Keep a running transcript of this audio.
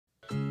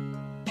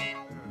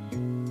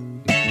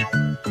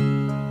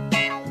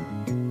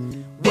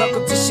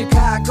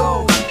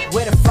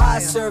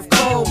serve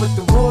cold, but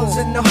the Wolves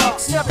and the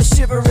Hawks never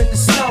shiver in the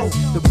snow.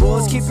 The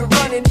Bulls keep it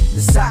running,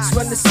 the Sox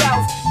run the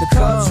South, the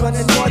Cubs run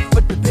the North,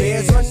 but the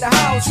Bears run the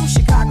house. True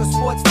Chicago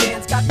sports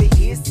fans got their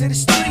ears to the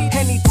street.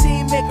 Any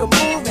team make a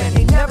move and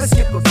they never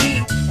skip a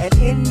beat. And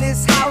in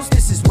this house,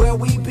 this is where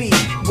we be.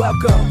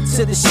 Welcome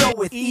to the show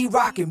with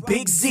E-Rock and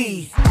Big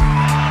Z.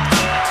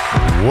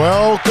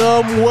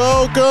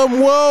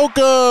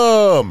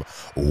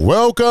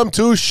 Welcome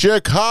to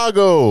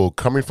Chicago.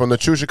 Coming from the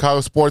True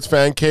Chicago Sports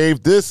Fan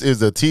Cave, this is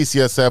the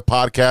TCSF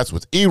podcast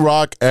with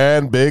E-Rock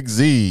and Big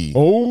Z.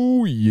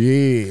 Oh,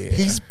 yeah.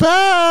 He's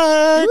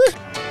back.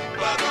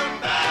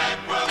 Welcome back,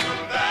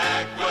 welcome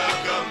back,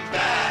 welcome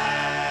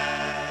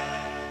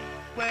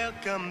back.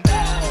 Welcome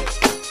back.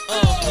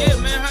 Yeah,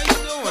 man, how you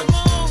doing?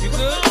 You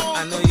good?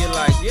 I know you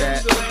like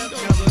that.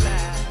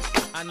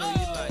 I know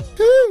you like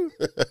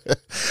that.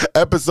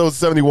 Episode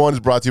 71 is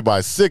brought to you by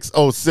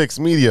 606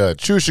 Media,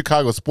 True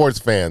Chicago Sports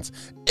Fans,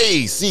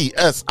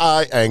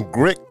 ACSI, and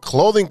Grit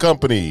Clothing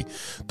Company.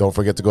 Don't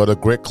forget to go to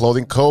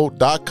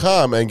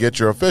gritclothingco.com and get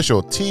your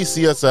official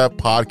TCSF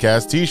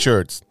podcast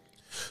t-shirts.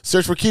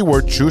 Search for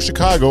keyword True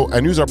Chicago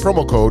and use our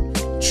promo code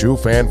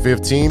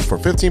TrueFan15 for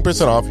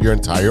 15% off your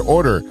entire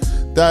order.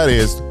 That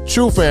is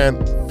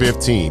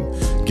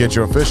TrueFan15. Get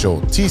your official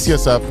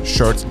TCSF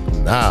shirts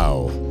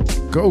now.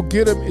 Go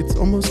get them. It's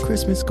almost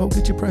Christmas. Go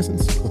get your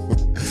presents.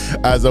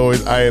 As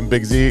always, I am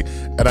Big Z,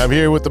 and I'm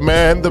here with the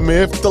man, the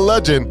myth, the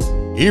legend,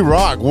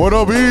 E-Rock. What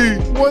up, E?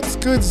 What's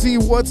good, Z?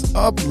 What's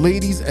up,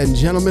 ladies and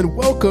gentlemen?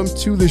 Welcome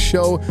to the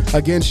show.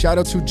 Again, shout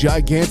out to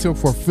Giganto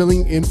for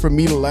filling in for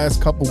me the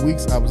last couple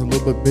weeks. I was a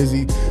little bit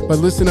busy. But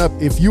listen up,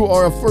 if you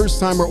are a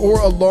first-timer or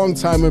a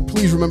long-timer,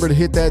 please remember to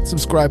hit that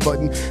subscribe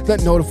button,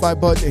 that notify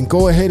button, and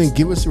go ahead and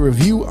give us a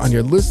review on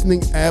your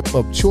listening app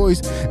of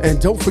choice.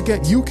 And don't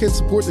forget, you can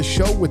support the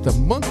show with a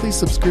monthly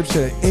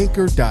subscription at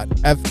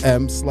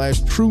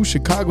anchor.fm/True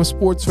Chicago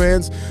Sports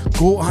Fans.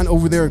 Go on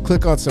over there and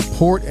click on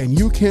support, and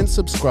you can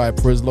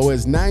subscribe for as low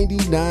as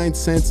 99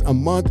 cents a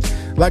month.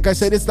 Like I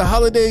said, it's the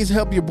holidays.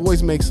 Help your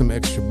boys make some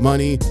extra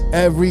money.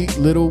 Every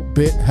little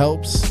bit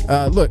helps.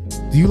 Look,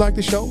 do you like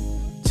the show?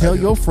 Tell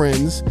your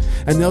friends,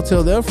 and they'll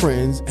tell their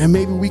friends, and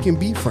maybe we can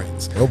be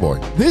friends. Oh, boy.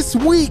 This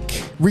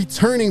week,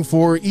 returning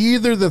for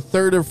either the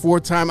third or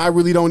fourth time, I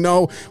really don't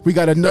know, we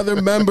got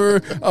another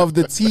member of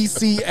the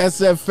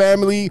TCSF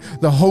family,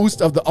 the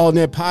host of the All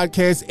Net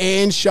Podcast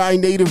and Shy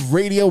Native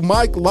Radio.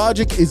 Mike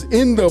LOGIK is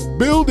in the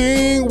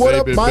building. What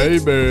up, Mike?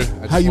 Baby.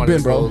 How you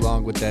been, bro?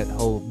 Along with that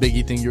whole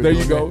Biggie thing There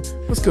you go.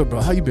 What's good,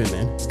 bro? How you been,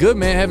 man? Good,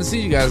 man. Haven't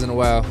seen you guys in a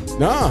while.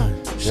 Nah.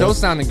 Show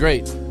sounding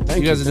great.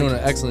 Thank you guys you, are doing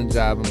thank an excellent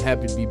job. I'm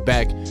happy to be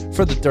back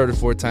for the third or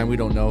fourth time. We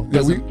don't know.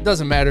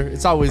 Doesn't matter.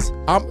 It's always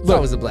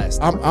always a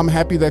blast. I'm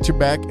happy that you're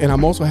back, and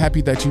I'm also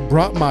happy that you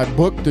brought my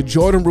book, The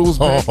Jordan Rules,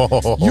 back. I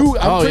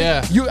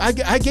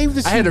gave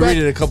this. I had to read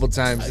it a couple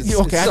times. It's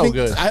so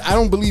good. I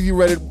don't believe you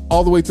read it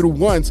all the way through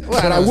once,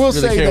 well, but I will really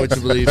say care that what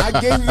you believe. I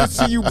gave this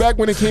to you back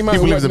when it came out.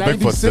 He believes in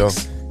Bigfoot still.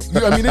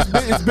 I mean,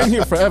 it's been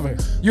here forever.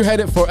 You had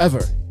it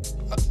forever.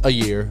 A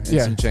year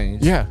and some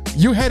change. Yeah,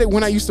 you had it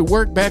when I used to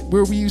work back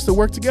where we used to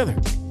work together.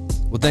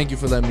 Well, thank you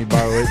for letting me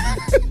borrow it.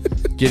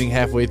 Getting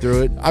halfway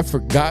through it. I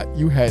forgot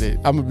you had it.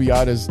 I'm going to be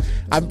honest.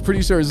 I'm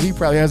pretty sure Z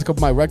probably has a couple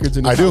of my records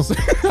in his house.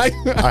 I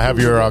have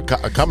your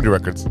comedy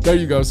records. There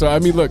you go. So, I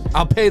mean, look.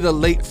 I'll pay the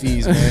late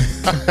fees, man.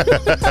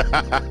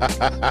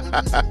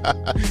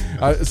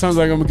 It sounds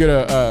like I'm going to get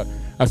a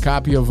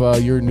copy of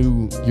your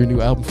new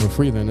album for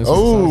free then. That's what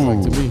it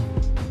sounds like to me.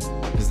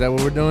 Is that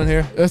what we're doing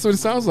here? That's what it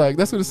sounds like.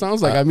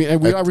 I mean,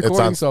 and we are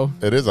recording, so.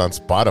 It is on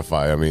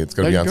Spotify. I mean, it's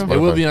going to be on Spotify. It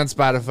will be on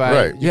Spotify.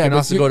 Right. You can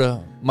also go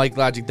to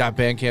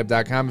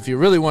MikeLogic.bandcamp.com if you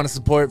really want to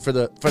support for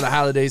the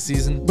holiday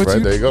season.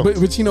 But there you go.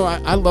 But you know,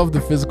 I love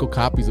the physical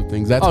copies of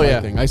things. That's my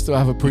thing. I still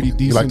have a pretty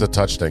decent. You like to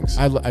touch things.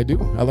 I do.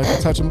 I like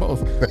to touch them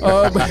both.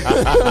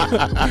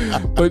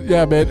 But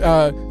yeah,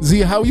 man.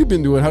 Z, how you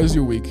been doing? How's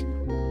your week?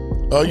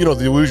 You know,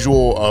 the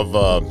usual of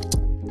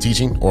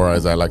teaching, or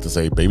as I like to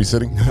say,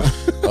 babysitting.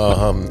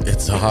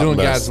 It's a hot doing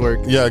mess. God's work.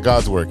 Yeah,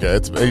 God's work. Yeah,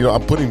 it's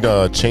I'm putting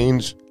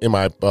change in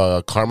my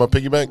karma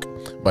piggy bank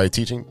by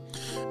teaching,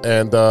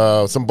 and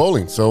some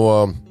bowling.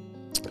 So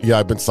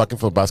I've been sucking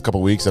for the past couple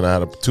of weeks, and I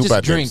had two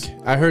bad drink.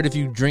 drinks. I heard if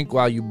you drink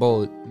while you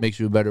bowl, it makes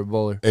you a better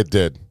bowler. It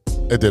did.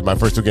 My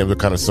first two games were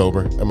kind of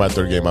sober, and my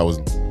third game I was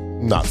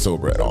not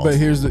sober at all. But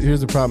here's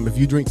the problem: if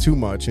you drink too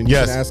much, and you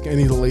can ask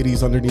any of the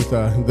ladies underneath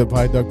the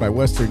Viaduct by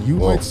Western, you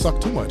might suck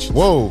too much.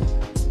 Whoa.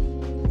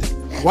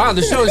 Wow,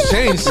 the show has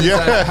changed since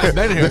I've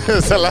been here.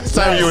 So last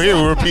time you were here,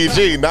 we were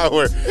PG. Now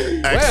we're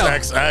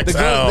XXXL.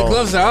 The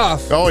gloves are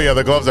off. Oh, yeah,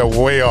 the gloves are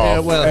way off. Yeah,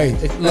 well,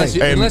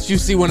 unless you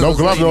see one of no those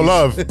glove, no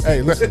love.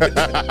 Hey, listen.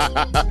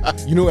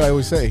 You know what I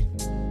always say?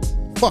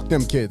 Fuck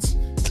them kids.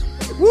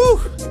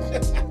 Woo!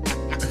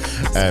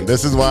 And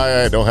this is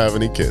why I don't have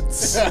any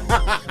kids.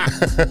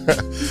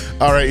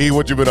 All right, E,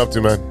 what you been up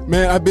to, man?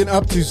 Man, I've been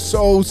up to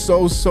so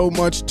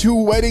much. 2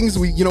 weddings.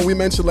 We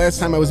mentioned last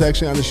time I was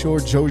actually on the show,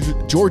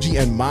 Georgie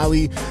and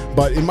Molly.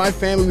 But in my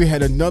family, we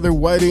had another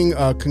wedding.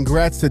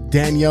 Congrats to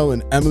Danielle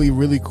and Emily.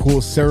 Really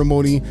cool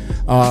ceremony.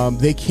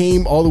 They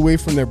came all the way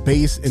from their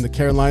base in the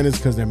Carolinas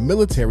because they're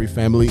military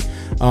family.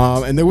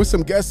 And there were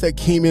some guests that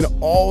came in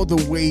all the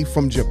way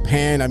from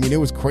Japan. I mean, it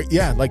was crazy.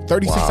 Yeah, like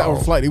 36-hour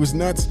flight. It was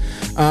nuts.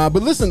 But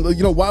listen,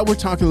 while we're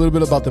talking a little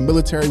bit about the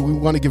military, we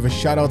want to give a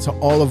shout out to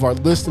all of our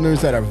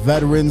listeners that are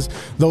veterans,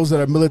 those that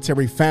are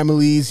military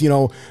families.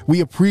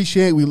 We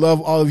appreciate, we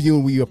love all of you,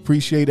 and we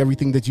appreciate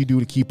everything that you do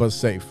to keep us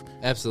safe.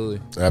 Absolutely.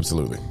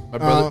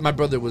 My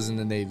brother was in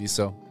the Navy,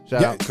 so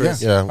shout out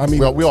Chris. Yeah, I mean,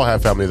 we all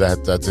have family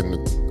that's in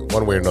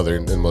one way or another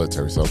in the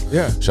military. So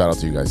shout out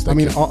to you guys. Thank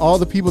you. All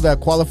the people that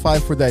qualify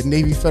for that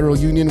Navy Federal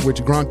Union,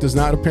 which Gronk does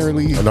not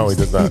apparently. No, he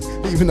does not.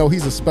 Even though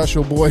he's a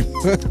special boy.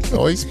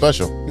 Oh, he's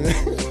special.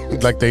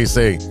 Like they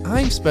say,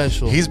 I'm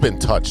special. He's been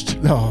touched.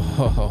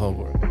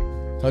 Oh,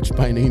 touched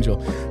by an angel.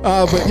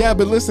 But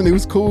listen, it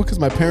was cool because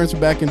my parents were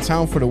back in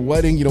town for the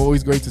wedding.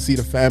 Always great to see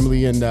the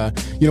family. And,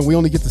 we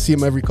only get to see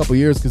them every couple of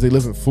years because they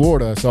live in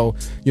Florida. So,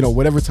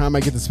 whatever time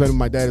I get to spend with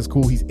my dad is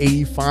cool. He's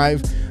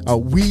 85.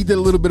 We did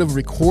a little bit of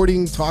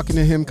recording, talking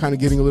to him, kind of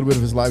getting a little bit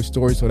of his life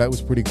story. So that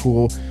was pretty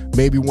cool.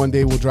 Maybe one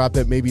day we'll drop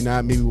that, maybe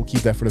not. Maybe we'll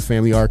keep that for the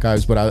family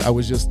archives. But I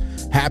was just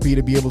happy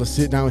to be able to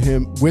sit down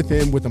with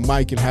him with a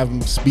mic and have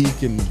him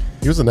speak. And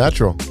he was a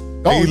natural.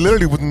 He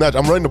literally was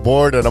natural. I'm running the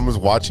board and I'm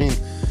just watching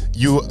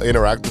you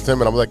interact with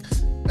him, and I'm like,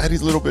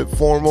 Eddie's a little bit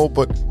formal,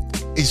 but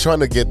he's trying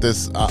to get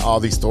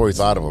all these stories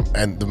out of him,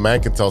 and the man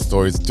can tell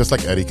stories just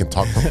like Eddie can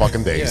talk for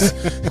fucking days.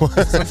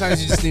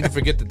 Sometimes you just need to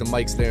forget that the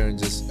mic's there and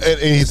just. And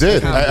he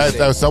did.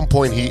 At some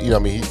point, he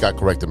got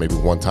corrected maybe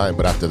one time,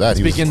 but after that,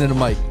 speaking to the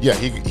mic. Yeah,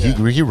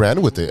 he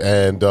ran with it,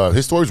 and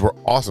his stories were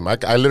awesome. I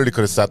literally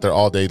could have sat there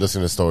all day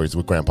listening to stories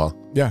with Grandpa.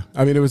 Yeah,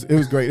 I mean, it was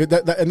great,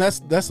 and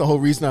that's the whole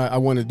reason I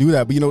wanted to do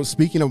that. But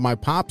speaking of my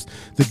pops,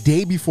 the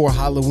day before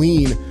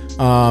Halloween,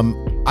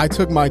 I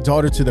took my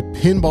daughter to the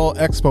Pinball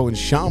Expo in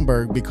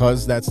Schaumburg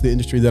because that's the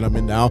industry that I'm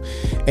in now,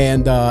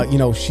 and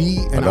she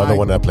and another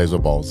one that plays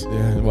with balls.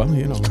 Yeah, well,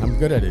 I'm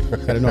good at it. You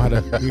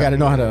gotta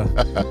know how to.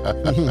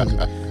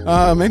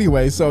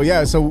 Anyway, so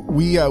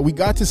we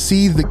got to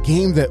see the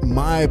game that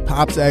my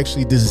pops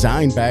actually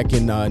designed back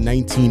in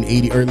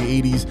 1980,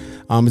 early 80s.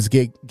 It's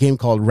a game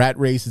called Rat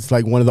Race. It's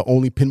like one of the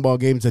only pinball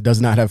games that does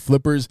not have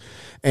flippers.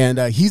 And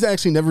he's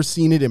actually never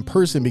seen it in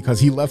person because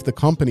he left the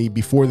company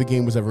before the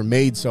game was ever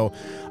made. So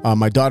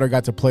my daughter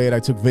got to play it. I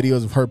took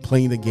videos of her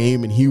playing the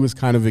game, and he was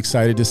kind of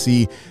excited to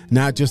see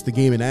not just the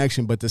game in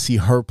action, but to see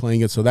her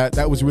playing it. So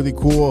that was really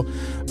cool.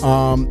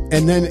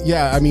 And then,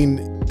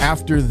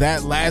 after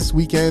that last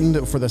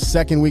weekend, for the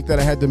second week that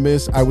I had to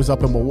miss, I was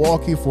up in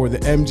Milwaukee for the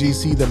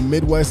MGC, the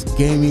Midwest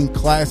Gaming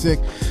Classic.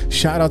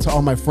 Shout out to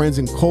all my friends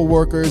and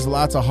coworkers.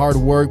 Lots of hard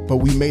work, but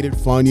we made it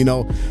fun.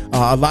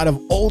 A lot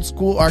of old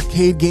school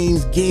arcade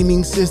games,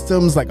 gaming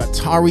systems like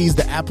Atari's,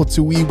 the Apple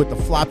IIe with the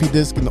floppy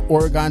disk and the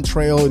Oregon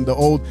Trail, and the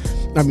old.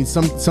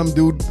 Some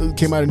dude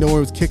came out of nowhere,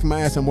 was kicking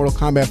my ass in Mortal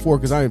Kombat 4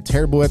 because I am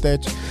terrible at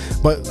that.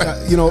 But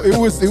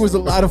it was a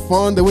lot of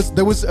fun. It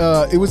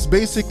was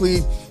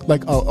basically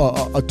like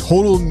a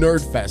total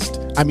nerd fest.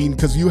 I mean,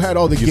 because you had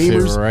all the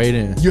gamers. Fit right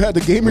in. You had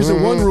the gamers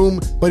in one room,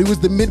 but it was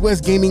the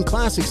Midwest Gaming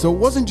Classic, so it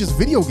wasn't just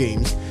video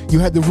games. You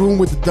had the room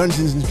with the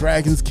Dungeons and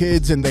Dragons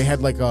kids, and they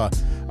had like a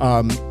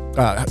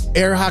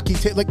air hockey,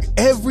 like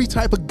every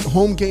type of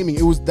home gaming.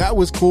 That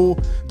was cool.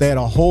 They had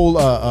a whole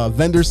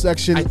vendor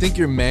section. I think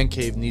your man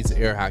cave needs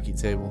an air hockey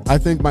table. I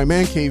think my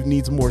man cave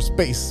needs more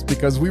space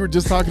because we were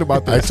just talking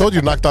about that. I told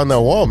you knock down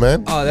that wall,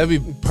 man. Oh, that'd be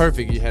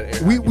perfect. You had air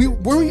hockey.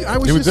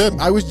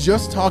 I was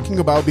just talking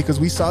about because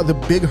we saw the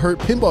Big Hurt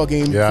pinball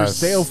game for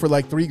sale for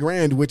like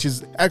 $3,000, which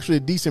is actually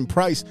a decent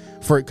price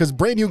for it because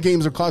brand new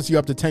games will cost you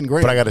up to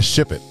 $10,000. But I got to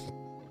ship it.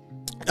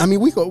 I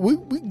mean, we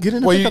get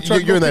in the pickup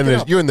truck. You're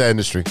in that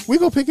industry. We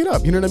go pick it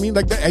up. You know what I mean?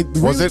 Like that. It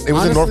was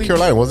in North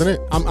Carolina, wasn't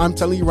it? I'm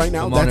telling you right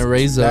now.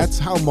 That's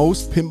how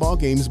most pinball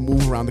games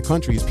move around the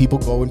country. Is people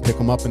go and pick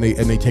them up and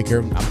they take care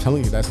of them. I'm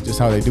telling you, that's just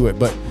how they do it.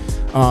 But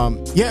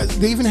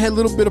they even had a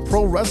little bit of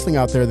pro wrestling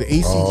out there. The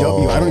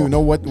ACW. I don't even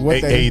know what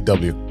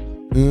AEW.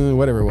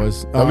 Whatever it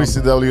was.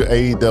 WCW,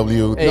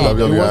 AEW,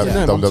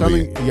 WWF,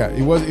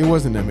 WWE. It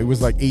wasn't them. It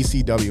was like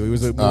ACW. It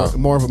was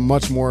more of a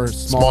much more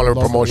smaller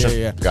promotion.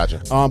 Yeah.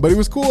 Gotcha. But it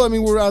was cool. I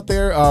mean, we were out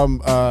there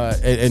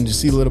and to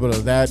see a little bit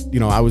of that.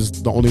 I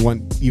was the only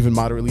one even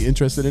moderately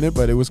interested in it,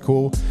 but it was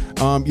cool.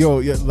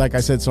 Like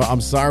I said, so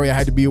I'm sorry I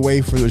had to be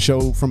away for the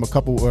show for a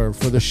couple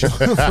of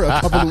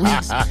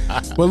weeks.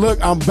 But look,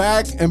 I'm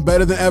back and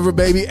better than ever,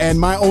 baby. And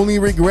my only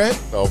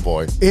regret, oh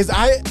boy, is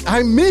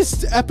I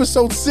missed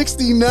episode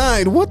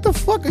 69. What the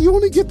fuck? You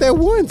only get that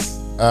once.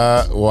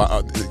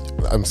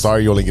 I'm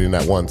sorry, you're only getting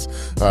that once.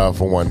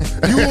 For one,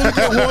 you only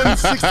get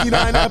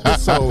 169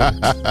 episode.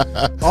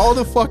 All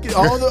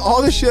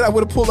the shit I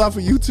would have pulled out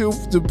for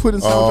YouTube to put in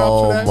sound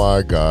drops for that. Oh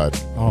my god.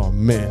 Oh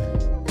man.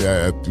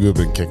 Yeah, you have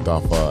been kicked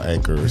off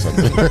Anchor or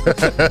something.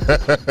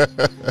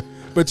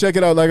 But check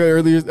it out. Like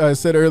I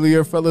said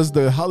earlier, fellas,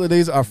 the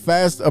holidays are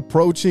fast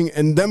approaching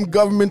and them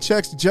government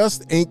checks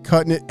just ain't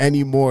cutting it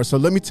anymore. So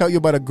let me tell you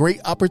about a great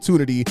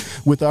opportunity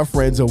with our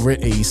friends over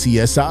at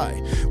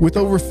ACSI. With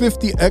over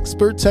 50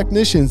 expert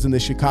technicians in the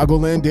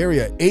Chicagoland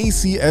area,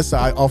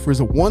 ACSI offers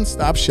a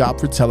one-stop shop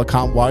for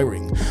telecom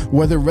wiring.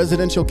 Whether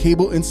residential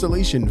cable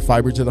installation,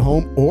 fiber to the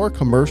home, or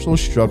commercial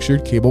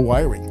structured cable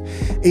wiring,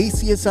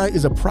 ACSI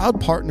is a proud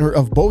partner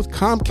of both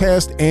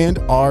Comcast and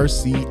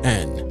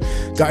RCN.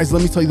 Guys,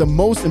 let me tell you the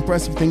most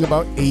impressive thing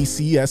about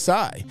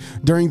ACSI.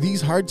 During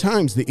these hard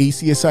times, the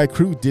ACSI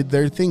crew did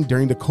their thing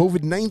during the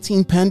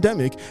COVID-19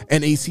 pandemic,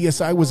 and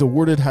ACSI was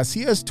awarded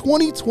Hacia's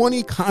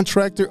 2020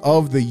 Contractor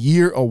of the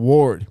Year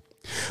award.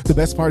 The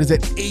best part is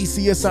that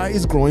ACSI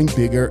is growing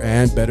bigger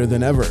and better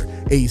than ever.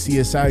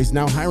 ACSI is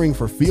now hiring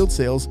for field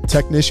sales,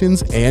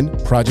 technicians, and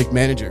project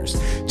managers.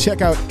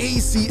 Check out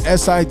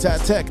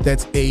acsi.tech.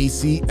 That's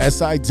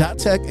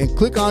acsi.tech and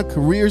click on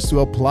careers to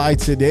apply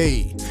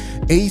today.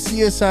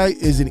 ACSI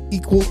is an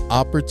equal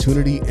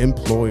opportunity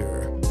employer.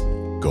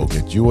 Go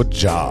get you a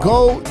job.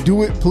 Go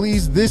do it,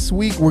 please. This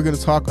week, we're going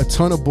to talk a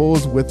ton of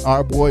Bulls with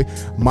our boy,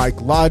 Mike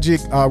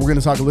Logic. We're going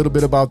to talk a little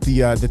bit about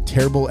the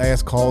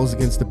terrible-ass calls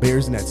against the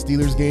Bears in that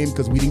Steelers game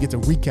because we didn't get to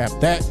recap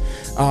that.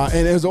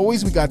 And as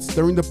always, we got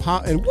Stirring the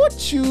Pot and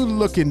what you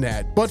looking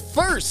at. But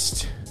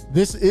first,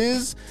 this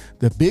is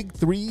the Big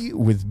Three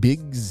with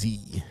Big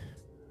Z.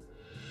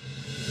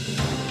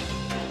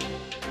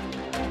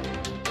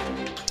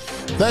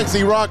 Thanks,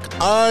 E-Rock.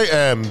 I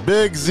am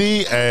Big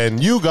Z,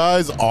 and you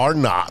guys are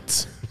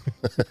not.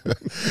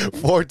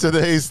 For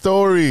today's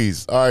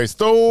stories. All right,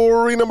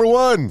 story number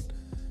one.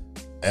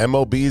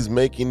 MLB's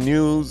making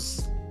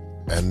news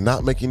and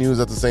not making news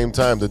at the same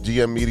time. The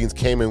GM meetings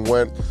came and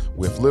went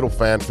with little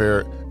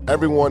fanfare.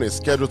 Everyone is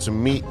scheduled to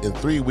meet in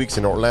 3 weeks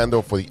in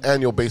Orlando for the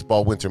annual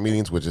baseball winter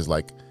meetings, which is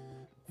like,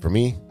 for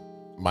me,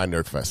 my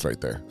nerd fest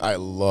right there. I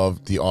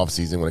love the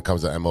offseason when it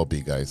comes to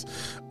MLB, guys.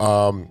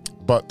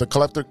 But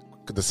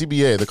the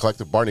CBA, the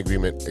collective bargaining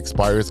agreement,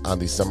 expires on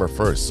December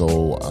 1st.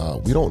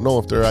 So we don't know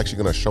if they're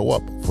actually going to show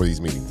up for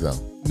these meetings now.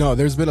 No,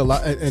 there's been a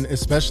lot, and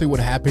especially what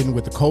happened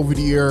with the COVID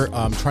year,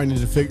 trying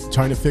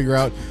to figure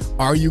out,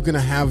 are you going to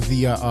have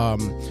the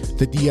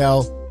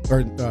DL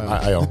or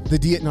the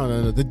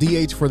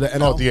DH for the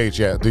NL? Oh, DH,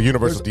 yeah, the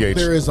universal DH.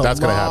 There is that's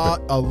going to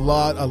happen. A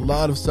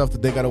lot of stuff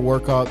that they got to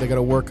work out. They got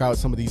to work out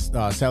some of these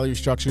salary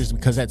structures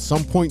because at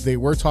some point they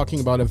were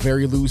talking about a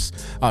very loose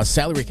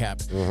salary cap.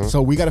 Mm-hmm.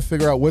 So we got to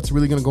figure out what's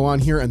really going to go on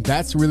here, and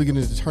that's really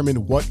going to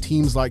determine what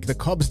teams like the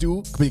Cubs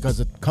do, because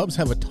the Cubs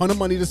have a ton of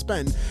money to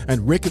spend,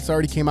 and Ricketts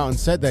already came out and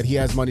said that he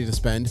has money to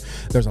spend.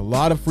 There's a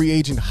lot of free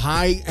agent,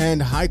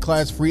 high-end,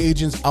 high-class free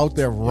agents out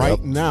there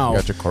right now. You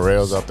got your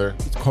Correos out there.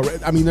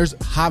 I mean, there's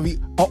Javi.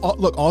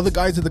 Look, all the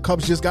guys that the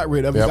Cubs just got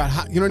rid of.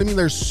 Yep. You know what I mean?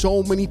 There's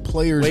so many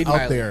players Wade out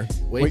Miley. there.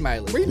 Wade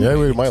Miley.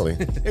 Wade Miley.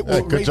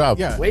 Good job.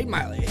 Yeah. Wade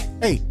Miley.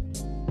 Hey,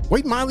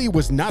 Wade Miley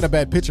was not a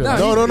bad pitcher.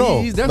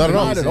 No. He's Not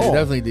definitely at decent. all.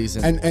 Definitely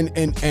decent.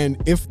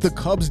 And if the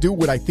Cubs do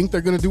what I think they're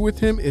going to do with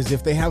him is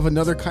if they have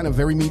another kind of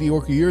very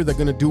mediocre year, they're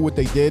going to do what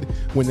they did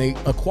when they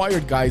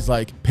acquired guys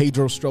like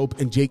Pedro Strop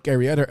and Jake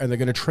Arrieta, and they're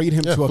going to trade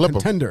him to a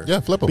contender.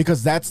 Yeah, flip him.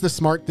 Because that's the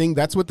smart thing.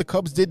 That's what the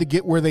Cubs did to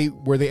get where they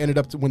ended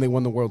up when they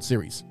won the World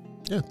Series.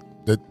 Yeah,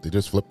 they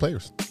just flip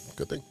players.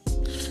 Good thing.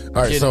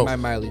 All right, Getting my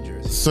Miley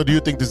jersey. So do you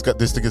think this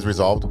thing is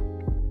resolved?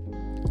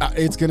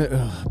 It's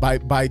gonna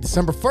by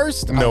December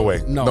 1st. No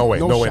way. No way.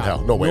 No way in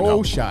hell. No way in hell.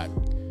 No shot.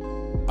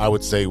 I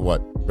would say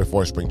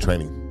before spring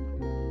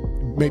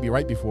training. Maybe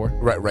right before.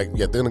 Right.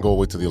 Yeah, they're gonna go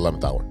away to the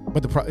 11th hour.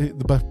 But the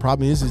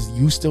problem is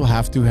you still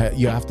have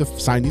to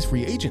sign these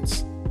free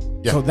agents.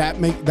 Yeah. So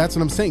that's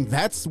what I'm saying.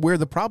 That's where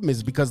the problem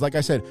is, because like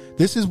I said,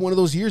 this is one of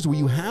those years where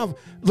you have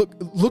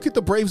look at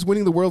the Braves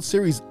winning the World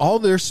Series. All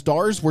their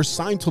stars were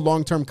signed to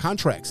long-term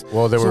contracts.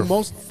 Well, there were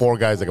four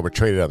guys that were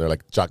traded out there,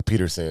 like Jock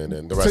Peterson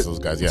and the rest of those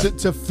guys. Yeah,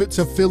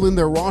 to fill in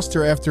their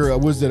roster after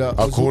Acuna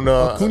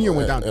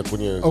went down.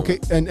 Okay,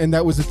 and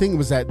that was the thing,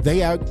 was that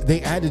they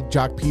added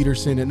Jock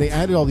Peterson and they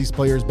added all these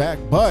players back,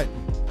 but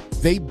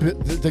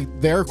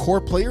their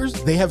core players,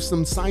 they have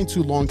some signed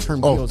to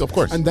long-term deals. Of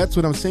course. And that's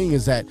what I'm saying,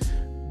 is that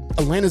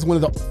Atlanta is one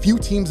of the few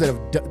teams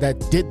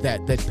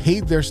that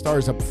paid their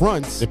stars up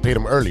front. They paid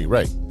them early,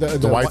 right?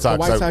 The White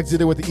Sox did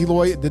it with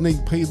Eloy. Didn't they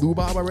pay Lou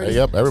Bob already?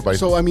 Yep, everybody.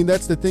 So I mean,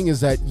 that's the thing, is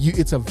that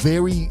that's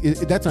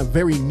a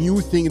very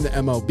new thing in the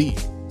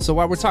MLB. So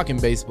while we're talking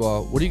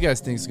baseball, what do you guys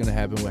think is going to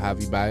happen with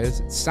Javi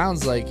Baez? It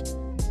sounds like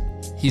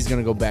he's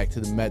going to go back to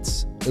the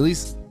Mets. At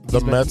least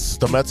the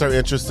Mets are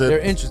interested. They're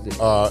interested,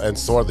 and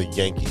so are the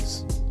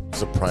Yankees.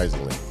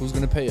 Surprisingly, who's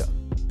going to pay up?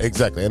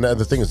 Exactly, and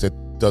the thing is, it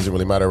doesn't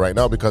really matter right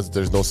now because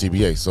there's no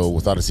CBA. So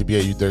without a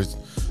CBA, there's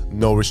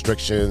no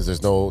restrictions.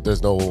 There's no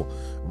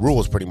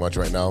rules pretty much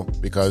right now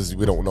because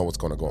we don't know what's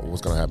going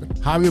to happen.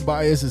 Javier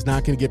Baez is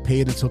not going to get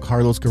paid until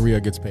Carlos Correa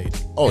gets paid.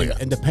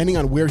 And depending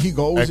on where he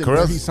goes and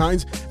where he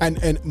signs,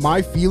 and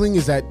my feeling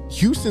is that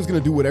Houston's going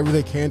to do whatever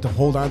they can to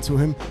hold on to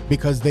him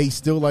because they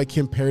still like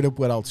him paired up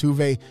with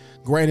Altuve.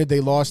 Granted,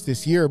 they lost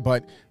this year,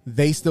 but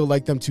they still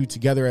like them two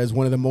together as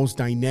one of the most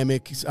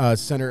dynamic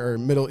center or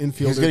middle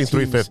infielders. He's getting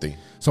teams. $350.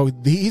 So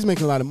he's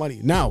making a lot of money.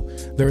 Now,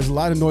 there's a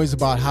lot of noise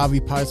about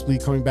Javi possibly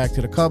coming back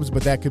to the Cubs,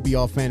 but that could be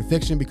all fan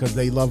fiction because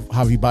they love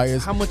Javi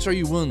Baez. How much are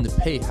you willing to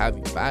pay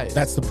Javi Baez?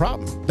 That's the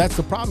problem. That's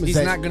the problem. He's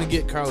not going to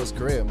get Carlos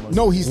Correa money.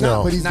 No, he's not,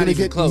 No. but he's Not going to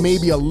even get close.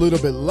 maybe a little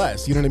bit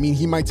less. You know what I mean?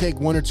 He might take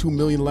 $1 or $2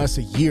 million less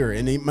a year,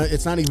 and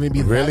it's not even going to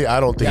be Really? I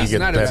don't think He's he gets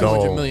not a that.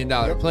 $200 No.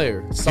 million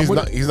player. He's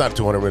not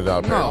 $200 million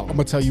player. No. I'm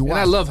gonna tell you why. And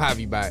I love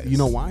Javi Baez. You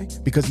know why?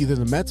 Because either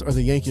the Mets or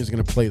the Yankees are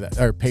going to play that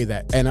or pay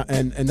that, and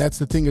that's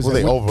the thing is Well,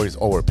 that they always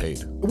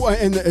overpaid. well,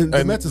 and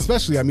the Mets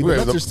especially. I mean, the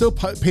Right, Mets are still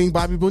paying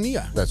Bobby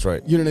Bonilla. That's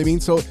right. You know what I mean?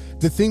 So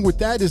the thing with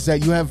that is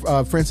that you have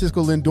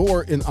Francisco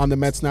Lindor on the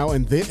Mets now,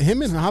 and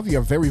him and Javi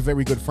are very,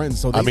 very good friends.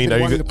 So I mean, are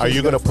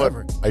you going to put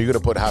forever.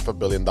 $500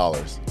 million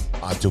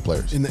on two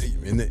players?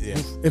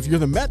 If you're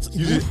the Mets,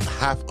 You just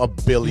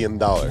 $500 million.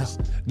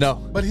 No.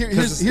 But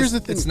here's the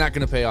thing. It's not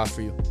going to pay off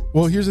for you.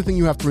 Well, here's the thing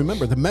you have to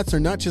remember: the Mets are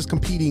not just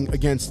competing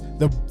against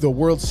the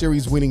World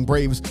Series winning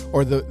Braves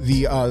or the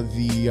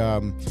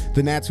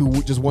Nats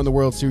who just won the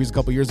World Series a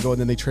couple years ago and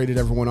then they traded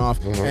everyone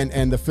off,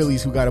 and the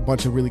Phillies who got a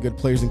bunch of really good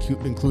players,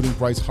 including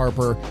Bryce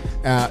Harper.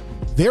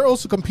 They're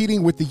also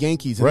competing with the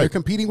Yankees, and Right. they're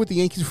competing with the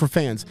Yankees for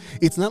fans.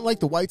 It's not like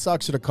the White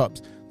Sox or the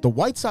Cubs. The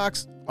White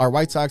Sox are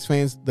White Sox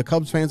fans. The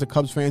Cubs fans are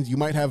Cubs fans. You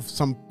might have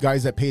some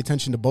guys that pay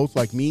attention to both,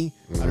 like me.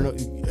 I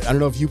don't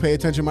know if you pay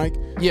attention, Mike.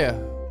 Yeah.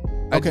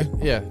 Okay.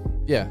 Yeah.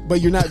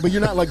 But you're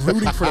not like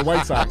rooting for the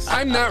White Sox.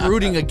 I'm not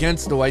rooting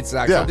against the White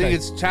Sox. Yeah. I think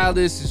it's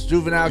childish. It's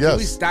juvenile. Yes. Can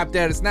we stop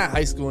that? It's not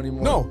high school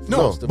anymore. No.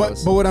 Most of But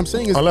us. what I'm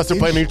saying is, Unless they're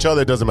playing each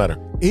other, it doesn't matter.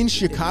 in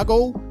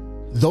Chicago,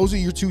 those are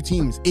your two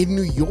teams. In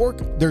New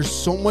York, there's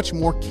so much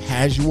more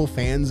casual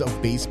fans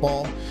of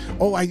baseball.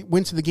 Oh, I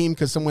went to the game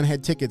because someone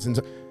had tickets, and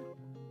so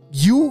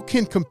you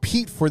can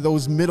compete for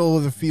those middle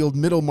of the field,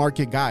 middle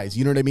market guys.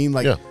 You know what I mean?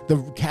 Like Yeah. the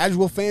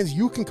casual fans,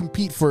 you can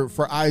compete for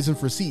eyes and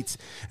for seats.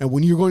 And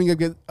when you're going to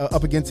get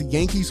up against the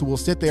Yankees, who will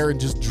sit there and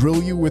just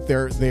drill you with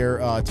their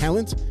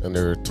talent, And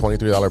their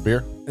 $23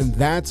 beer. and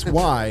that's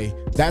why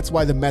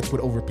the Mets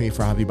would overpay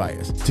for Javi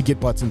Baez to get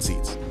butts and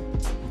seats.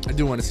 I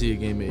do want to see a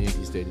game at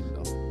Yankee Stadium,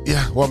 though.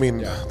 Yeah, well, I mean,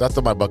 that's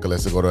on my bucket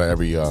list to go to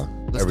every do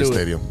it.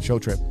 stadium. Show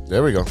trip.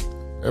 There we go.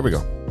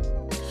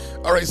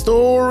 All right,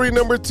 story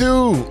number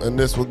 2. And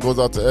this one goes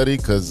out to Eddie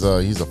because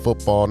he's a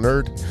football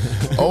nerd.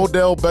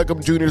 Odell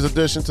Beckham Jr.'s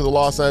addition to the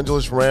Los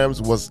Angeles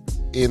Rams was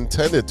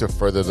intended to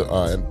further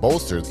and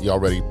bolster the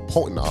already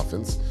potent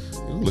offense.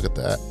 Ooh, look at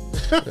that.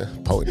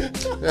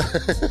 Potent.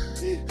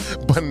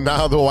 But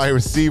now the wide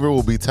receiver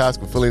will be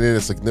tasked with filling in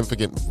a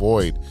significant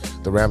void.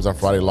 The Rams on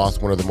Friday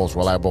lost one of the most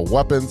reliable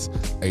weapons,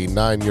 a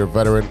 9-year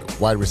veteran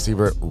wide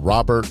receiver,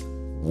 Robert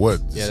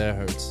Woods. Yeah, that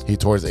hurts. He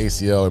tore his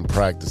ACL in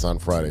practice on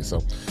Friday. So,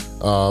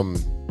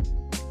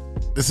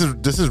 this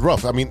is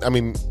rough. I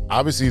mean,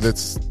 obviously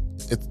it's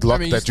luck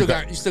I mean, that you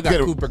got. still got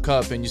Cooper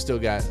Kupp, and you still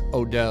got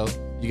Odell.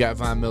 You got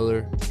Von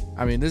Miller.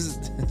 I mean, this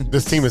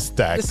This team is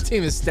stacked. this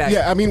team is stacked.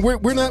 Yeah, I mean, we're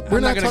not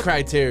gonna talk-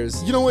 cry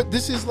tears. You know what?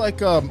 This is like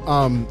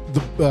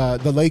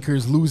the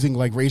Lakers losing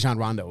like Rajon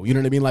Rondo. You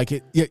know what I mean? Like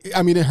it.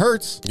 I mean, it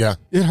hurts. Yeah.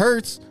 It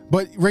hurts.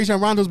 But Rajon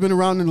Rondo's been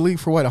around in the league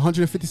for what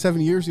 157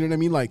 years. You know what I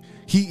mean? Like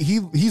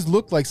he's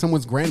looked like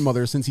someone's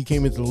grandmother since he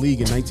came into the league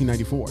in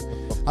 1994.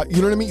 You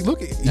know what I mean?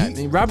 Look, I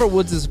mean, Robert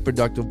Woods is a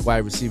productive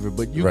wide receiver,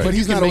 but Right. But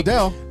he's you can not make-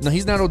 Odell. No,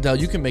 he's not Odell.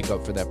 You can make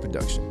up for that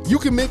production. you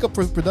can make up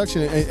for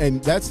production,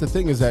 and that's the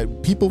thing is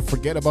that people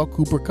forget about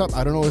Cooper Kupp.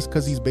 I don't know, it's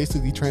because he's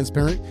basically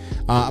transparent.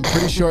 I'm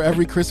pretty sure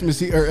every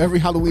Christmas or every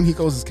Halloween he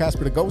goes as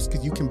Casper the Ghost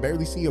because you can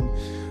barely see him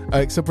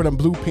except for them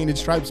blue painted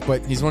stripes.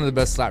 But He's one of the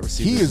best slot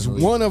receivers. he is in the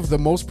league. one of the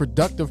most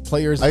productive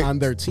players on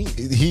their team.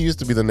 He used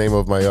to be the name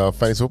of my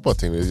fantasy football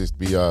team. It used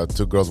to be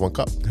 2 Girls, 1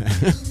 Cup.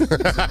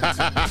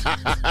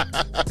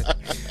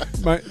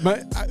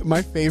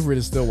 My favorite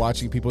is still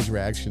watching people's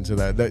reaction to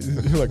that. They're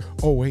like,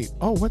 "Oh wait,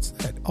 oh what's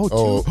that? Oh,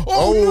 Oh, two.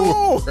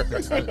 Oh,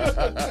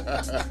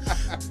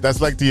 That's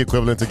like the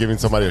equivalent to giving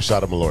somebody a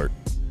shot of Malort.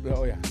 no!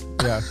 Oh yeah.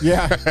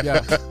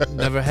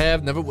 Never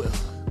have, never will.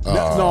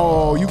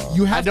 No,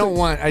 you have. I don't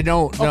want. I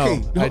don't.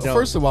 Okay, No, I don't.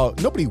 first of all,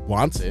 nobody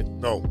wants it.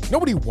 No.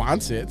 Nobody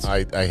wants it.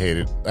 I hate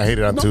it. I hate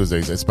it on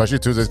Tuesdays, especially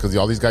Tuesdays because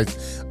all these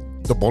guys,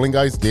 the bowling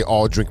guys, they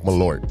all drink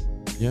Malort.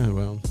 Yeah,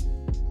 well,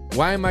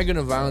 Why am I going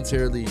to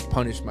voluntarily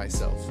punish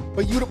myself?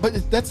 but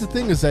that's the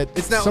thing is that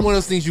It's not one of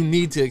those things you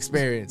need to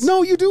experience.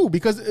 No, you do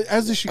because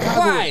as a Chicago,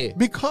 Why?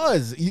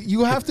 Because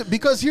you have to.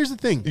 Because here's the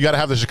thing. You got to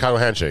have the Chicago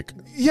handshake.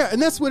 Yeah,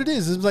 and that's what it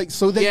is. It's like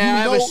so that Yeah, I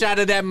you know. have a shot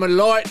of that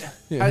Malort.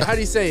 Yeah. How do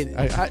you say it?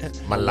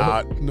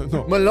 Malort. No.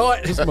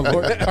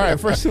 Malort. All right,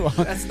 first of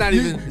all, That's not you,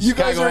 even You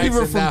guys Chicago are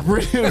either accent from now.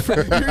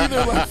 Britain. You're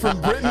either like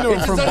from Britain or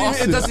from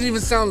Boston. It doesn't even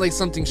sound like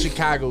something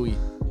Chicago-y.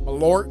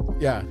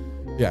 Malort. Yeah,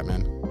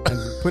 man. And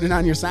put it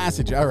on your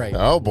sausage. All right.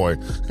 Oh, boy.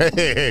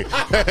 Hey.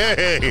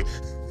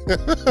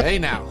 Hey,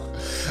 now.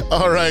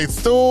 All right,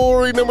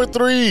 story number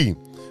 3.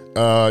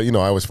 I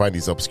always find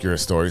these obscure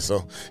stories,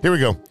 so here we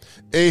go.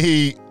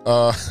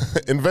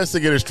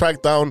 Investigators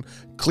tracked down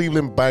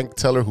Cleveland bank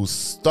teller who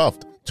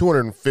stuffed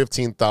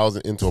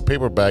 $215,000 into a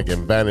paper bag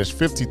and vanished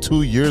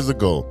 52 years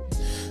ago.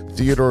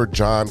 Theodore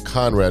John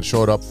Conrad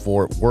showed up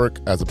for work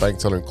as a bank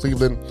teller in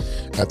Cleveland.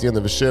 At the end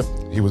of his shift,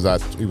 he was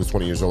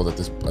 20 years old at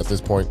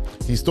this point.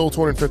 He stole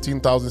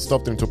 $215,000,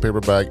 stuffed it into a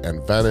paper bag,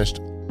 and vanished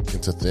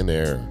into thin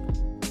air.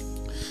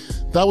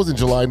 That was in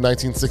July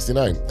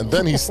 1969, and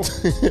then he he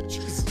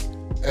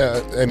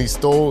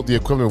stole the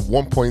equivalent of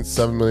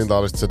 $1.7 million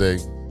today.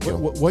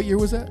 What year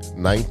was that?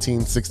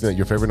 1969.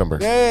 Your favorite number?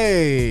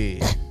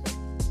 Hey.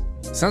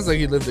 Sounds like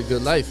he lived a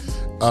good life.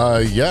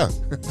 Yeah.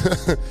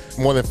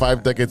 More than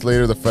 5 decades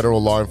later, the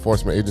federal law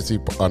enforcement agency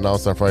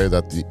announced on Friday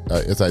that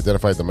it's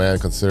identified the man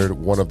considered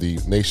one of the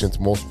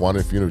nation's most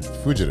wanted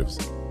fugitives.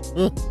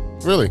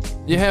 Really?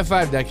 You have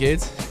 5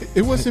 decades.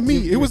 It wasn't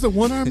me. It was the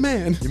one-armed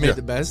man. You made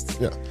the best.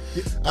 Yeah.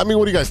 I mean,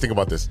 what do you guys think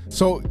about this?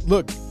 So,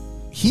 look,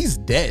 he's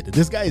dead.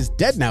 This guy is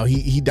dead now.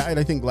 He died,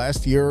 I think,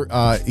 last year.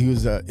 He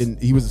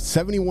was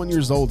 71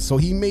 years old, so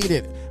he made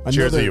it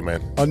Cheers to you,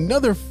 man.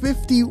 Another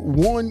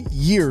 51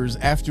 years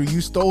after you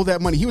stole that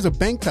money. He was a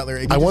bank teller.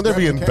 And I wonder if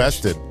he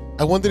invested.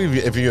 I wonder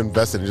if he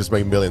invested and just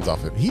made millions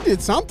off it. He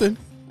did something.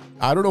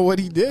 I don't know what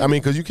he did. I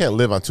mean, because you can't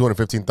live on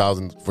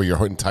 $215,000 for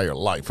your entire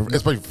life,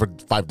 especially for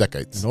 5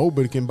 decades. No,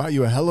 but it can buy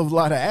you a hell of a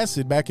lot of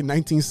acid back in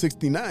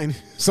 1969.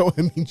 So,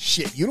 I mean,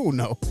 shit, you don't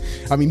know.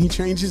 I mean, he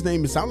changed his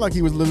name. It sounded like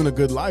he was living a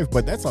good life,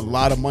 but that's a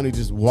lot of money to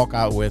just walk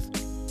out with.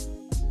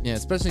 Yeah,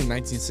 especially in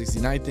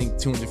 1969. I think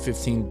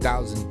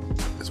 $215,000.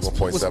 It's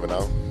 1.7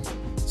 now.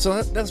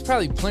 So that's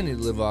probably plenty to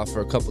live off for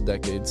a couple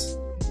decades.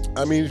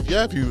 I mean,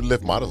 yeah, if you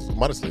live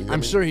modestly.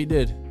 I'm sure he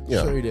did.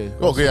 Yeah. Sure he did.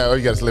 Okay, yeah,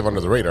 you got to live under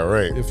the radar,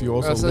 right? If you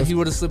also So he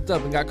would have slipped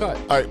up and got caught.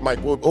 All right, Mike,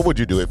 what would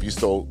you do if you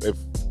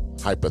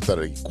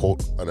hypothetically,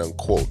 quote and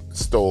unquote,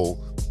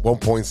 stole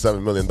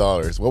 $1.7 million?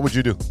 What would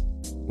you do?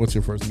 What's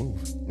your first move?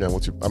 Yeah,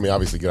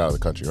 obviously get out of the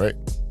country, right?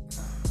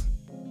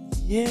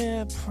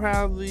 Yeah,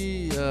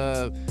 probably.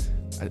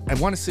 I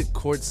want to sit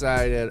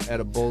courtside at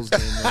a Bulls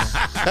game.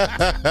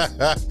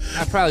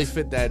 I probably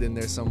fit that in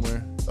there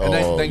somewhere. And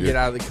then get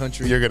out of the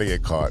country. You're going to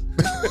get caught.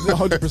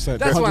 100%.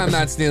 That's why I'm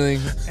not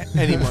stealing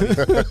any money.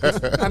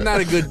 I'm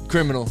not a good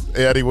criminal.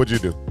 Hey, Eddie, what'd you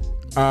do?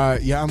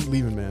 Yeah, I'm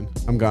leaving, man.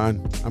 I'm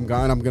gone. I'm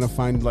going to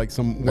find like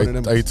one of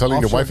them. Are you telling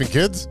your offshore- wife and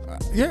kids?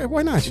 Yeah,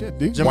 why not? Shit,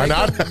 dude. Why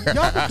not?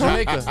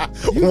 Jamaica.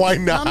 Why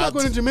not? I'm not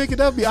going to Jamaica.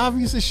 That'd be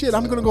obvious as shit.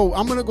 I'm gonna go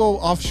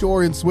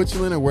offshore in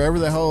Switzerland or wherever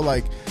the hell,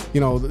 like,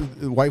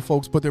 the white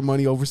folks put their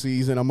money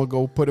overseas, and I'm gonna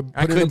go put it in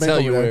I a couldn't bank tell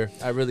over you there. where.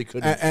 I really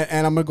couldn't.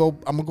 And I'm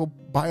gonna go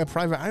buy a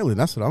private island.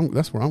 That's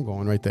where I'm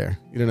going right there.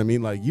 You know what I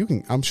mean? Like,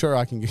 I'm sure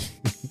I can get.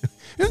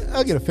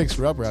 I'll get a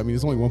fixer upper. I mean,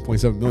 it's only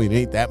 1.7 million. It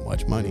ain't that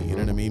much money. You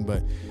know what I mean?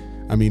 But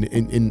I mean,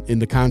 in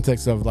the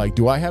context of like,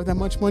 do I have that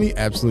much money?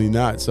 Absolutely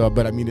not. So,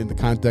 but I mean, in the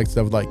context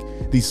of like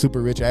these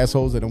super rich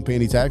assholes that don't pay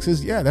any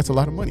taxes, yeah, that's a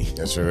lot of money.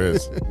 That sure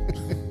is.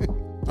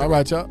 All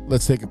right, y'all.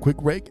 Let's take a quick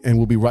break, and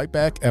we'll be right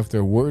back after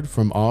a word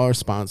from our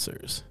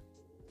sponsors.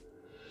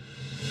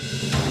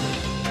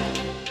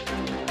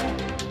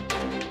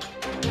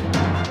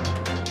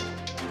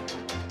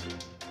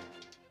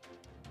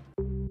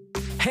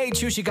 Hey,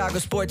 true Chicago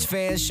sports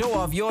fans, show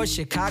off your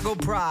Chicago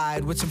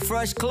pride with some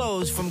fresh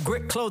clothes from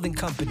Grit Clothing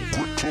Company.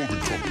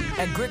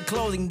 At Grit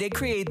Clothing, they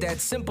create that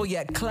simple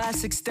yet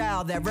classic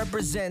style that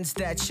represents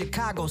that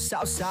Chicago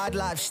Southside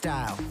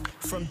lifestyle.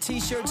 From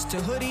t-shirts to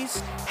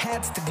hoodies,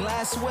 hats to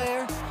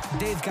glassware,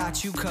 they've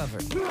got you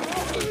covered.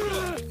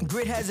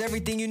 Grit has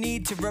everything you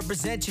need to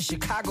represent your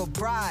Chicago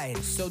pride,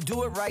 so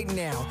do it right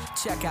now.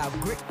 Check out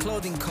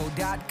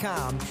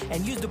gritclothingco.com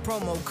and use the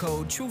promo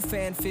code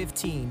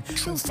TrueFan15.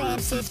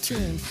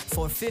 TrueFan15.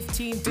 For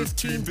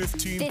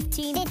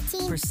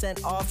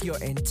 15% off your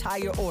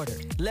entire order.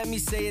 Let me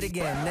say it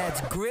again.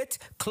 That's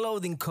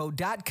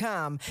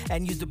gritclothingco.com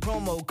and use the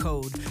promo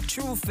code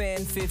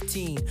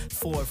TrueFan15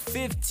 for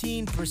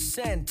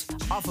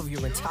 15% off of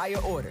your entire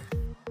order.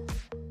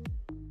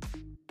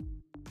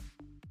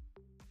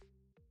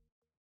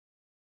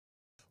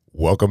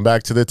 Welcome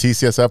back to the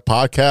TCSF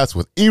podcast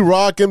with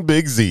E-Rock and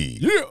Big Z.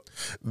 Yeah.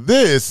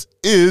 This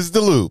is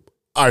The Loop,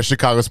 our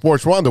Chicago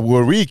sports roundup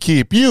where we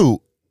keep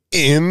you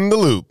in the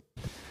loop.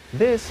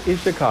 This is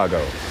Chicago.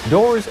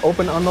 Doors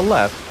open on the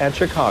left at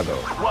Chicago.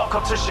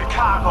 Welcome to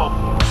Chicago.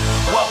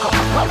 Welcome to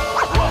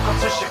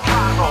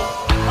Chicago.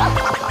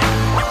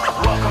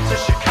 Welcome to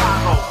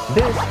Chicago.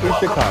 This is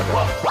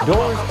Chicago.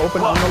 Doors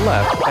open on the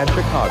left at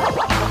Chicago.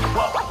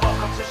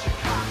 Welcome to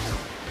Chicago.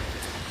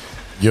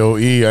 Yo,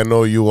 E, I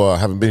know you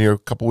haven't been here a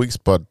couple weeks,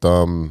 but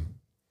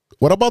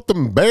what about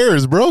them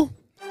Bears, bro?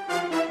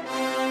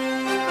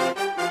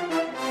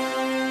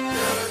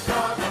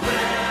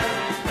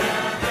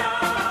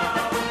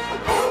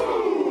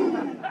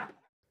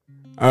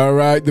 All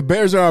right, the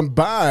Bears are on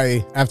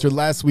bye after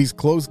last week's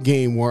close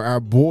game where our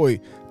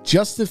boy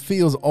Justin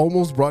Fields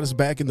almost brought us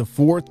back in the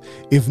fourth,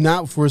 if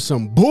not for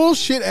some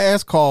bullshit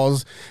ass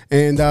calls.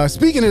 And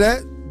speaking of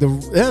that, the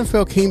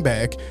NFL came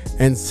back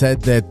and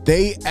said that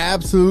they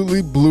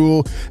absolutely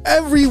blew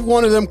every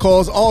one of them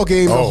calls all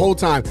game the whole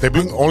time. They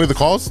blew only the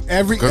calls?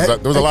 Because there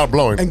was a lot of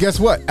blowing. And guess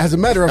what? As a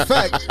matter of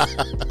fact,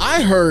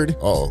 I heard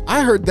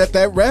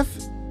that ref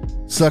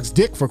sucks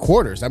dick for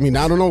quarters. I mean,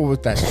 I don't know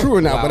if that's true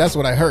or not, but that's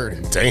what I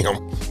heard.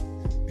 Damn.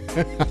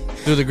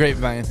 Through the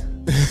grapevine.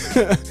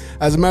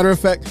 As a matter of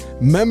fact,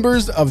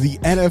 members of the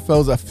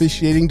NFL's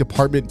officiating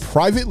department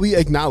privately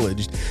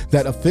acknowledged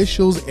that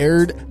officials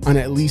erred on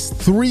at least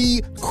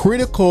 3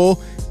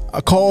 critical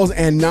calls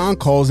and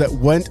non-calls that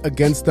went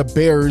against the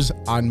Bears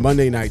on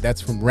Monday night. That's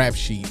from Rap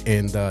Sheet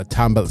and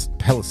Tom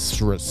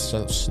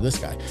Pelissero, this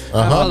guy.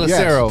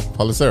 Pelissero.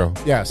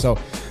 Pelissero. Yeah, so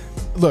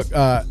look.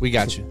 We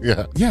got you.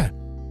 Yeah. Yeah,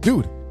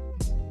 dude.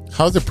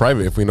 How's it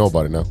private if we know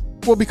about it now?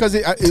 Well, because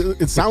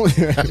it sounds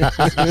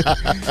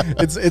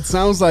it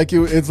sounds like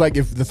it's like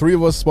if the 3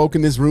 of us spoke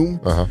in this room,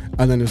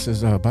 and then it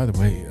says, by the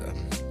way,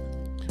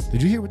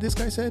 did you hear what this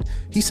guy said?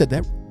 He said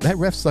that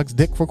ref sucks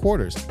dick for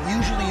quarters.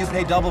 Usually you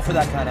pay double for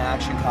that kind of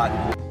action,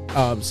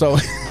 Cotton. So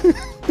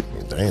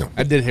Damn.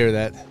 I did hear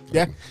that.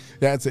 yeah,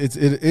 it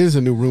is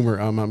a new rumor.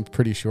 I'm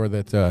pretty sure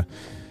that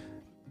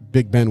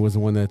Big Ben was the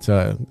one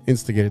that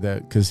instigated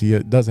that because he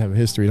does have a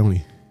history, don't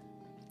he?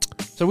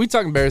 So we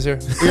talking Bears here?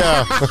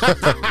 Yeah.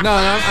 No,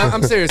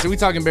 I'm serious. Are we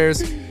talking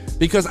Bears?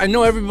 Because I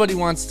know everybody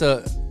wants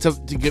to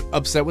get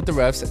upset with the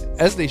refs,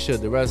 as they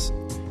should. The refs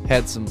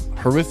had some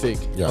horrific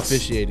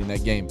officiating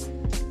that game.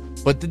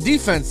 But the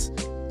defense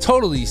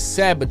totally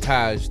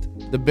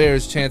sabotaged the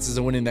Bears' chances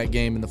of winning that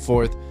game in the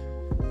 4th.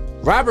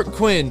 Robert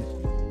Quinn,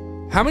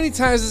 how many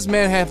times does this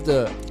man have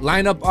to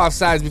line up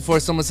offsides before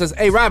someone says,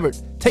 hey, Robert,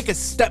 take a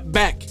step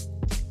back?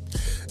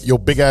 Your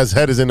big ass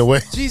head is in the way.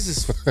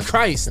 Jesus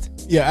Christ.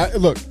 Yeah,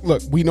 look.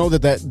 We know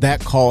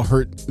that call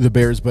hurt the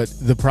Bears, but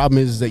the problem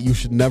is that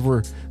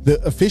the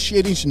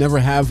officiating should never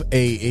have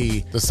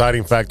a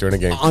Deciding factor in a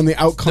game. on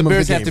the outcome The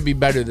Bears of the game. have to be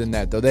better than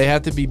that, though. They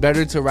have to be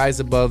better to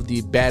rise above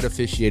the bad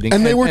officiating.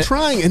 And they were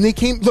trying, and they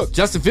came. Look,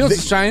 Justin Fields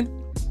is trying.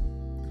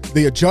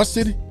 They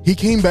adjusted. He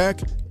came back.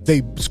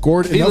 They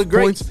scored enough looked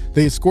great. points.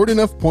 They scored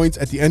enough points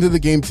at the end of the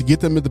game to get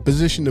them in the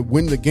position to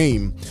win the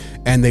game,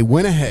 and they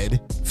went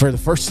ahead for the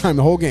first time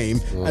the whole game.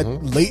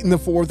 Late in the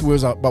 4th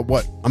was about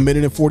what, a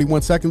minute and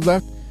 41 seconds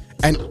left,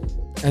 and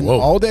Whoa.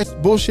 all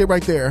that bullshit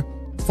right there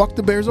fucked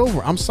the Bears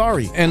over. I'm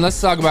sorry. And let's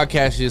talk about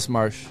Cassius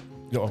Marsh.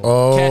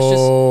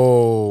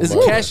 Oh. Is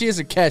it Cassius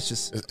or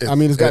Cassius? I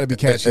mean, it's got to be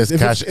Cassius.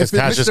 It's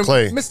Cassius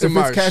Clay. Mr. If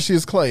Marsh. it's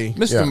Cassius Clay,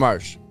 Mr. Yeah.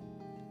 Marsh.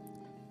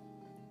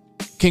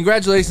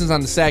 Congratulations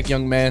on the sack,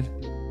 young man.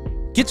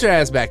 Get your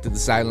ass back to the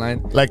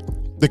sideline. Like,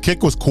 the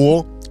kick was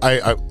cool.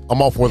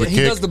 I'm all for the He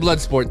kick. does the blood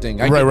sport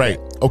thing. I Right.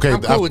 get that. Okay,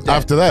 I'm cool with that.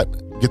 after that,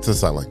 get to the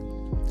sideline.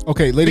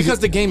 okay, ladies. Because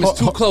the game is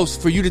too close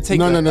for you to take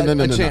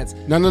a chance.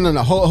 No.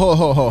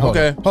 Hold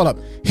Okay. Hold up.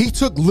 He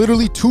took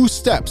literally 2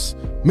 steps,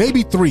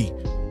 maybe 3,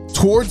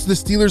 towards the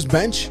Steelers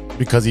bench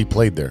Because he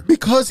played there.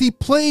 because he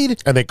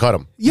played. And they cut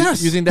him.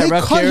 Yes, You think that they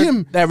ref cut cared?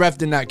 him. That ref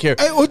did not care.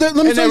 Hey, let me And tell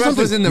that you ref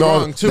something. was in the No,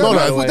 wrong, too, no,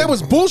 by the way. That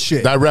was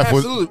bullshit. That ref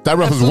was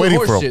Absolute waiting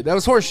for him. horseshit. That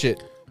was horseshit.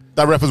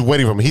 That ref was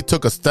waiting for him. He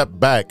took a step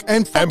back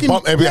and fucking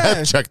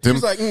head checked him.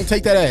 He was like,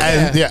 take that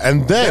ass.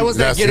 And then That was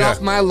that get off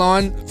my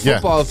lawn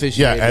football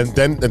officiating. Yeah,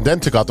 and then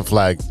took out the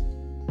flag.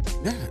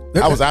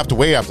 I was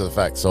way after the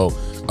fact. So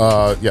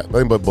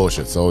nothing but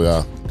bullshit. So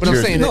But I'm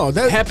cheers. saying No,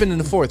 that happened in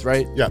the 4th,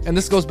 right? Yeah. And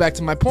this goes back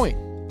to my point.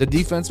 The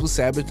defense was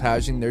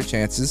sabotaging their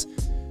chances.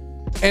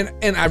 And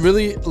I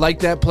really liked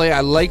that play.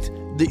 I liked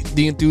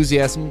the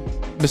enthusiasm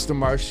Mr.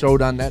 Marsh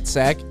showed on that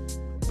sack.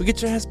 But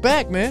get your ass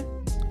back, man.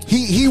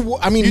 He You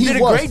did a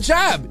great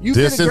job.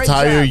 This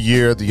entire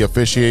year, the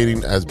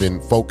officiating has been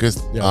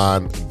focused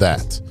on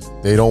that.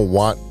 They don't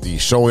want the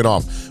showing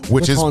off,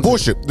 which is taunting.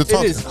 bullshit.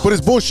 is. But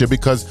it's bullshit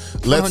because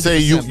let's say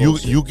 100%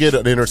 bullshit. you get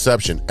an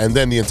interception and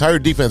then the entire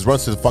defense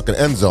runs to the fucking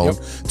end zone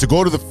to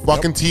go to the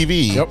fucking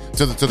TV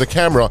to the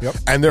camera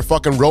and they're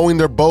fucking rowing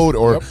their boat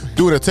or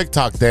doing a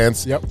TikTok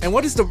dance. And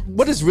what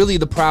is really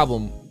the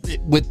problem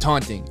with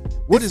taunting?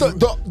 What is the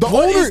what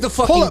owner, is the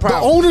fucking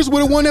problem? The owners were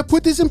the one that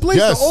put this in place.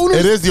 Yes, the owners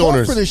it is the fought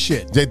owners for this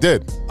shit. They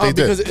did.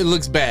 Because it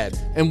looks bad,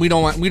 and we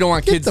don't want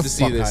Get kids the to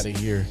see fuck this. out of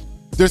here.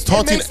 There's It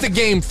taunting. makes the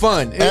game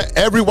fun.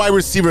 Every wide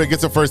receiver that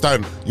gets a first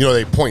down,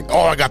 they point.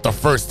 Oh, I got the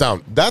first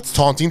down. That's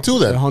taunting too.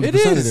 Then 100% It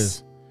it is.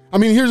 is. I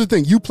mean, here's the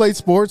thing. You played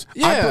sports.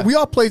 Yeah. We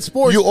all played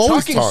sports. You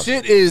always Talking taunt.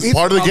 shit is It's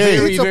part of the a game.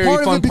 Very, It's a very part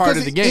of fun it because part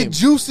of the game. it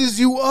juices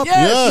you up.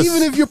 Yes.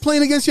 Even if you're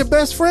playing against your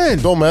best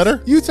friend. Don't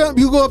matter. You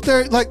go up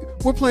there, like,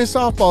 we're playing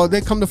softball. They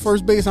come to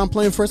first base. I'm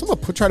playing first. I'm going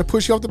to try to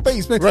push you off the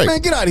base. Man, Right. man,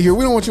 get out of here.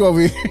 We don't want you over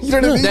here. You know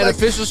what I mean? That Like,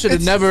 official should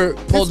have it's- never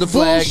pulled the it's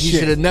flag. He bullshit.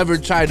 should have never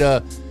tried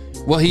to.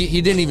 Well, he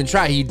didn't even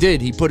try. He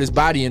did. He put his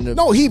body in the.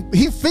 No, he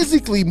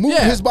physically moved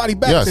Yeah. his body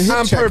back Yes. to hip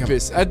on check him.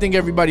 purpose. I think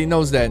everybody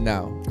knows that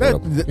now.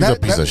 He's a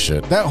piece of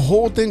shit. That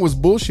whole thing was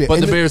bullshit. But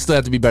And the Bears still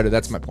have to be better.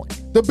 That's my point.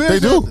 The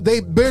Bears, They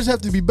do. Bears have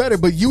to be better,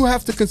 but you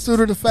have to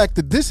consider the fact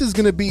that this is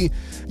going to be,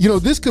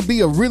 this could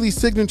be a really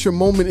signature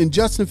moment in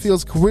Justin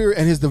Fields' career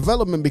and his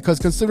development, because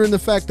considering the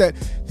fact that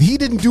he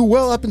didn't do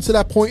well up until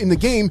that point in the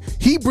game,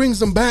 he brings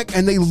them back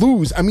and they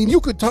lose. I mean, you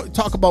could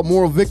talk about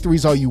moral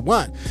victories all you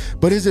want,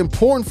 but it's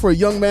important for a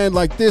young man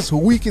like this, who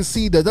we can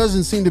see that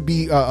doesn't seem to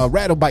be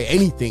rattled by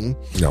anything.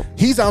 No.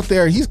 He's out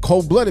there, he's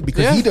cold-blooded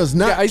because Yeah. he does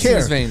not Yeah, ice in care.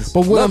 his veins.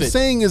 But what Love I'm it.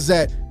 saying is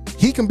that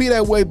He can be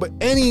that way, but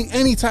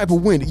any type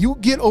of win, you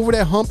get over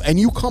that hump and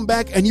you come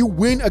back and you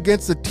win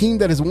against a team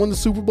that has won the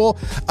Super Bowl,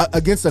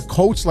 against a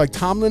coach like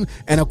Tomlin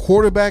and a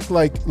quarterback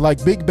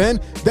like Big Ben,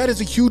 that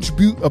is a huge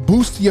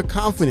boost to your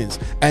confidence.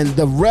 And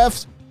the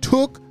refs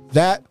took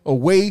that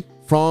away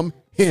from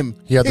him.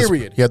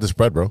 Period. He had the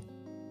spread, bro.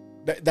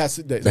 He had the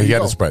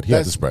spread. He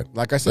had the spread.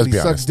 Like I said, he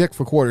sucks dick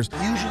for quarters.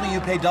 Usually you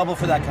pay double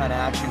for that kind of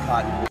action,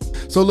 Cotton.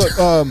 So look,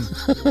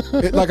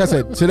 like I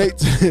said, today.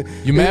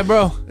 You mad,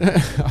 bro?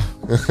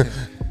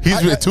 He's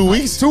been 2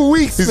 weeks. 2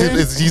 weeks.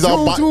 He's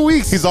all 2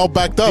 weeks. He's all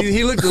backed up.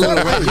 He looked a little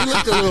red. He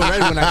looked a little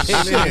red when I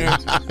came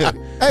in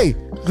here. Hey,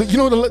 you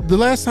know, the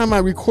last time I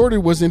recorded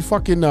was in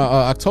fucking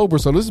October,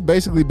 so this has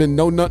basically been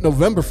no nut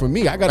November for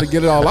me. I got to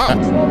get it all out.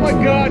 Oh my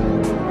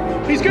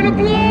God, he's gonna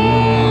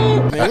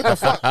blow! Man, what the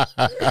fuck?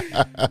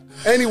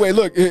 Anyway,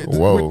 look,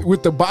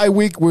 with the bye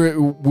week,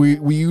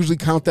 we usually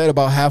count that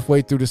about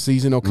halfway through the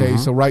season. Okay,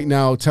 so right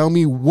now, tell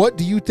me, what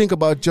do you think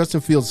about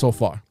Justin Fields so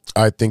far?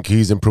 I think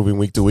he's improving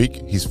week to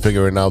week. He's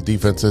figuring out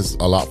defenses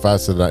a lot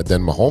faster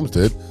than Mahomes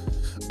did.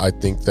 I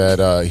think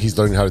that he's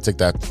learning how to take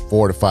that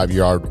 4 to 5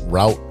 yard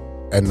route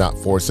and not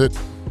force it.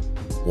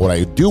 What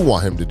I do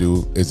want him to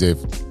do is, if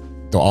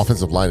the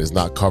offensive line is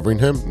not covering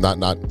him,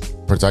 not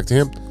protecting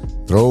him,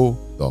 throw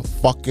the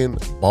fucking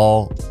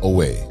ball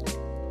away.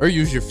 Or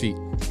use your feet.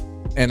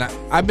 And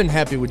I've been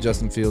happy with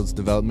Justin Fields'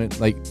 development.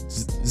 Like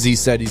Z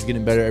said, he's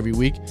getting better every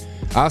week.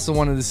 I also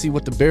wanted to see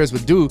what the Bears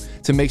would do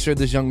to make sure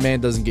this young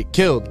man doesn't get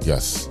killed.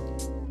 Yes.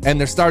 And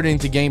they're starting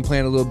to game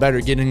plan a little better,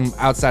 getting him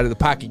outside of the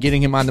pocket,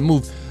 getting him on the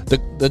move.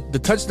 The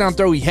touchdown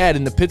throw he had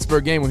in the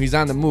Pittsburgh game when he's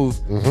on the move,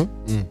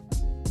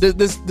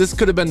 this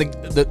could have been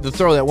the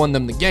throw that won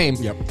them the game.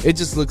 Yep. It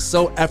just looks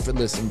so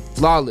effortless and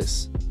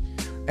flawless.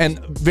 And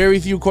very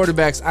few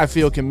quarterbacks, I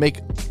feel, can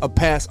make a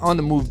pass on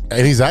the move.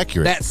 And he's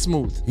accurate. That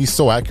smooth. He's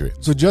so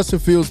accurate. So Justin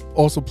Fields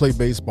also played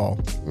baseball.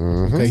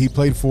 Okay, he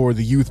played for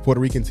the youth Puerto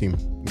Rican team.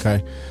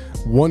 Okay,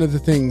 one of the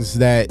things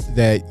that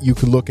you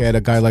could look at a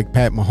guy like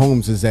Pat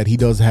Mahomes is that he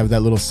does have that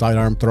little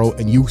sidearm throw,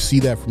 and you see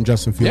that from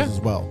Justin Fields as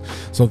well.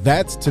 So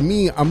that's, to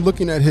me, I'm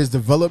looking at his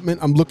development.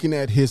 I'm looking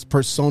at his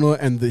persona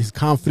and his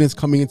confidence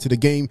coming into the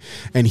game,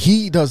 and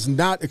he does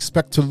not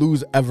expect to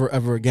lose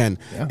ever again.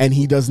 Yeah. And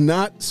he does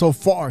not, so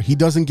far. He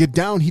doesn't get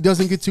down. He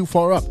doesn't get too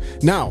far up.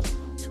 Now,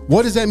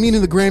 what does that mean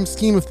in the grand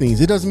scheme of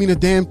things? It doesn't mean a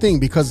damn thing,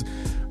 because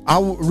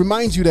I'll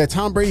remind you that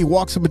Tom Brady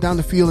walks up and down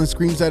the field and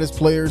screams at his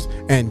players,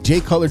 and Jay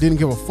Cutler didn't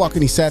give a fuck,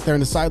 and he sat there on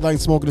the sideline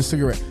smoking a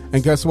cigarette.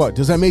 And guess what?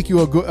 Does that make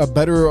you a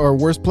better or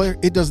worse player?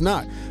 It does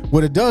not.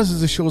 What it does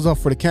is it shows up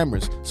for the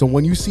cameras. So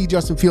when you see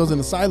Justin Fields on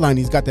the sideline,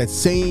 he's got that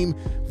same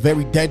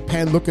very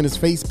deadpan look in his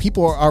face.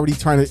 People are already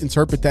trying to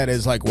interpret that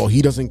as like, well,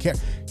 he doesn't care.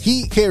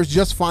 He cares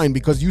just fine,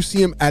 because you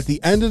see him at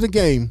the end of the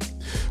game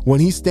when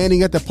he's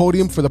standing at the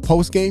podium for the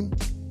post game.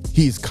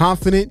 He's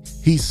confident.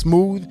 He's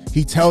smooth.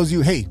 He tells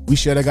you, hey, we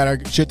should have got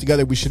our shit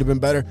together. We should have been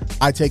better.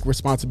 I take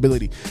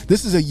responsibility.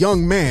 This is a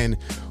young man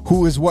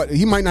who is what?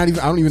 He might not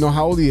even, I don't even know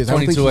how old he is.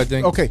 22, I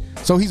think. Okay,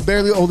 so he's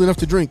barely old enough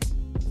to drink.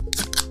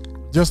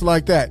 Just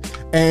like that.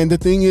 And the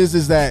thing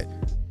is that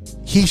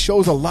he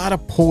shows a lot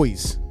of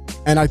poise.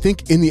 And I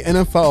think in the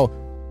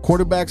NFL,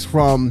 quarterbacks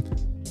from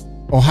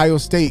Ohio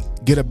State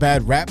get a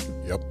bad rap.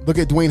 Yep. Look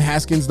at Dwayne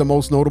Haskins, the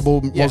most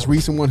notable, most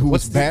recent one who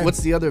was bad. What's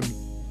the other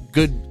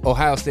good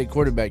Ohio State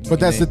quarterback? But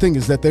that's the thing,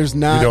 is that there's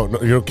not.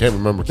 You can't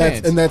remember.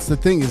 And that's the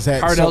thing, is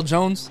that Cardell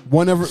Jones.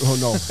 Whenever,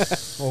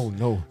 oh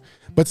no.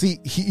 But see,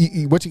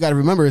 he what you got to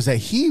remember is that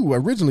he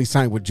originally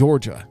signed with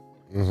Georgia,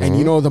 and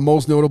you know the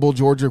most notable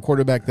Georgia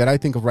quarterback that I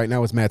think of right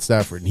now is Matt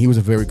Stafford, and he was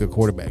a very good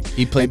quarterback.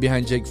 He played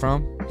behind Jake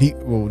Fromm.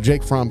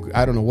 Jake Fromm,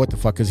 I don't know what the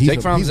fuck, because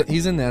Jake Fromm,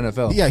 he's in the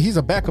NFL. Yeah, he's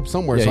a backup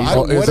somewhere. Yeah, so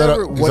he's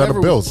on the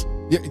Bills.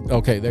 Yeah,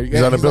 okay, there you go.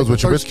 He's on the Bills with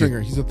third Trubisky.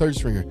 stringer. He's a third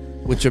stringer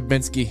With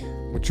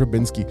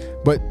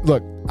Trubinsky. But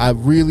look, I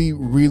really,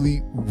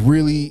 really,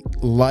 really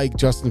like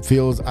Justin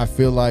Fields. I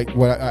feel like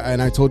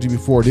and I told you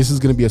before, this is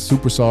going to be a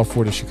superstar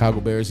for the Chicago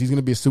Bears. He's going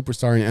to be a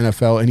superstar in the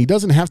NFL, and he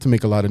doesn't have to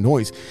make a lot of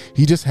noise.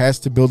 He just has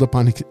to build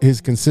upon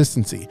his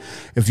consistency.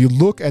 If you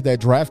look at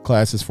that draft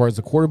class, as far as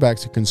the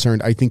quarterbacks are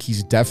concerned, I think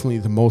he's definitely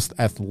the most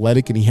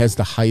athletic, and he has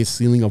the highest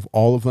ceiling of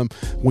all of them.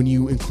 When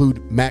you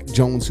include Mac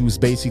Jones, who's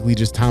basically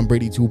just Tom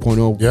Brady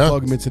 2.0,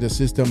 plug him into the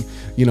system,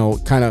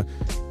 kind of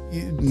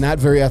not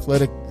very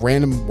athletic,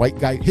 random white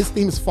guy. His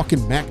name is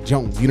fucking Mac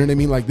Jones. You know what I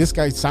mean? Like, this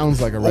guy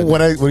sounds like a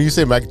redneck. When you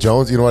say Mac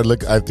Jones, you know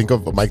what I think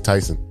of? Mike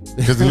Tyson.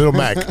 Because Little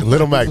Mac.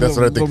 That's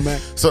what I think.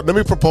 So let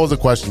me propose a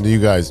question to you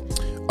guys.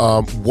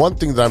 One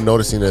thing that I'm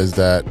noticing is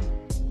that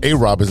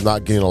A-Rob is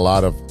not getting a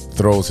lot of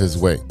throws his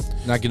way.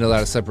 Not getting a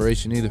lot of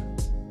separation either.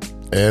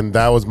 And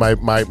that was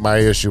my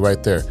issue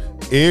right there.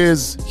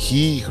 Is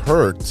he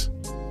hurt?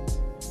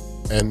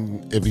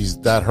 And if he's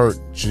that hurt,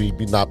 should he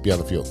not be on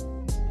the field?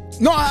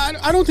 No,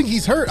 I don't think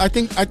he's hurt. I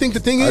think the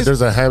thing is, there's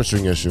a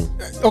hamstring issue.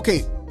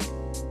 Okay,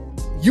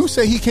 you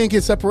say he can't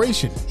get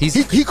separation. He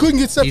couldn't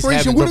get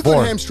separation with a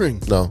good hamstring.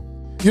 No.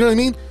 You know what I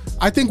mean?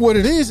 I think what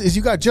it is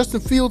you got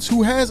Justin Fields,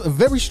 who has a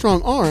very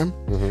strong arm,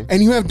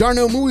 and you have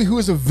Darnell Mooney, who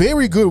is a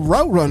very good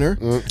route runner,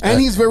 and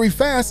he's very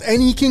fast,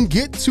 and he can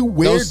get to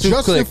where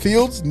Justin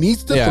Fields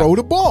needs to throw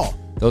the ball.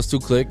 Those two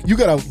click. You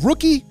got a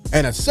rookie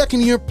and a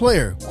second-year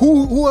player.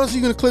 Who else are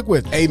you going to click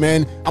with? Hey,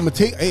 man,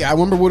 I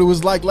remember what it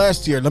was like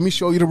last year. Let me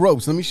show you the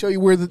ropes. Let me show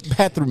you where the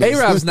bathroom is.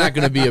 A-Rob's not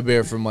going to be a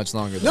Bear for much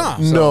longer, though. Nah.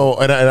 No,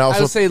 and I also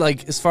I would say,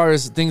 like, as far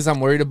as things I'm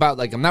worried about,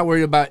 like, I'm not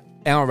worried about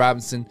Allen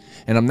Robinson,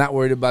 and I'm not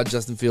worried about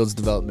Justin Fields'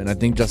 development. I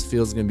think Justin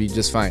Fields is going to be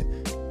just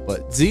fine.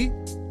 But Z,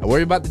 I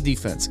worry about the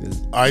defense.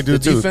 I do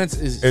too. The defense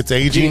is it's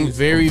aging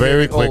very,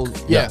 very very quick.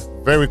 old. Yeah,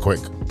 very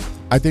quick.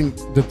 I think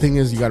the thing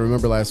is, you got to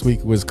remember last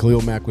week was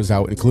Khalil Mack was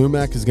out, and Khalil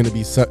Mack is going to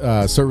be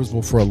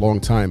serviceable for a long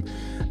time.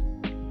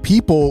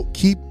 People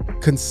keep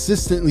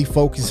consistently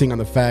focusing on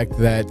the fact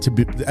that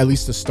at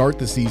least to start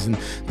the season,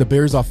 the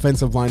Bears'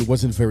 offensive line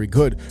wasn't very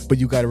good. But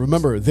you got to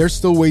remember, they're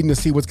still waiting to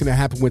see what's going to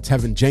happen with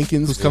Tevin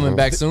Jenkins. Who's coming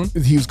back soon?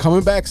 He was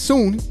coming back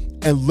soon.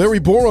 And Larry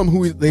Borum,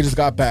 who they just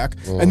got back,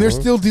 and they're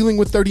still dealing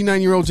with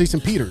 39-year-old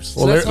Jason Peters.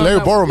 Well, Larry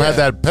Borum had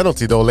that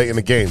penalty, though, late in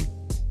the game.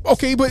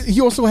 Okay, but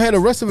he also had a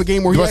rest of the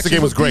game where the rest of the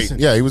game was great.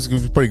 Decent. Yeah, he was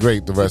pretty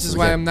great the rest of the game. This is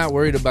why I'm not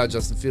worried about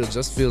Justin Fields.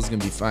 Justin Fields is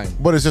going to be fine.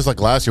 But it's just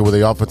like last year where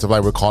the offensive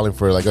line were calling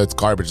for like it's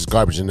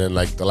garbage, and then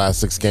like the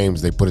last 6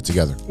 games they put it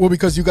together. Well,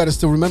 because you got to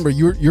still remember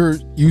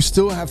you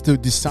still have to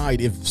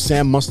decide if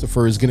Sam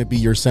Mustipher is going to be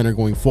your center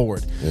going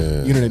forward.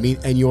 Yeah. You know what I mean?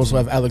 And you also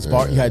have Alex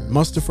Barr. You had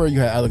Mustipher,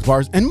 you had Alex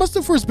Barr, and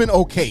Mustipher's been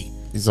okay.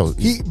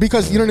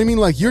 Because you know what I mean.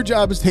 Like your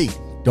job is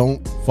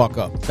don't fuck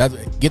up.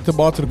 Get the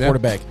ball to the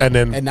quarterback and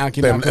then knock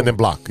it and then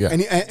block. Yeah,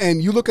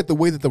 and you look at the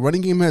way that the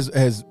running game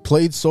has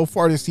played so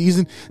far this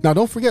season. Now,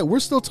 don't forget we're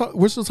still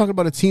talking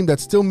about a team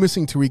that's still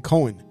missing Tariq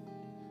Cohen.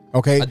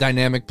 Okay, a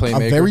dynamic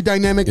playmaker, a very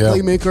dynamic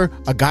playmaker,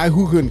 a guy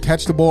who can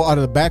catch the ball out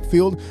of the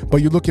backfield.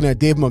 But you're looking at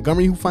Dave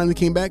Montgomery, who finally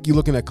came back. You're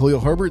looking at Khalil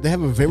Herbert. They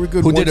have a very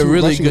good, who did a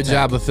really good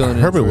job of filling in.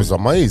 Herbert was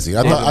amazing.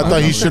 I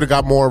thought he should have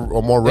got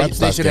more reps.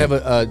 They should have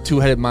a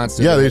two-headed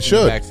monster. Yeah, they should.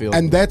 In the backfield.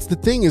 And that's the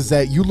thing is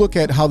that you look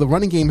at how the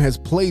running game has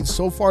played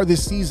so far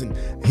this season.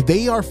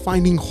 They are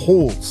finding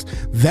holes.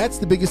 That's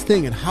the biggest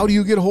thing. And how do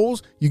you get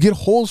holes? You get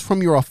holes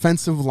from your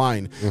offensive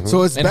line.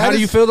 So it's how do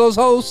you fill those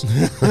holes?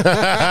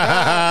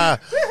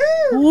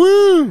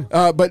 Woo!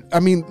 But I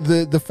mean,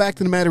 the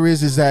fact of the matter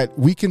is that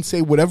we can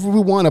say whatever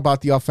we want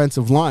about the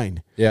offensive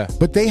line. Yeah.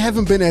 But they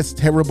haven't been as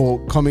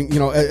terrible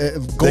going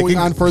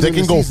on further. They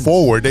can go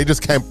forward. They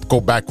just can't go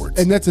backwards.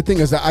 And that's the thing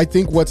is that I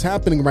think what's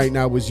happening right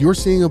now is you're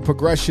seeing a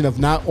progression of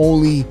not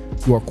only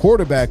your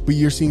quarterback, but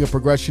you're seeing a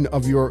progression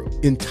of your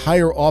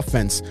entire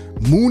offense.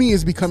 Mooney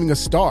is becoming a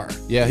star.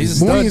 Yeah,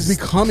 he's a Mooney stud. is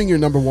becoming your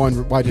number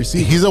one wide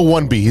receiver. He's a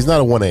 1B. He's not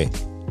a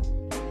 1A.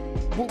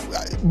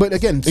 But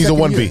again, he's a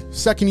 1B.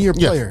 Second year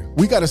player.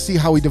 We got to see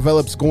how he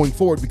develops going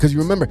forward because you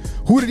remember,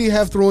 who did he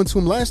have throwing to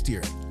him last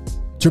year?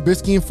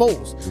 Trubisky and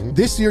Foles.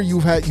 This year you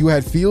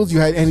had Fields, you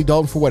had Andy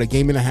Dalton for a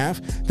game and a half.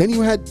 Then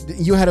you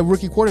had a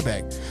rookie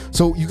quarterback.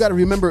 So you got to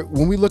remember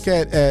when we look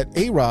at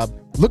A-Rob,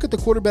 look at the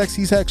quarterbacks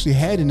he's actually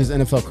had in his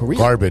NFL career.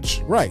 Garbage.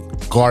 Right.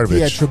 Garbage.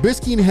 He had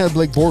Trubisky and he had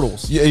Blake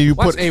Bortles. Yeah, you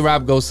Watch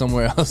A-Rob go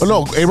somewhere else. Oh,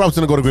 no, A-Rob's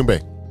going to go to Green Bay.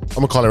 I'm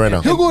going to call it right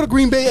now. He'll go to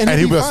Green Bay and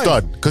he'll be a fine.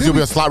 stud because he'll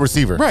be a slot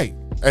receiver. Right.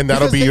 And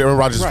that'll be Aaron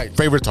Rodgers'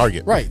 favorite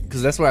target. Right.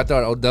 Because that's where I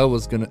thought Odell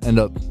was going to end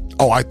up.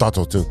 Oh, I thought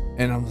so too.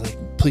 And I'm like,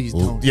 please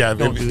don't. Yeah,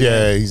 don't do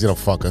that. he's going to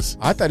fuck us.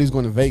 I thought he was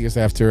going to Vegas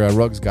after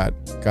Ruggs got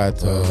that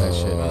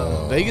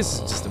shit. Vegas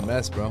is just a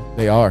mess, bro.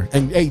 They are.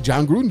 And hey,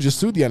 John Gruden just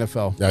sued the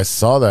NFL. Yeah, I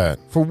saw that.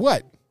 For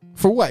what?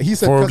 For what? He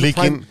said for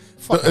leaking.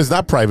 It's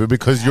not private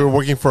because you're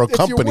working for a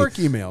company. It's your work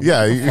email.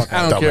 Yeah,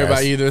 I don't care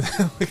about either.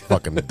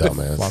 Fucking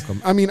dumbass. Fuck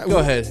him. I mean, go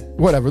ahead.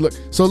 Whatever. Look.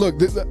 So look.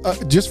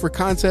 Just for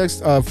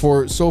context,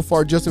 for so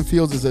far, Justin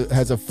Fields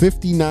has a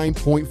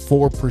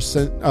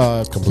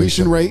 59.4%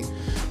 completion rate,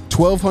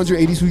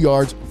 1,282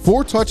 yards,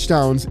 4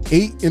 touchdowns,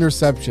 8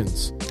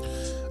 interceptions.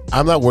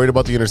 I'm not worried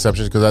about the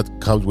interceptions because that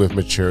comes with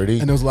maturity.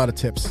 And there was a lot of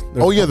tips.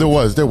 There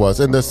was,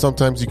 and there's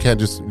sometimes you can't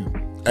just.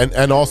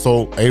 And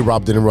also,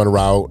 A-Rob didn't run a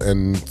route,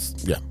 and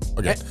yeah,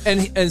 okay.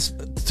 And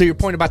to your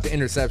point about the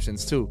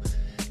interceptions too,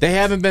 they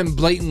haven't been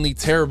blatantly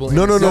terrible.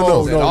 No. They're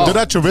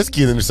not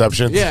Trubisky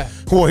interceptions. Yeah,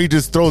 well, he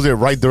just throws it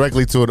right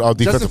directly to a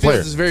defensive player.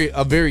 Justin Fields is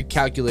a very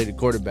calculated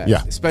quarterback.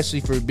 Yeah,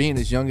 especially for being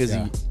as young as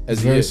he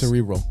is. Very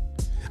cerebral.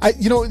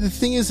 The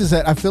thing is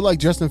that I feel like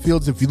Justin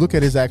Fields, if you look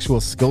at his actual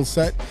skill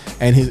set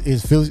and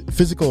his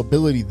physical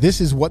ability,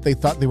 this is what they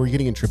thought they were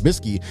getting in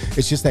Trubisky.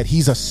 It's just that he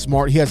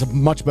has a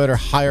much better,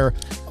 higher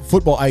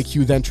football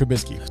IQ than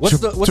Trubisky.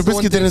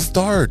 Trubisky didn't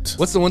start.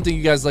 What's the one thing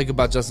you guys like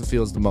about Justin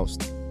Fields the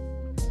most?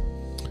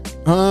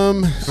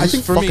 I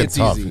think for me it's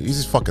tough. easy. He's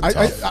just fucking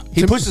tough.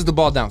 He pushes the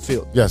ball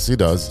downfield. Yes, he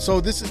does.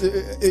 So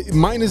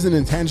mine is an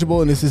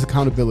intangible, and this is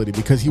accountability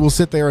because he will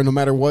sit there and no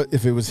matter what,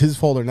 if it was his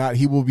fault or not,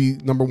 he will be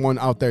number one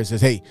out there and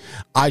says, "Hey,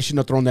 I shouldn't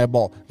have thrown that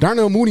ball."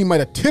 Darnell Mooney might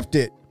have tipped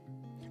it,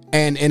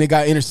 and it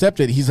got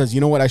intercepted. He says,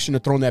 "You know what? I shouldn't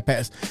have thrown that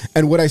pass."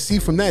 And what I see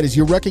from that is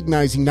you're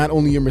recognizing not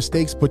only your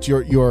mistakes but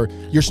your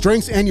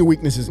strengths and your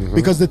weaknesses.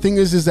 Because the thing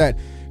is that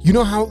you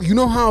know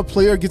how a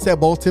player gets that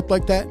ball tipped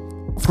like that.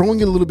 throwing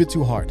it a little bit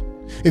too hard.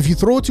 If you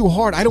throw it too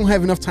hard, I don't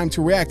have enough time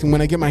to react. And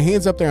when I get my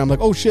hands up there, I'm like,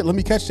 oh shit, let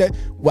me catch that.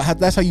 Well,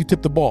 that's how you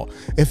tip the ball.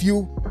 If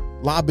you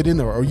lob it in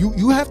there, or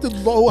you have to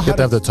know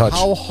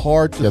how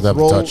hard to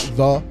throw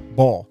the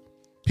ball.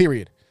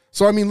 Period.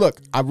 So I mean, look,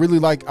 I really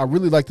like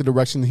the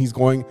direction he's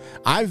going.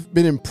 I've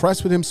been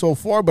impressed with him so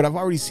far, but I've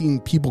already seen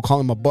people call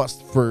him a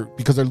bust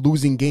because they're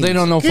losing games. They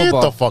don't know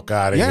football. Get the fuck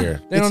out of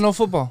here. They don't know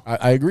football.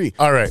 I agree.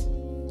 All right.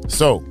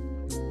 So,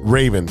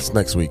 Ravens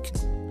next week.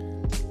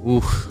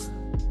 Oof.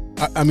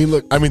 I mean,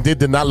 look. I mean, they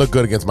did not look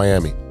good against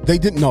Miami. They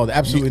didn't. No,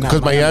 absolutely not.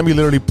 Because Miami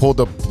literally pulled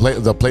the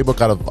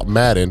playbook out of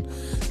Madden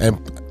and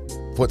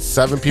put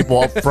 7 people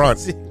up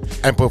front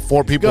and put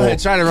 4 people. Go ahead,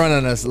 try to run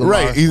on us, Lamar.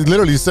 Right. He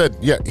literally said,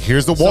 "Yeah,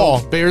 here's the wall."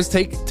 So Bears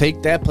take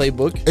that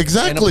playbook.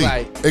 Exactly.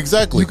 And apply it.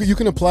 Exactly. You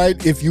can apply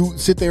it if you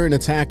sit there and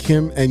attack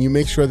him and you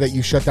make sure that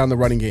you shut down the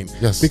running game.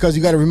 Yes. Because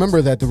you got to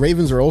remember that the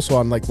Ravens are also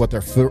on their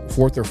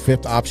 4th or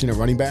 5th option at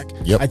running back.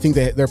 Yep. I think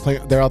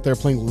they're out there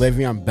playing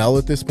Le'Veon Bell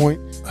at this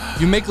point.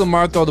 You make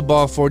Lamar throw the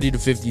ball 40 to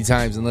 50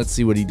 times, and let's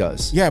see what he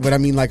does. Yeah, but I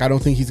mean, like, I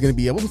don't think he's going to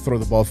be able to throw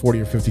the ball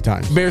 40 or 50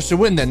 times. Bears should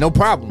win then, no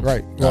problem.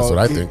 Right. That's what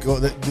I think.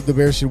 The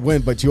Bears should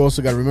win, but you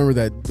also got to remember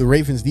that the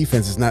Ravens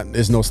defense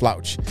is no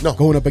slouch. No.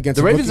 Going up against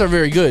The Ravens are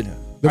very good.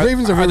 The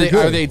Ravens are very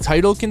good. Are they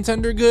title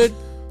contender good?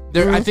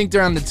 I think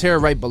they're on the tear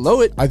right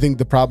below it. I think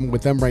the problem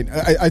with them I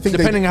think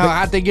depending on how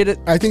hot they get it.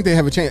 I think they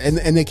have a chance,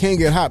 and they can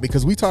get hot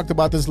because we talked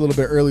about this a little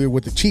bit earlier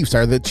with the Chiefs.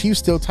 Are the Chiefs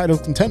still title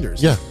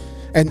contenders? Yeah.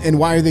 And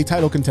why are they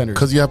title contenders?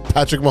 Because you have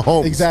Patrick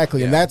Mahomes.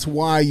 Exactly, and that's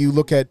why you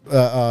look at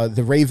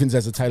the Ravens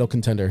as a title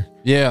contender.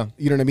 Yeah.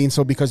 You know what I mean?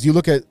 So because you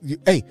look at,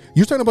 hey,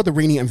 you're talking about the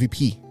reigning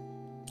MVP.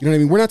 You know what I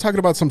mean? We're not talking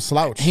about some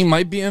slouch. He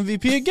might be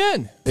MVP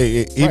again.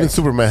 Hey, even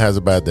Superman has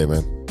a bad day,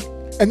 man.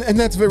 And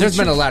that's very There's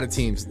true. been a lot of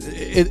teams.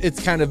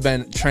 It's kind of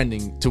been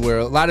trending to where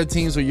a lot of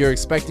teams where you're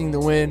expecting to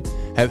win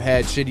have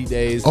had shitty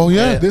days. Oh,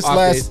 yeah. These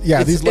last 2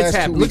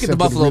 happened. Look weeks at the have been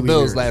Buffalo really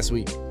Bills weird. last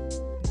week.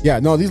 Yeah,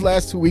 no, these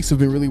last 2 weeks have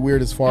been really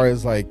weird as far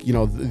as like, you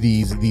know,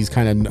 these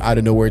kind of out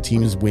of nowhere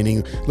teams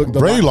winning. Look,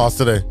 Brady lost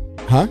today.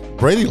 Huh?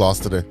 Brady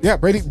lost today. Yeah,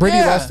 Brady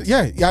lost.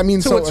 Yeah, I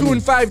mean, To a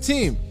 2-5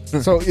 team.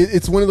 So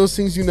it's one of those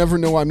things you never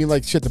know. I mean,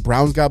 like shit, the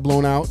Browns got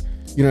blown out.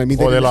 You know what I mean?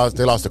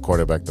 They lost the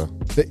quarterback though.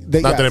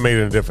 Not that it made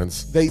any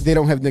difference. They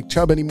don't have Nick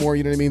Chubb anymore.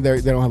 You know what I mean?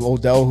 They don't have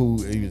Odell who.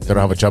 They don't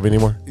have a Chubb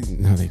anymore.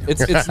 No, they don't.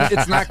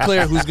 It's not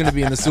clear who's going to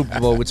be in the Super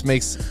Bowl, which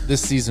makes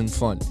this season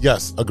fun.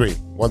 Yes, agreed,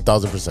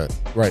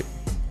 1,000%. Right.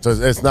 So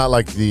it's not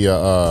like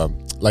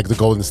the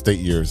Golden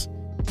State years.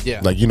 Yeah.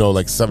 Like, you know,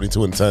 like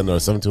 72-10 or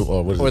 72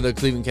 or what is Or it? the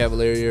Cleveland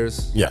Cavalier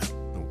years. Yeah.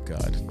 Oh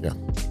God. Yeah.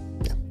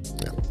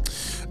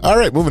 All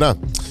right, moving on.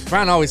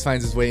 Brian always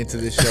finds his way into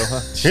this show,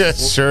 huh? Yeah,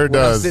 sure When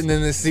I'm does. sitting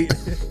in this seat.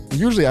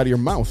 Usually out of your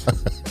mouth.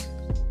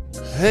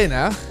 Hey,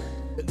 now.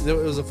 There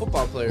was a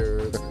football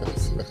player.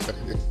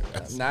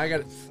 Now I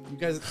got you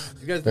guys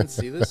didn't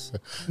see this?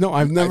 No,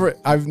 I've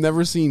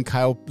never seen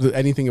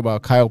anything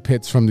about Kyle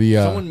Pitts from the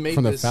Someone made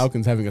this-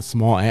 Falcons having a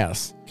small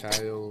ass.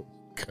 Kyle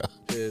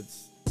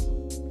Pitts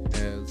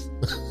has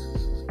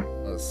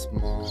a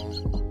small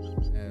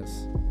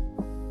ass.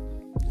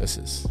 This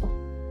is.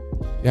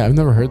 Yeah, I've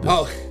never heard this.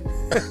 Oh,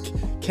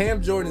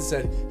 Cam Jordan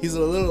said he's a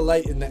little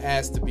light in the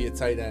ass to be a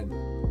tight end.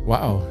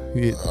 Wow.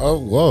 Oh,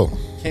 whoa.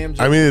 Cam Jordan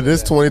I mean, it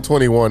is said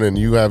 2021, and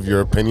you have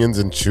your opinions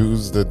and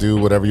choose to do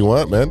whatever you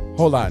want, man.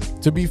 Hold on.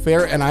 To be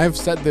fair, and I have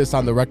said this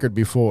on the record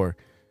before,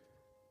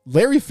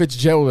 Larry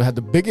Fitzgerald had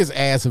the biggest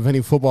ass of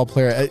any football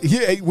player.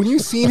 When you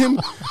seen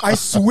him, I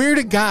swear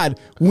to God,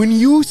 when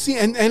you see,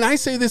 and I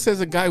say this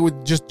as a guy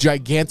with just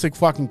gigantic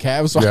fucking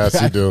calves. So Yes,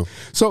 you do.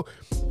 So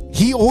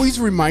he always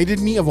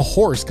reminded me of a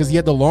horse because he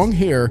had the long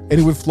hair and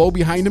it would flow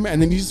behind him,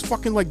 and then he just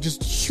fucking like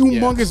just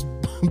humongous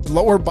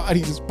lower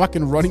body just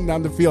fucking running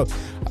down the field.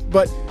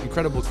 But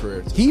incredible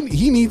career. He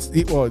needs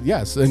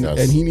yes, and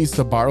he needs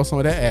to borrow some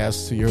of that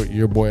ass to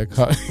your boy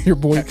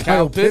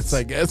Kyle Pitts,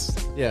 I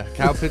guess. Yeah,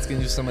 Kyle Pitts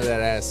can use some of that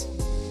ass.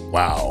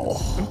 Wow.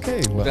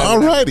 Okay. Well, All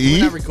righty.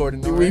 We're not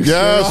recording though, right?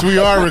 Yes, we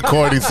are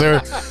recording,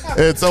 sir.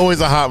 It's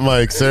always a hot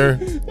mic, sir.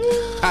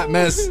 Hot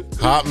mess.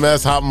 Hot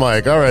mess, hot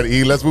mic. All right,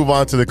 E, let's move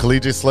on to the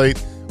collegiate slate.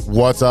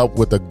 What's up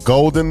with the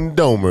Golden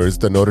Domers,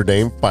 the Notre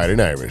Dame Fighting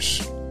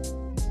Irish?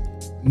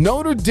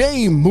 Notre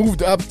Dame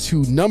moved up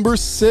to number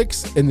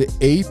 6 in the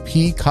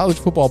AP college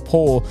football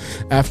poll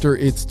after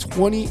its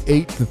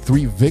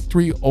 28-3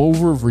 victory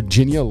over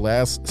Virginia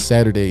last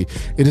Saturday.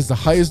 It is the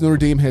highest Notre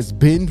Dame has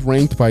been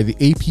ranked by the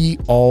AP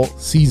all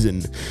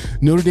season.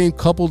 Notre Dame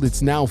coupled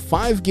its now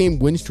 5-game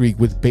win streak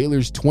with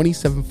Baylor's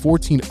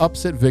 27-14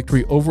 upset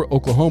victory over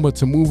Oklahoma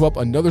to move up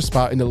another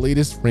spot in the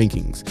latest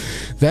rankings.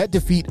 That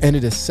defeat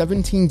ended a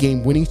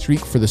 17-game winning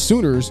streak for the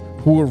Sooners,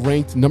 who were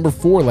ranked number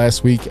 4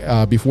 last week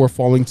before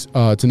falling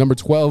to number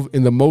 12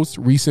 in the most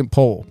recent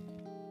poll.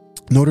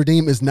 Notre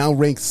Dame is now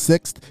ranked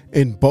 6th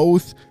in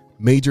both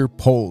major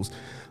polls.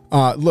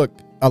 Look,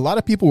 a lot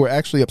of people were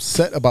actually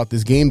upset about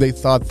this game. They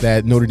thought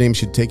that Notre Dame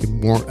should take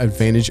more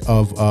advantage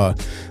of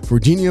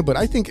Virginia, but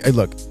I think,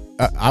 look,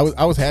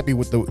 I was happy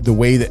with the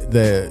way that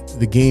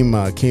the game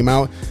came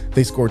out.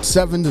 They scored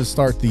 7 to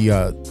start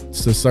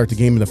the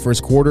game in the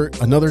first quarter,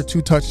 another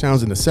 2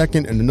 touchdowns in the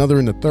second, and another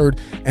in the third,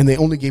 and they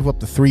only gave up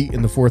the 3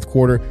 in the fourth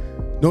quarter.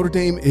 Notre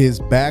Dame is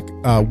back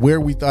where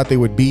we thought they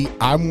would be.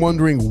 I'm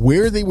wondering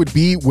where they would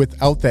be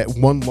without that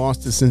one loss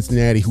to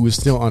Cincinnati, who is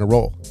still on a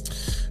roll.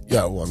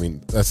 Yeah, well, I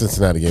mean, that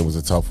Cincinnati game was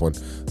a tough one,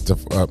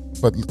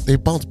 but they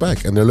bounced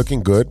back and they're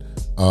looking good.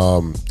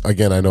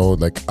 Again, I know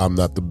like I'm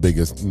not the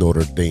biggest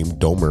Notre Dame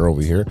domer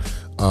over here,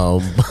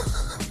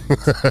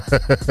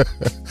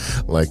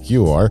 like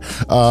you are,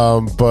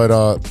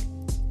 but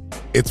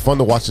it's fun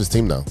to watch this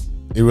team now.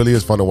 It really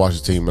is fun to watch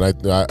this team,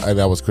 and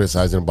I was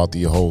criticizing about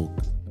the whole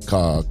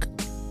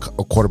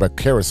quarterback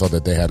carousel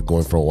that they had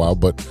going for a while,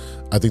 but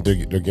I think they're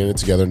getting it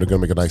together and they're going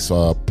to make a nice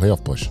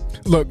playoff push.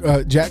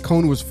 Look, Jack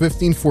Cohn was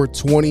 15 for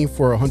 20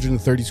 for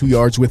 132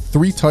 yards with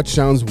 3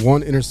 touchdowns,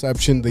 1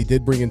 interception. They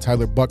did bring in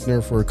Tyler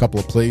Buckner for a couple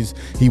of plays.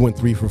 He went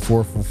 3 for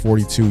 4 for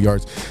 42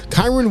 yards.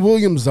 Kyron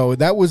Williams, though,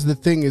 that was the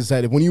thing, is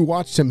that when you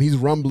watched him, he's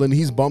rumbling,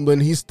 he's bumbling,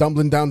 he's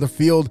stumbling down the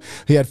field.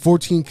 He had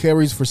 14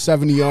 carries for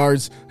 70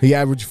 yards. He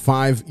averaged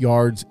 5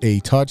 yards a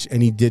touch,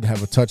 and he did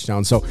have a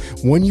touchdown. So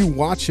when you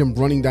watch him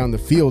running down the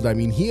field, I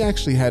mean, he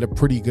actually had a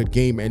pretty good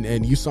game,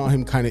 and you saw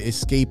him kind of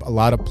escape a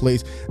lot of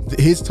plays.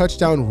 His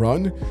touchdown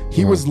run,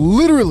 he was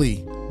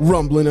literally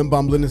rumbling and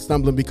bumbling and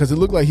stumbling because it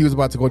looked like he was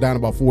about to go down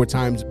about 4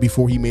 times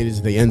before he made it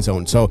to the end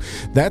zone. So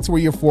that's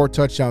where your 4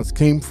 touchdowns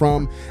came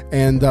from.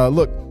 And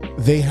look,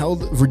 they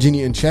held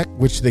Virginia in check,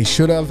 which they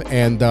should have.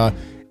 And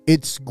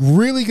it's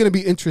really going to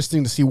be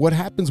interesting to see what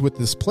happens with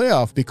this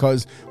playoff,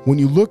 because when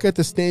you look at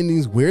the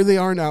standings where they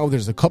are now,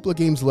 there's a couple of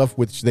games left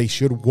which they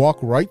should walk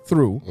right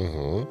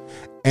through.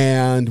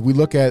 And we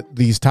look at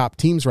these top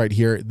teams right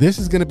here. This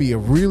is going to be a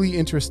really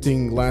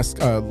interesting last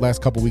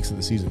couple weeks of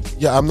the season.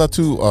 Yeah, I'm not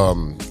too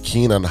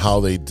keen on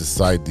how they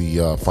decide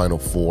the final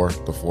 4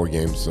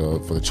 games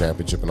for the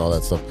championship and all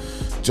that stuff,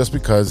 just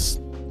because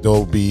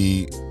it'll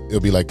be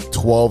like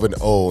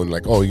 12-0 and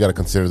like, oh, you got to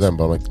consider them.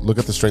 But I'm like, look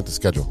at the strength of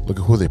schedule. Look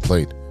at who they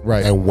played,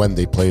 right, and when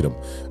they played them.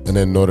 And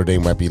then Notre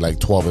Dame might be like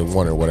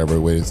 12-1 or whatever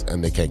it is,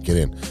 and they can't get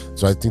in.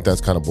 So I think that's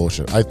kind of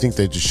bullshit. I think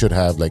they just should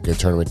have like a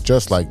tournament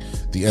just like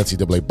the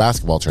NCAA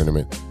basketball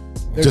tournament,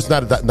 just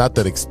not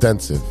that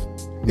extensive,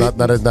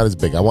 not as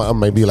big. I want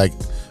maybe like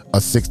a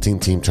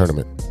 16-team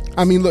tournament.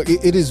 I mean, look,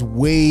 it is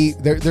way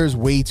there's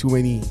way too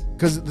many,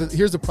 because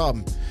here's the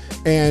problem.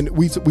 And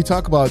we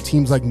talk about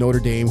teams like Notre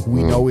Dame, who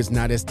we know is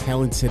not as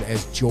talented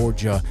as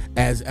Georgia,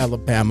 as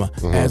Alabama,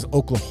 as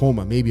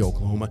Oklahoma, maybe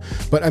Oklahoma.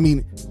 But I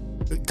mean,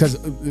 because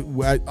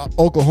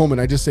Oklahoma,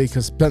 and I just say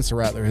because Spencer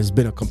Rattler has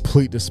been a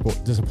complete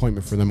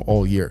disappointment for them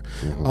all year.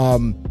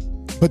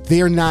 But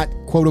they are not,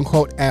 quote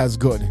unquote, as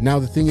good. Now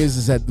the thing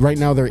is that right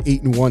now they're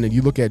 8-1, and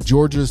you look at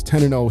Georgia's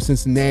 10-0,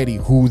 Cincinnati,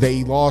 who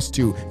they lost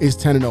to, is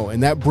 10-0,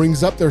 and that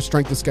brings up their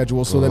strength of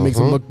schedule, so that makes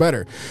them look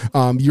better.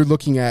 You're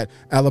looking at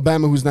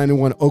Alabama, who's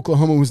 9-1,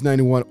 Oklahoma, who's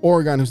 9-1,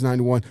 Oregon, who's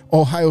 9-1,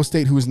 Ohio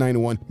State, who is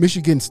 9-1,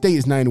 Michigan State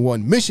is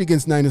 9-1,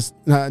 Michigan's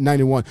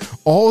 9-1.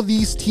 All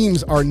these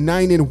teams are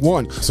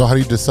 9-1. So how do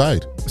you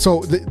decide?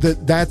 So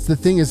that's the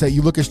thing, is that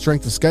you look at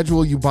strength of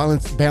schedule, you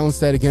balance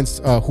that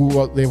against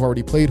who they've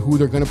already played, who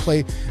they're going to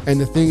play, and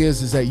the thing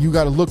is that you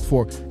got to look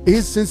for,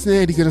 is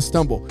Cincinnati going to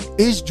stumble?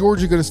 Is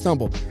Georgia going to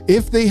stumble?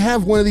 If they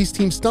have one of these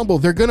teams stumble,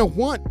 they're going to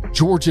want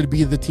Georgia to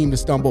be the team to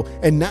stumble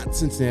and not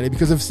Cincinnati,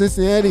 because if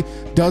Cincinnati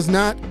does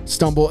not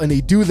stumble and they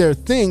do their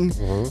thing,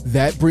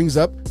 that brings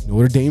up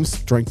Notre Dame's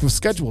strength of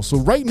schedule. So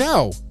right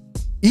now,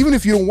 even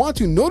if you don't want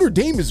to, Notre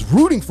Dame is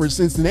rooting for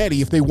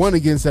Cincinnati if they won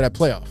against that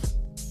playoff.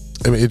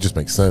 I mean, it just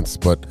makes sense.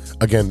 But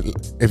again,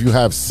 if you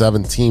have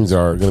 7 teams that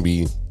are going to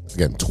be,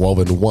 again,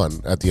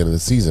 12-1 at the end of the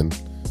season,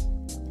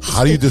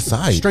 how do you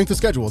decide? Strength of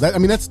schedule.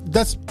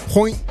 That's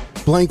point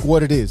blank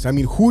what it is. I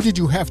mean, who did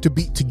you have to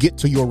beat to get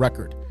to your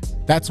record?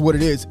 That's what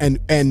it is. And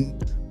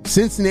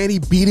Cincinnati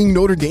beating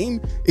Notre Dame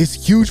is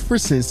huge for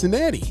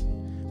Cincinnati,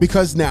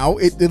 because now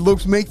it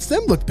makes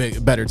them look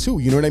better too.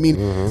 You know what I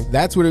mean?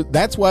 That's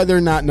why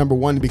they're not number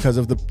 1, because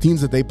of the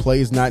teams that they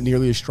play is not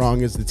nearly as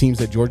strong as the teams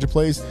that Georgia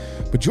plays.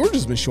 But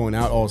Georgia's been showing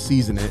out all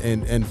season,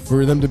 and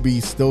for them to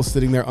be still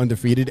sitting there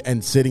undefeated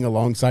and sitting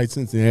alongside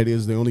Cincinnati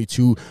as the only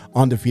 2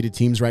 undefeated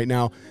teams right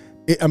now,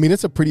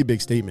 it's a pretty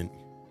big statement.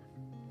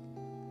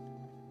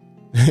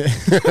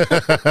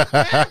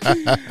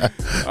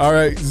 All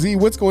right, Z,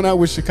 what's going on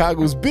with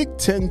Chicago's Big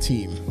Ten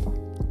team?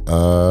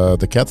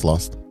 The Cats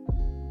lost.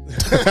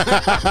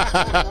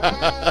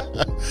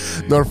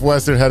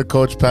 Northwestern head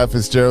coach Pat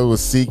Fitzgerald was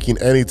seeking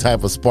any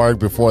type of spark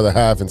before the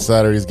half in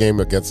Saturday's game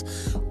against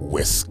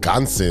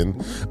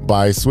Wisconsin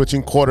by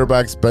switching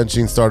quarterbacks,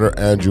 benching starter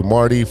Andrew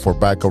Marty for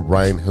backup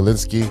Ryan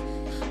Helinski.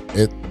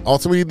 It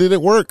ultimately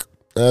didn't work,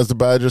 as the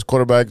Badgers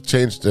quarterback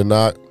changed or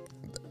not.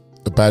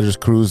 The Badgers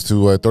cruised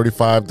to a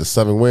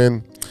 35-7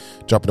 win,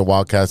 dropping the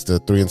Wildcats to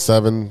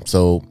 3-7.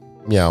 So,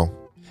 meow.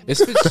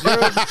 Is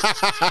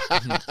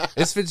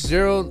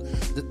Fitzgerald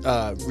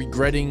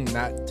regretting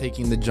not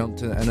taking the jump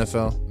to the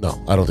NFL?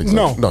 No, I don't think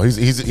so. No, he's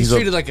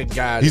treated like a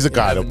god. He's a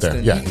god up there.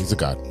 Yeah, he's a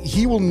god.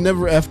 He will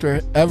never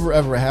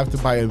ever have to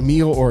buy a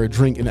meal or a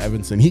drink in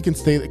Evanston. He can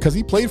stay because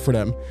he played for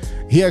them.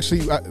 He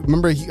actually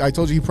remember I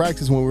told you he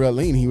practiced when we were at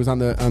Lane. He was on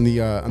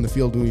the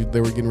field when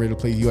they were getting ready to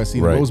play USC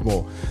in the Rose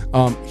Bowl.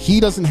 He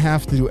doesn't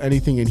have to do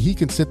anything, and he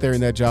can sit there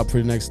in that job for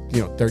the next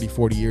 30,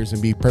 40 years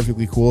and be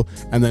perfectly cool,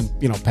 and then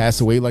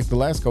pass away like the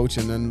last coach,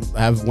 and then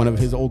have one of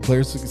his old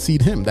players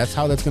succeed him. That's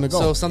how that's going to go.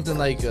 So something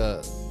like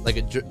a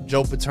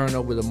Joe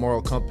Paterno with a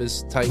moral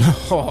compass type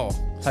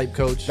type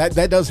coach.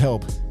 That does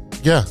help.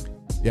 Yeah,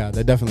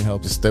 that definitely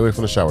helps. Just stay away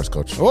from the showers,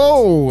 coach.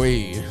 Oh,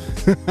 wait.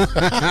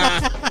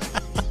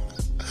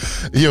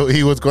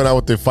 He was going out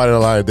with the fight of the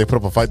line. They put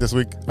up a fight this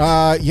week?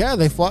 Yeah,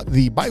 they fought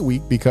the bye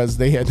week because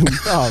they had 2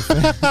 weeks off.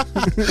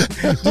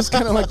 Just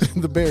kind of like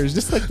the Bears,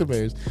 just like the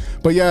Bears.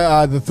 But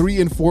yeah, the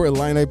 3-4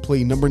 Illini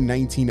play number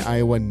 19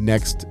 Iowa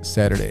next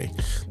Saturday.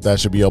 That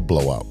should be a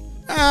blowout.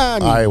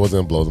 Iowa's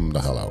going to blow them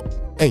the hell out.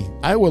 Hey,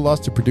 Iowa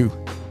lost to Purdue.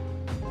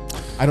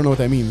 I don't know what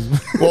that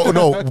means. Well,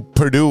 no,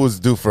 Purdue was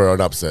due for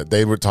an upset.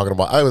 They were talking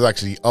about. I was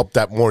actually up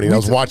that morning. I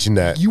was watching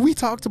that. We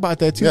talked about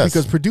that too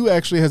because Purdue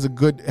actually has a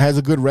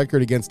good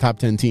record against top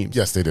 10 teams.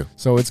 Yes, they do.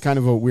 So it's kind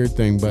of a weird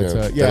thing,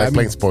 but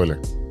playing spoiler.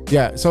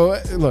 Yeah. So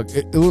look,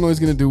 Illinois is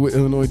going to do what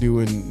Illinois do,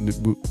 and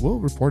we'll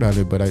report on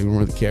it. But I don't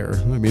really care.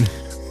 I mean,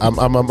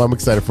 I'm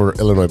excited for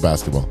Illinois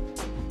basketball.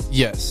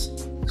 Yes.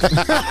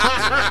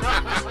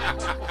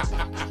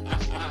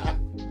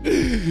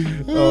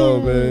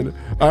 Oh man!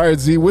 All right,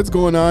 Z, what's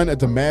going on at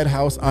the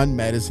Madhouse on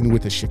Madison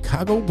with the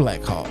Chicago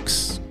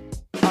Blackhawks?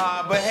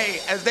 But hey,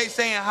 as they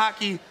say in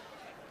hockey,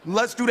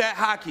 let's do that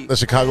hockey. The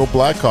Chicago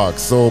Blackhawks.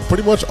 So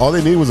pretty much all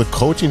they need was a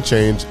coaching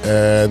change,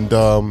 and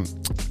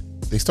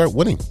they start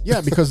winning.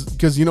 Yeah,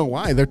 because you know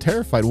why? They're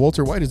terrified.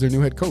 Walter White is their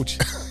new head coach.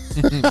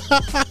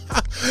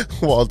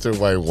 Walter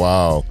White.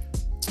 Wow.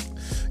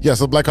 Yeah,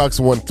 so Blackhawks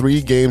won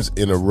 3 games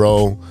in a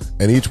row,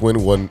 and each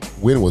win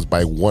was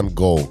by 1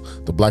 goal.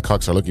 The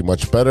Blackhawks are looking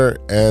much better,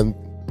 and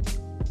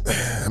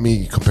I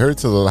mean, compared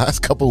to the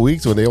last couple of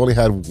weeks when they only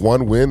had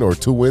 1 win or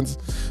 2 wins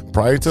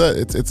prior to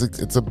that,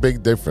 it's a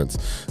big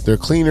difference. They're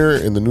cleaner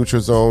in the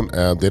neutral zone,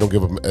 and they don't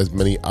give them as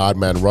many odd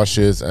man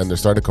rushes, and they're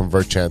starting to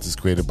convert chances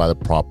created by the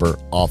proper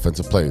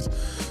offensive plays.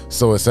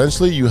 So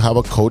essentially, you have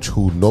a coach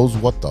who knows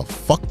what the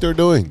fuck they're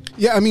doing.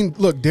 Yeah, I mean,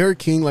 look, Derek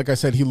King, like I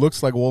said, he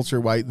looks like Walter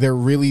White. They're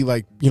really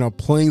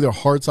playing their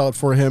hearts out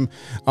for him.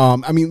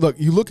 I mean, look,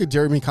 you look at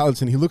Jeremy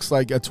Collinson, he looks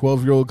like a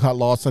 12-year-old got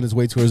lost on his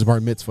way to his bar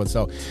mitzvah.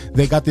 So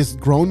they got this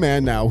grown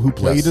man now who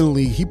played in the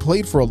league. He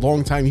played for a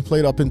long time. He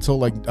played up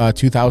until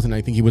 2000.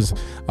 I think he was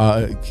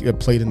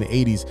played in the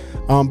 80s.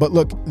 But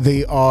look,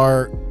 they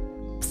are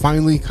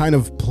finally kind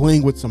of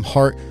playing with some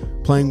heart.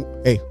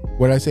 Hey,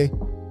 what did I say?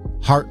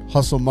 Heart,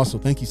 hustle, muscle.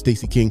 Thank you,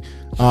 Stacey King.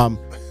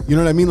 You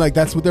know what I mean? Like,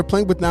 that's what they're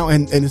playing with now.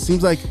 And it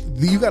seems like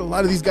you got a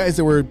lot of these guys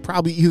that were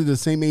probably either the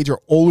same age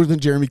or older than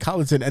Jeremy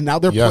Collinson, and now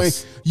they're playing.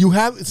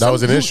 That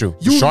was an issue.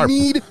 You Sharp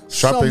need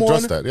someone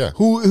addressed that, yeah.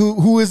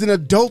 who is an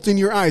adult in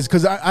your eyes.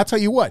 Because I tell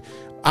you what,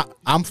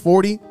 I'm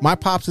 40. My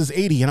pops is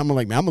 80, and I'm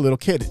like, man, I'm a little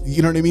kid.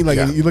 You know what I mean? Like,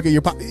 you look at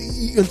your pop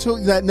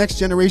until that next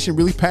generation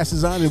really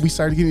passes on, and we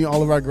started getting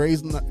all of our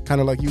grades,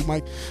 kind of like you,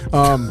 Mike.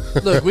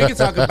 Look, we can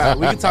talk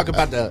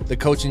about the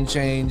coaching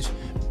change,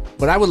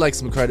 but I would like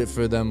some credit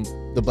for them,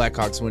 the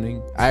Blackhawks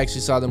winning. I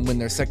actually saw them win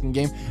their 2nd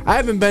game. I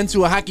haven't been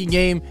to a hockey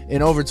game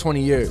in over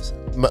 20 years.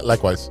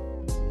 Likewise.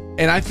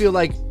 And I feel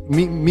like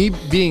me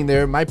being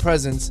there, my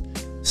presence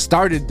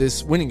started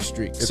this winning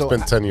streak. It's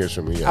been 10 years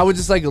for me. Yeah. I would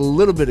just like a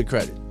little bit of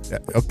credit. Yeah,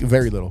 okay,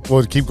 very little.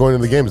 Well, keep going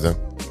to the games then.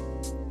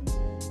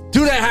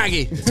 Do that,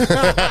 hockey.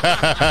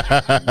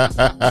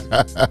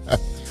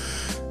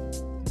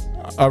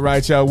 All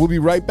right, y'all. We'll be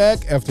right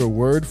back after a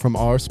word from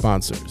our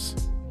sponsors.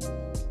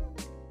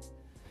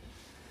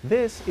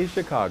 This is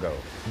Chicago.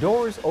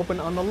 Doors open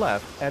on the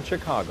left at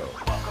Chicago.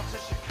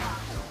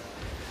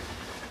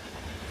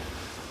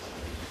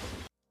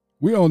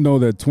 We all know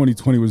that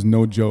 2020 was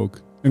no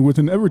joke, and with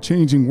an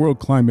ever-changing world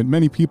climate,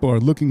 many people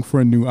are looking for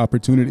a new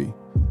opportunity.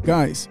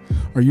 Guys,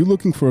 are you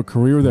looking for a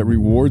career that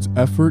rewards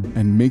effort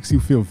and makes you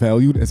feel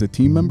valued as a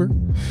team member?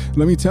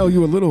 Let me tell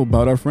you a little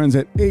about our friends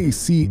at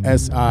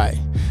ACSI.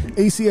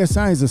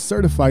 ACSI is a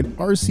certified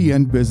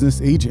RCN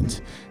business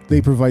agent.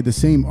 They provide the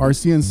same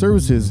RCN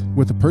services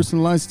with a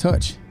personalized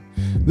touch.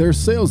 Their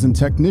sales and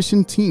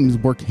technician teams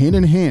work hand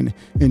in hand,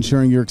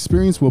 ensuring your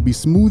experience will be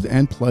smooth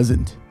and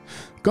pleasant.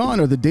 Gone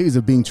are the days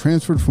of being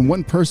transferred from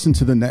one person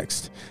to the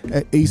next.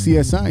 At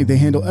ACSI, they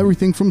handle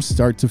everything from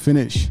start to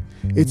finish.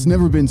 It's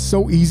never been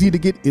so easy to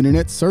get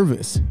internet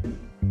service.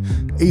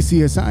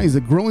 ACSI is a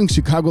growing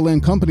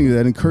Chicagoland company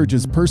that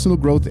encourages personal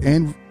growth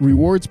and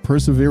rewards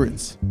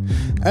perseverance.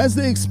 As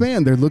they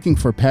expand, they're looking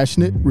for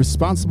passionate,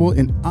 responsible,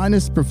 and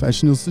honest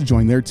professionals to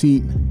join their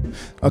team.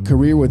 A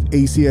career with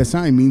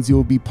ACSI means you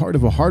will be part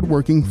of a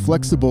hardworking,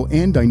 flexible,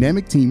 and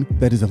dynamic team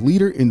that is a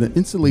leader in the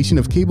installation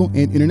of cable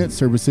and internet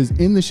services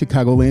in the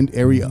Chicagoland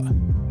area.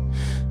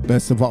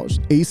 Best of all,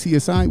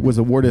 ACSI was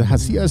awarded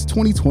Hacia's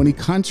 2020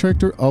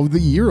 Contractor of the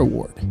Year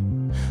Award.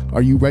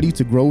 Are you ready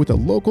to grow with a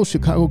local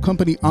Chicago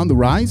company on the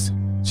rise?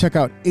 Check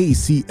out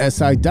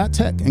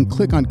acsi.tech and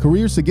click on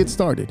careers to get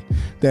started.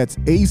 That's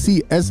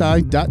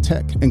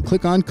acsi.tech and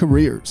click on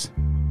careers.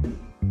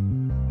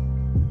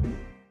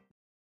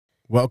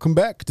 Welcome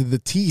back to the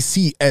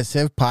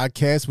TCSF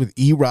podcast with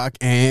E-Rock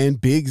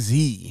and Big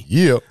Z.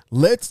 Yeah.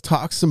 Let's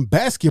talk some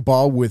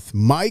basketball with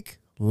Mike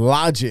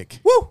Logic.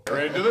 Woo!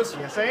 Ready to do this?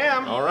 Yes, I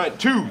am. All right,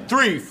 2,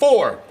 3,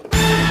 4.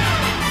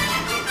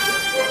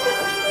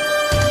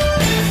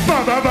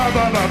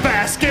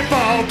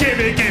 Basketball,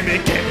 gimme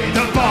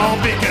the ball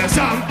because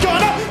I'm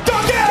gonna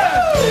dunk it!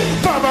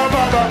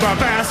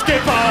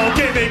 Basketball,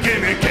 gimme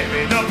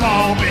the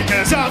ball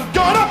because I'm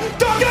gonna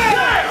dunk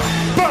it!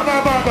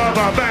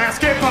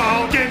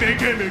 Basketball, gimme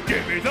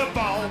the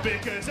ball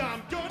because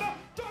I'm gonna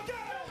dunk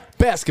it!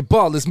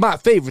 Basketball is my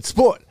favorite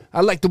sport.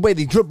 I like the way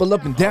they dribble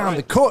up and down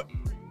the court.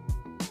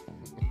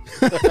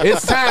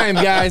 It's time,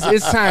 guys.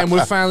 It's time.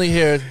 We're finally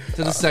here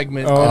to the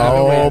segment.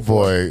 Oh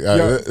boy,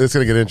 it's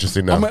gonna get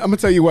interesting now. I'm gonna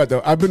tell you what,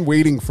 though. I've been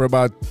waiting for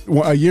about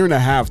a year and a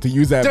half to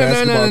use that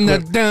basketball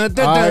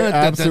clip. I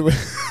absolutely.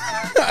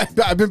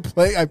 I've been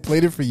playing. I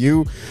played it for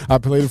you. I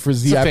played it for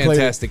Z. It's a I played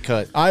fantastic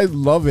cut. I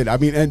love it. I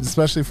mean, and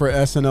especially for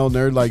SNL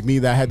nerd like me,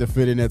 that had to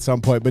fit in at some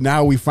point. But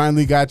now we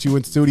finally got you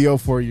in studio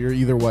for your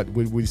either what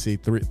would we say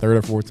third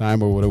or fourth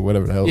time or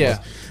whatever the hell it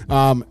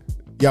was.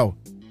 Yo,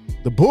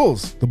 the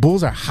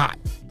Bulls are hot.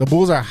 The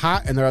Bulls are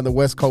hot, and they're on the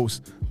West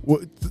Coast.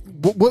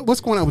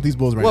 What's going on with these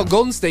Bulls right now? Well,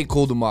 Golden State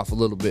cooled them off a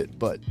little bit,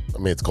 but I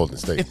mean, it's Golden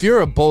State. if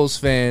you're a Bulls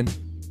fan,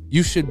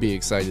 you should be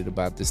excited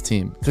about this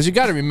team because you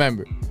got to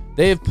remember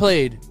they have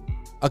played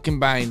a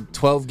combined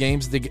 12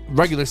 games,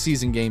 regular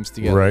season games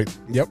together. Right.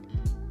 Yep.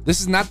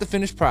 This is not the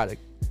finished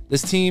product.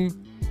 This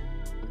team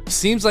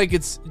seems like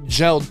it's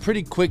gelled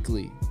pretty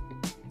quickly.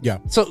 Yeah.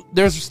 So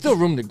there's still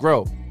room to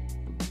grow.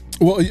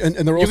 Well, and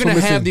they're also You're going to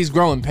missing, have these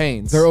growing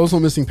pains. They're also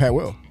missing Pat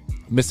Will.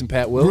 Missing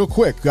Pat Will. Real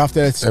quick,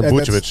 after that, And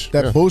Vucevic.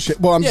 that bullshit.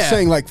 Well, I'm just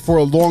saying, like, for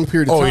a long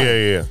period of time.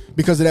 Yeah.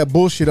 Because of that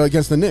bullshit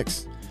against the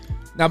Knicks.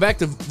 Now back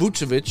to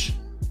Vucevic.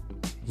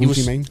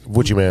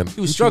 Gucci man. He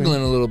was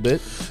struggling a little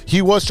bit.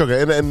 He was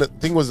struggling, and the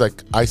thing was,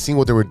 like, I seen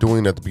what they were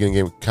doing at the beginning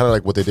of the game, kind of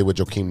like what they did with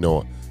Joakim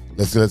Noah.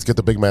 Let's get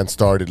the big man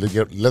started.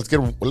 Let's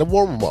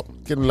warm him up.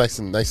 Get him nice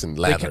and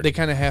lathered. They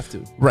kind of have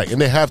to. Right, and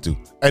they have to.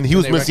 And he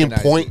was they missing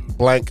recognize point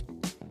blank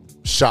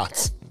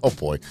shots. Oh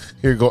boy,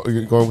 here you go.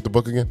 You're going with the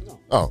book again?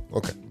 Oh,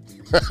 okay.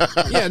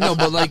 Yeah, no,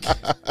 but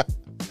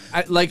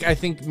I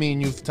think me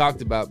and you've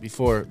talked about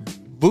before.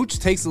 Vooch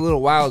takes a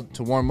little while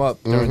to warm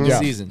up during the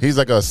season. He's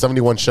like a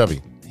 71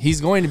 Chevy. He's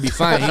going to be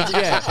fine.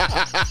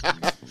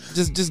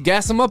 Just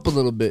gas him up a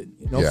little bit.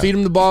 Feed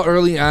him the ball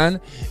early on.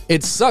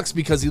 It sucks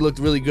because he looked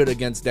really good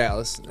against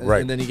Dallas,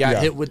 right? And then he got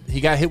hit with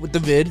the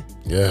vid.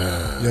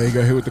 Yeah, he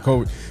got hit with the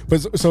COVID.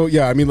 But so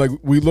I mean, like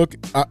we look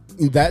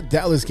that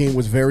Dallas game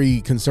was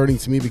very concerning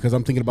to me because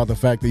I'm thinking about the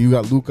fact that you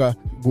got Luka,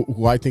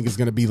 who I think is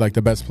going to be like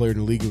the best player in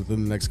the league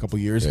within the next couple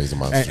of years. Yeah, he's a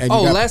monster. And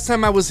last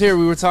time I was here,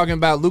 we were talking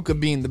about Luka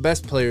being the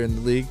best player in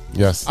the league.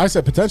 Yes, I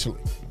said potentially.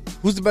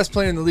 Who's the best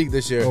player in the league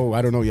this year? Oh,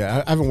 I don't know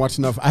yet. I haven't watched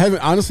enough. I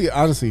haven't honestly.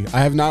 I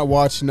have not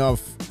watched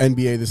enough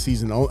NBA this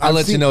season. I'll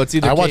let you know. It's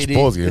either I watched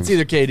both games. It's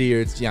either KD or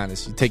it's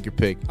Giannis. You take your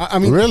pick. I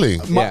mean, really?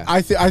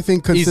 I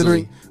think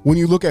considering Easily. when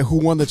you look at who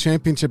won the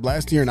championship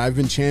last year, and I've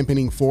been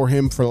championing for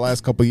him for the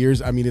last couple of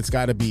years. I mean, it's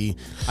got to be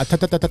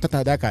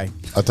that guy.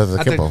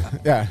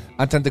 Antetokounmpo. Yeah,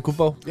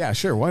 Antetokounmpo. Yeah,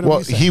 sure. Why don't Well,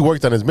 he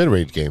worked on his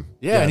mid-range game.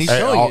 Yeah, and he's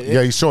showing it.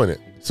 Yeah, he's showing it.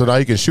 So now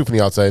he can shoot from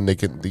the outside, and they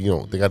can, they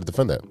got to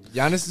defend that.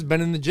 Giannis has been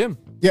in the gym.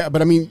 Yeah,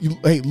 but I mean,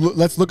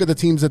 let's look at the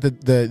teams that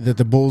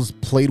the Bulls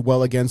played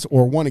well against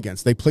or won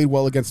against. They played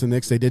well against the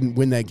Knicks. They didn't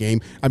win that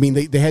game. I mean,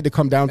 they had to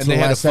come down to the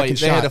last second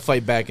shot. They had to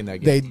fight back in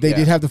that game. They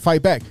did have to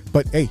fight back.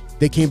 But, hey,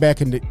 they came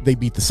back and they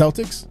beat the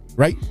Celtics,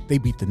 right? They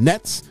beat the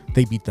Nets.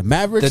 They beat the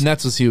Mavericks. The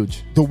Nets was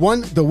huge. The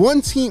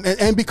one team,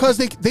 and because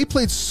they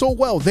played so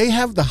well, they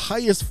have the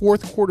highest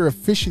fourth quarter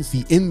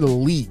efficiency in the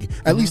league,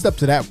 at least up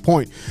to that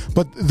point.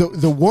 But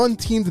the one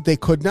team that they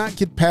could not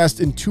get past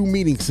in two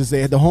meetings, since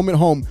they had the home and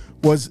home,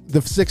 was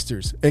the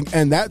Sixers,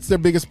 and that's their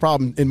biggest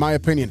problem, in my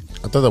opinion.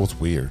 I thought that was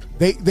weird.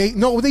 They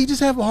just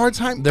have a hard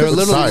time. They're a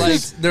little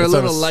light. They're a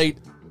little light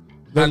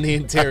on the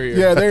interior.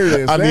 Yeah, there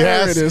it is. On the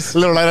there ass. it is. A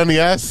little light on the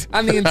ass.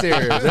 On the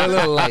interior, they're a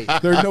little light.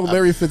 There's no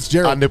Larry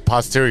Fitzgerald. On the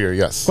posterior,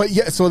 yes. But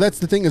yeah, so that's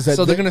the thing is that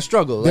So they're going to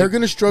struggle. They're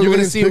going to struggle. You're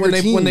going to see when bigger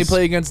they teams.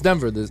 play against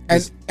Denver this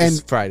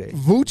Friday.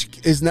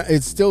 Vooch is not.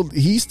 It's still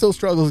he still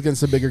struggles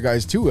against the bigger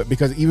guys too.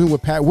 Because even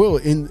with Pat Will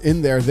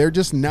in there, they're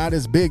just not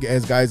as big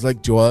as guys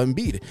like Joel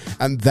Embiid,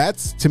 and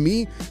that's to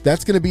me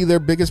that's going to be their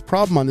biggest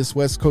problem on this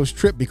West Coast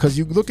trip. Because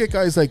you look at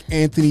guys like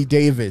Anthony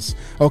Davis,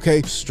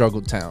 okay,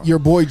 struggled town. Your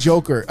boy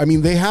Joker. I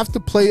mean, they have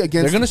to play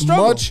against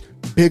much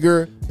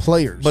bigger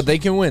players, but they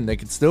can win. They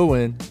can still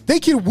win. They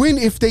can win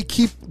if they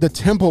keep the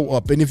tempo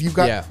up, and if you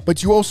got.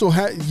 But you also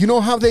have, you know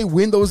how they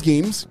win those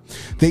games,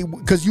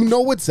 because you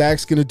know what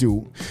Zach's gonna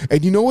do,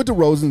 and you know what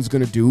DeRozan's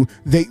gonna do.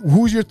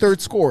 Who's your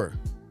third scorer?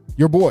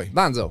 Your boy.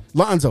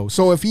 Lonzo.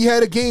 So if he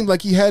had a game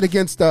like he had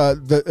against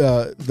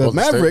the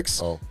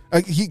Mavericks,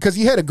 because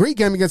he had a great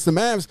game against the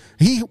Mavs,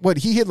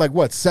 he hit like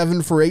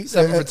 7 for 8?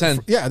 7 for 10.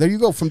 Yeah, there you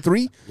go, from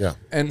 3. Yeah.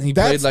 And he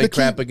played like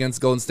crap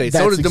against Golden State.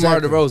 So did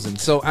DeMar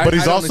DeRozan. But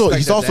he's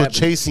also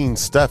chasing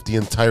Steph the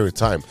entire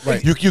time.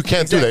 Right. You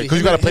can't do that because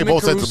you got to play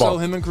both sides of the ball.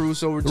 Him and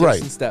Caruso were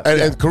chasing Steph.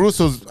 And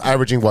Caruso's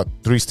averaging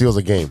 3 steals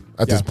a game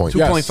at this point.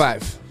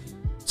 2.5.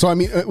 So I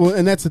mean,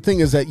 and that's the thing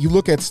is that you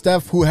look at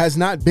Steph, who has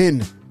not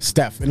been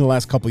Steph in the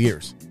last couple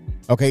years.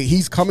 Okay,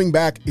 he's coming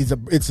back.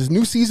 It's his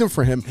new season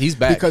for him. He's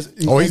back.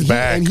 He's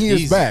back. And he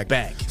is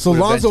back. So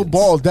Lonzo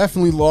Ball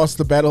definitely lost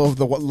the battle of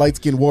the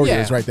light-skinned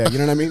Warriors right there. You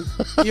know what I mean?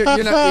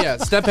 You're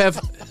not, Steph had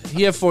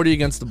 40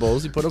 against the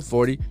Bulls. He put up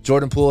 40.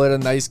 Jordan Poole had a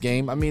nice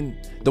game. I mean,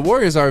 the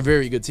Warriors are a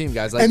very good team,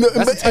 guys. Like,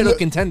 that's a title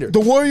contender. The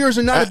Warriors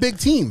are not a big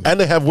team. And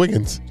they have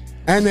Wiggins.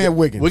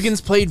 Wiggins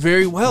played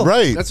very well.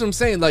 Right. That's what I'm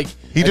saying. Like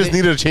he just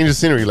needed to change the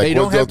scenery. Like they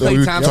don't have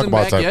Klay Thompson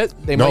back yet.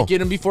 They might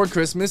get him before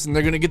Christmas, and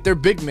they're going to get their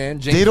big man.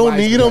 James they don't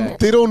need him. Back.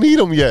 They don't need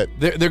him yet.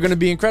 They're going to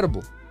be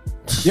incredible.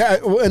 Yeah,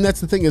 and that's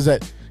the thing is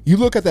that you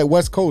look at that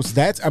West Coast.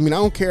 I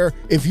don't care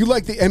if you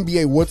like the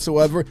NBA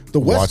whatsoever. The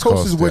West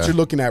Coast is what you're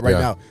looking at right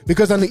now.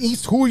 Because on the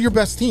East, who are your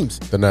best teams?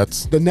 The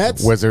Nets.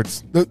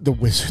 Wizards. The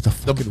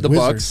Wizards. The Wizards.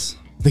 Bucks.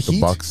 The Heat.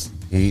 The Bucks.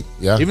 Heat,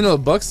 yeah. Even though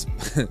the Bucks,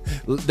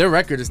 their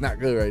record is not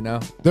good right now.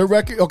 Their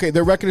record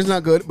is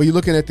not good. But you're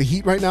looking at the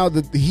Heat right now.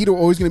 The Heat are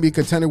always going to be a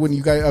contender when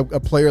you got a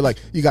player like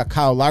you got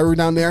Kyle Lowry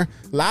down there.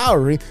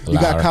 You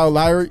got Kyle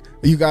Lowry.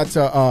 You got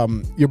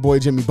your boy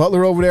Jimmy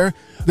Butler over there.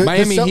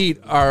 Miami Heat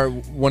are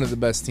one of the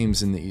best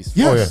teams in the East.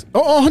 Yes,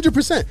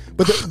 100%.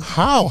 But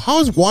how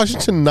is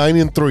Washington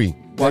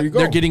 9-3? There you go.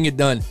 They're getting it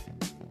done.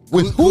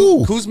 With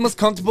who? Kuzma's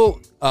comfortable.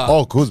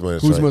 Kuzma.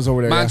 Kuzma's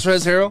over there.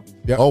 Montrezl Harrell.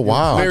 Yep. Oh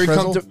wow. Very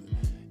comfortable.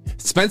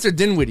 Spencer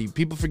Dinwiddie.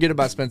 People forget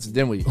about Spencer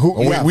Dinwiddie.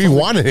 We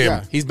wanted him.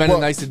 Yeah. He's been a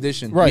nice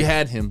addition. Right. We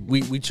had him.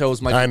 We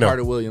chose Michael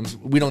Carter Williams.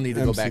 We don't need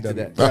to go back to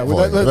that.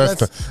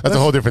 That's a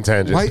whole different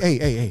tangent.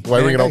 Hey.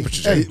 Why bringing up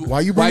shit? Why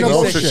you bringing up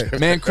old shit?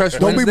 Man Crush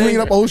Don't Wednesday? be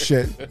bringing up old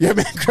shit. Yeah,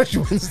 Man Crush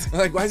Wednesday.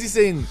 Like, why is he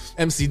saying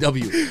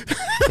MCW?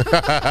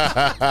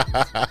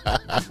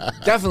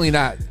 Definitely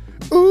not.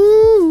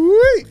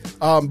 Ooh,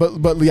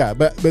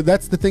 but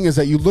that's the thing is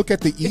that you look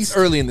at the East. It's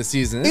early in the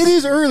season. It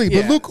is early,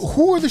 but look,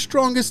 who are the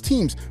strongest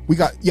teams? We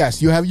got,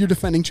 you have your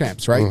defending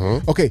champs, right?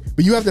 Mm-hmm. Okay,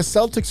 but you have the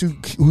Celtics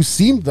who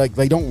seem like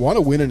they don't want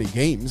to win any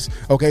games.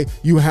 Okay,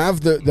 you have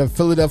the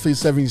Philadelphia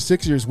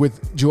 76ers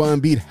with Joel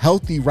Embiid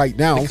healthy right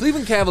now. The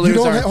Cleveland Cavaliers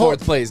are in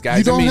fourth place,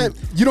 guys.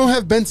 You don't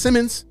have Ben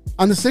Simmons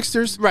on the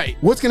Sixers. Right.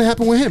 What's going to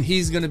happen with him?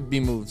 He's going to be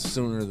moved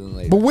sooner than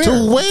later. But where?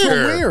 To where?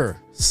 To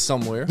where?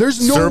 Somewhere.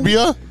 There's no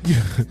Serbia?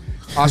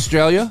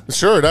 Australia?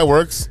 Sure, that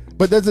works.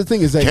 But that's the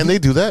thing is that can they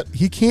do that?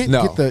 He can't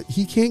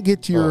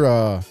get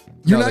your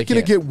you're not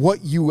going to get what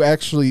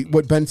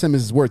Ben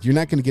Simmons is worth. You're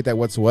not going to get that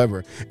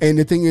whatsoever. And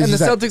the thing is, and the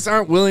Celtics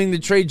aren't willing to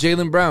trade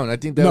Jaylen Brown. I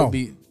think that would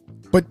be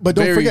But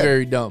don't forget,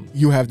 very dumb.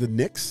 You have the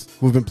Knicks,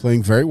 who've been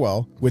playing very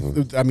well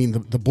with.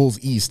 The Bulls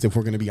East. If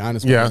we're going to be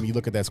honest, with them, you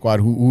look at that squad.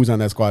 Who's on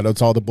that squad?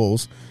 It's all the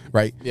Bulls,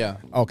 right? Yeah.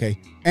 Okay.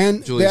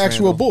 And Julius the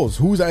actual Randle. Bulls.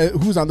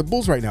 Who's on the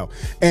Bulls right now?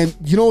 And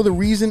you know the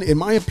reason, in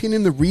my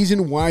opinion, the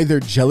reason why they're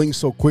gelling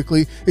so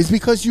quickly is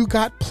because you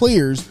got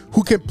players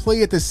who can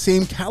play at the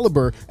same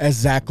caliber as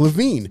Zach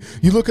LaVine.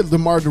 You look at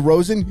DeMar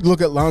DeRozan, you look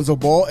at Lonzo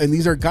Ball, and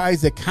these are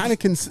guys that kind of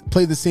can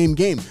play the same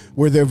game,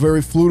 where they're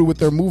very fluid with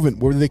their movement,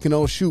 where they can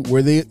all shoot,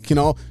 where they can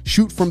all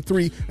shoot from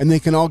three, and they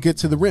can all get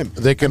to the rim.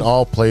 They can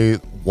all play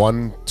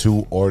 1,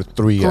 2, or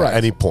 3 at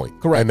any point.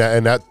 Correct.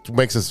 And that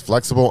makes us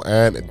flexible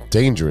and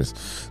dangerous.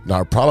 Now,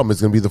 our problem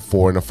is going to be the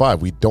 4 and the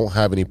 5. We don't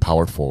have any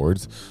power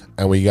forwards,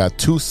 and we got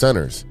 2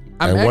 centers,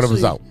 one of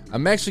them's out.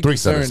 I'm actually 3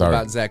 concerned centers,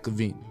 about Zach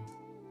LaVine.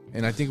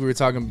 And I think we were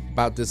talking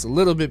about this a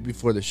little bit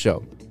before the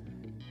show.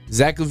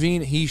 Zach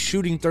LaVine, he's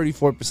shooting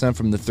 34%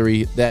 from the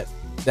 3. That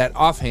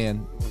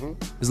offhand,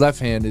 his left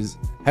hand is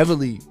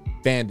heavily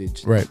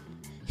bandaged. Right.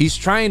 He's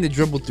trying to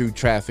dribble through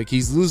traffic.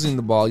 He's losing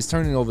the ball. He's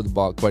turning over the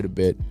ball quite a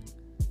bit.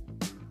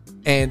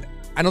 And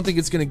I don't think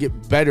it's going to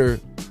get better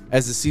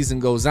as the season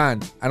goes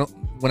on.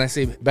 When I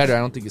say better, I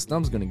don't think his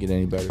thumb's going to get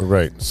any better.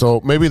 Right. So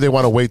maybe they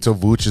want to wait till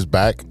Vooch is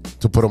back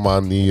to put him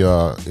on the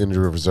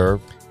injury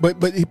reserve.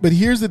 But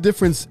here's the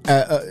difference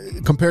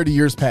compared to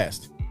years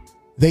past.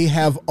 They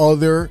have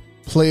other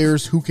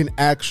players who can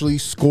actually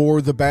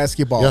score the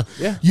basketball.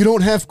 Yeah. You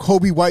don't have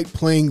Kobe White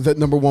playing the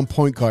number 1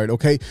 point guard,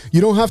 okay? You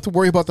don't have to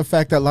worry about the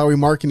fact that Lauri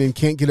Markkanen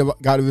can't get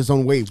out of his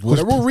own way.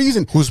 Whatever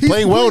reason. Who's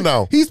playing well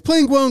now. He's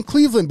playing well in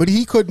Cleveland, but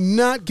he could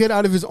not get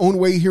out of his own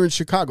way here in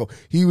Chicago.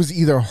 He was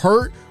either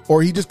hurt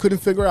or he just couldn't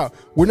figure out.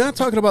 We're not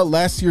talking about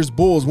last year's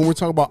Bulls when we're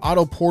talking about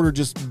Otto Porter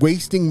just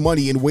wasting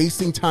money and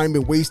wasting time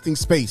and wasting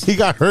space. He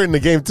got hurt in the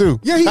game, too.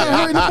 Yeah, he got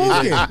hurt in the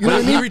Bulls game. You know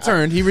what I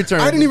mean? He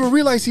returned. I didn't even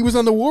realize he was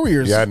on the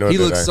Warriors. Yeah, I know. He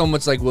looks so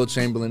much like Will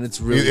Chamberlain. It's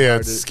really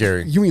hard it's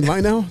scary. You mean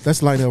Lionel?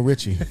 That's Lionel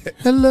Richie.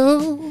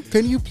 Hello,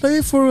 can you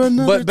play for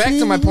another But back team?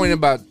 to my point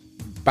about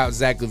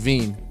Zach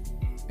LaVine.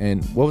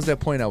 And what was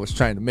that point I was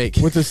trying to make?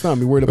 With his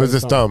thumb. You worried about Where's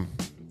his thumb?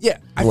 Yeah.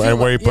 And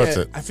where he puts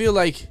it. I feel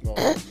like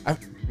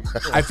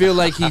I feel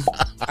like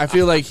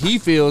he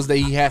feels that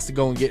he has to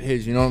go and get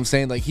his. You know what I'm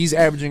saying? Like he's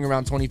averaging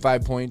around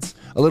 25 points,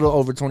 a little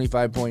over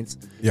 25 points.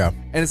 Yeah.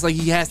 And it's like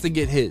he has to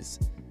get his.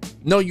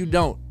 No, you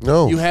don't.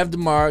 No. You have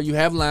DeMar, you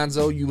have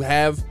Lonzo, you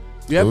have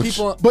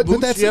people. But Vooch,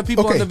 that's you have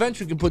people okay. on the bench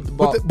who can put the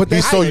ball. But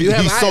he's so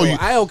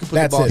Io can put the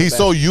That's ball. it. He's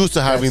so used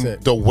to having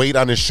That's it. the weight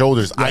on his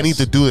shoulders. I need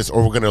to do this,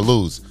 or we're gonna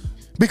lose.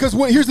 Because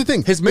here's the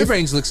thing. His mid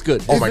range looks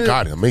good. Oh my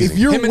God, amazing!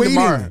 If you're Him and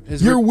DeMar,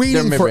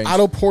 waiting their for mid-range.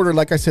 Otto Porter,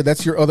 like I said,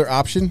 that's your other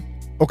option.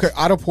 Okay,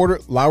 Otto Porter,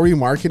 Lowry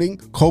marketing,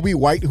 Kobe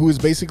White, who is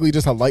basically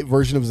just a light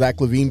version of Zach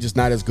LaVine, just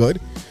not as good.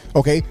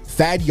 Okay,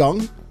 Thad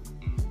Young.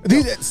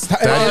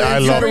 I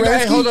love him.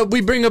 Hey, hold up.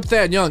 We bring up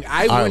Thad Young.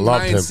 I wouldn't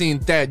loved mind him. seeing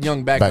Thad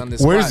Young back on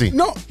this Where squad. is he?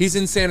 No. He's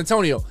in San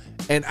Antonio.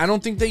 And I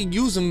don't think they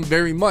use him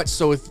very much.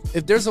 So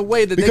if there's a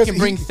way that Because they can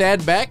bring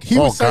Thad back, He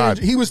was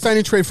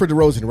signing trade for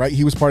DeRozan, right?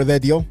 He was part of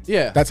that deal.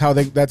 Yeah. That's how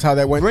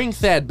that went. bring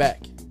Thad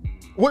back.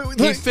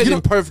 He fit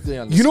in perfectly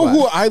on the You know squad.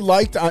 who I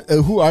liked,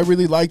 who I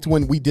really liked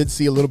when we did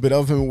see a little bit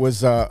of him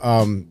was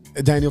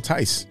Daniel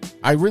Tice.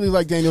 I really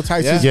like Daniel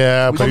Tice.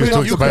 Yeah, but he was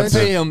too You couldn't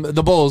expensive. pay him.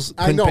 The Bulls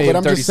I couldn't know, pay but him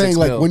I'm just saying, 36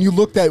 like mil. when you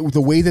looked at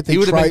the way that they he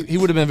would tried,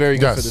 have been very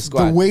good Yes. for the the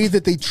squad. way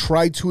that they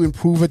tried to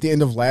improve at the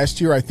end of last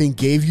year, I think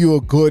gave you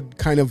a good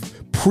kind of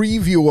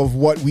preview of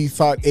what we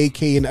thought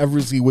AK and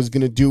Eversley was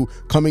going to do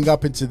coming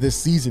up into this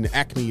season.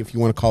 Acme, if you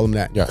want to call him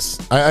that. Yes,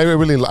 I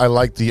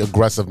like the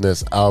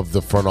aggressiveness of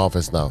the front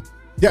office now.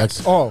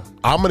 Yes. Like,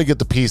 I'm going to get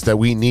the piece that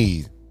we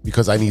need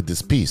because I need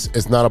this piece.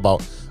 It's not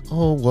about,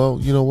 oh, well,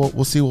 you know what?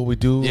 We'll see what we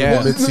do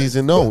Yeah.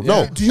 mid-season. No.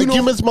 Do you know,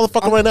 give me this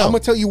motherfucker right now. I'm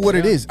going to tell you what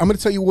it is. I'm going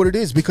to tell you what it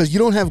is because you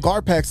don't have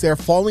guard packs there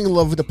falling in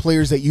love with the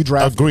players that you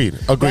drafted.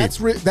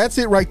 Agreed. That's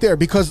it right there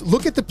because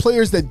look at the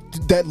players that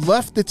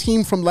left the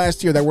team from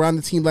last year, that were on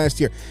the team last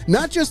year.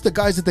 Not just the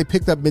guys that they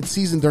picked up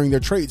mid-season during their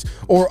trades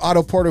or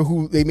Otto Porter,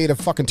 who they made a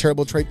fucking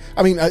terrible trade.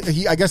 I mean,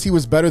 I guess he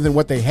was better than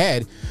what they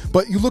had.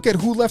 But you look at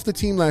who left the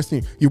team last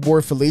year. Your boy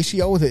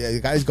Felicio, the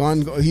guy's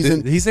gone.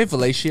 Did he say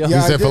Felicio? Yeah, He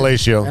said I did.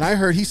 Felicio. And I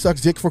heard he sucks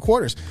dick for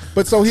quarters.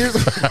 But so here's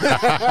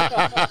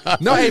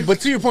No, hey, but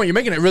to your point, you're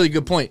making a really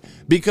good point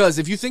because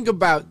if you think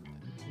about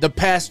the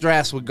past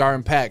drafts with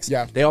Garden Packs,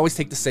 they always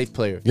take the safe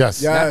player.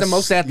 Yes. Not the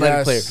most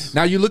athletic Yes. player.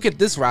 Now you look at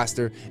this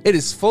roster; it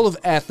is full of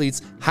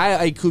athletes,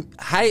 high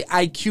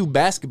IQ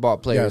basketball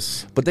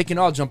players, but they can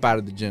all jump out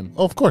of the gym.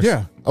 Oh, of course.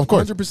 Yeah, Of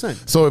course.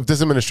 100%. So if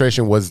this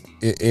administration was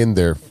in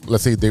there,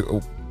 let's say they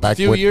back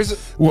Few years-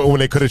 when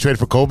they could have traded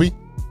for Kobe,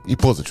 he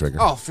pulls the trigger.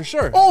 Oh, for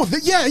sure.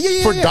 yeah.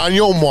 For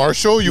Daniel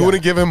Marshall, you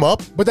wouldn't give him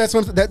up? But that's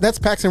that's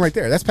Paxson right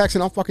there. That's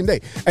Paxson all fucking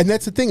day. And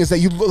that's the thing is that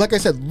you, like I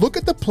said, look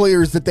at the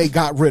players that they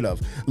got rid of.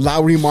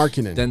 Lowry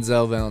Markkinen.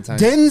 Denzel Valentine.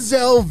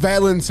 Denzel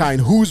Valentine,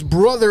 whose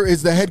brother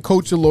is the head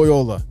coach of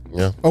Loyola.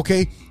 Yeah.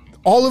 Okay?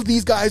 All of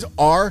these guys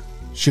are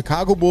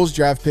Chicago Bulls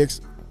draft picks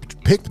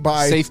picked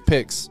by... Safe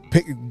picks.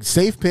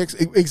 Safe picks.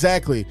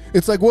 Exactly.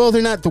 It's like, well,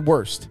 they're not the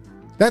worst.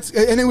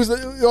 And it was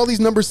all these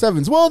number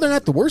sevens. Well, they're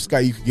not the worst guy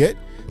you could get.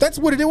 That's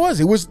what it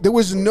was.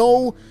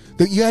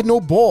 You had no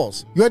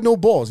balls. You had no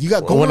balls. You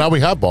got Gomer. Well, now we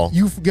have ball.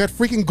 You got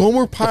freaking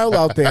Gomer Pyle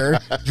out there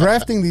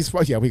drafting these.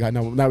 Yeah,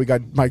 now we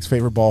got Mike's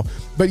favorite ball.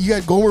 But you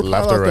got Gomer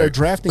Left Pyle or out there right?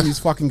 drafting these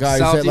fucking guys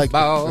Salty that like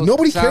ball,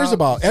 nobody cares salty,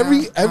 about.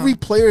 Every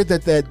player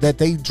that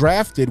they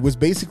drafted was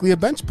basically a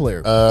bench player.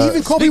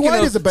 Even Kobe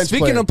White is a bench player.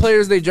 Speaking of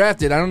players they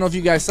drafted, I don't know if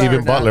you guys saw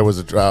Even it. Butler was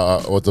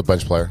a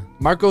bench player.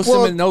 Marko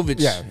Well, Simonovic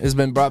yeah. has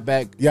been brought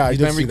back. Yeah, I He's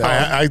did been see recalled.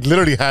 that. I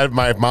literally had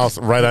my mouse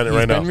right on it He's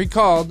right now. been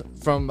recalled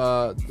from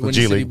Windy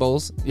G City League.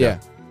 Bulls. Yeah.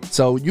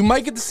 So you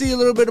might get to see a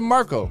little bit of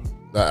Marco.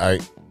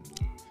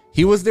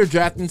 He was their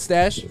drafting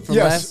stash from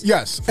last.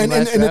 Yes. from And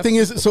last the draft. thing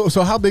is,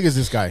 so how big is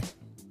this guy?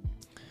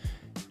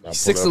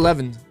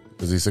 6'11".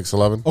 Is he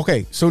 6'11"?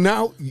 Okay, so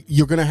now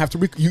you're gonna have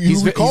to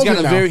He's recall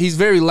him now. he's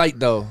very light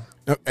though.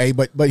 Hey,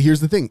 but here's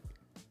the thing: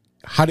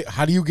 how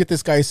do you get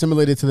this guy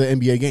assimilated to the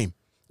NBA game?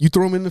 You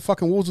throw him in the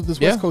fucking wolves with this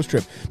West Coast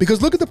trip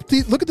because look at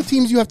the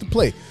teams you have to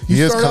play. You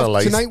He is start kind of off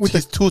light. tonight with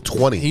He's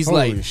 220. He's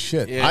Holy light.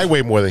 shit. Yeah. I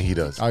weigh more than he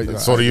does.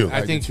 So do you.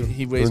 I think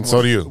he weighs And more.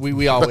 so do you.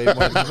 We all weigh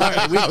more.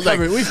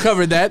 We've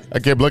covered that. I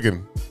kept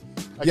looking.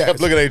 I kept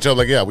looking at each other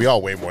like, yeah, we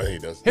all weigh more than he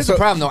does. Here's the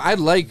problem though. I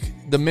like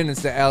the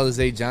minutes that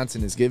Alizé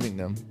Johnson is giving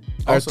them.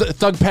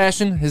 Thug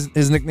Passion.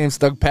 His nickname's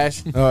Thug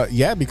Passion.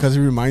 Yeah, because he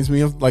reminds me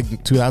of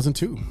like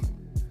 2002.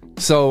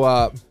 So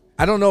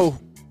I don't know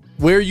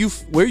where you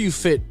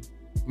fit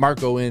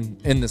Marco in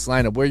this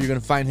lineup, where you're going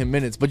to find him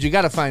minutes, but you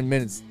got to find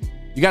minutes.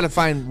 You got to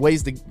find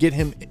ways to get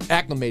him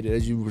acclimated,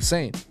 as you were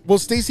saying. Well,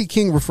 Stacey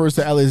King refers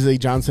to Alizé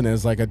Johnson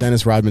as like a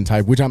Dennis Rodman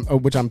type, which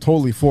I'm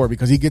totally for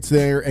because he gets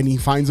there and he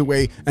finds a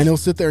way and he'll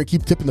sit there and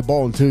keep tipping the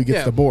ball until he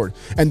gets the board.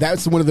 And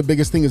that's one of the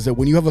biggest things is that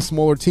when you have a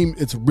smaller team,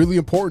 it's really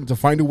important to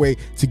find a way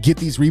to get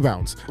these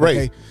rebounds. Right.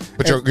 Okay?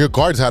 But your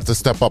guards have to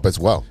step up as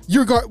well.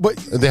 But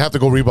they have to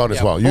go rebound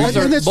as well.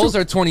 Bulls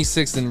are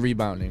 26th in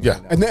rebounding.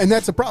 Yeah. Right now. And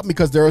that's a problem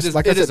because they're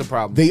like I said, is a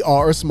problem. They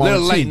are a smaller They're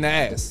team. light in the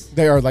ass.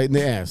 They are light in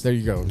the ass. There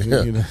you go.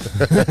 You know.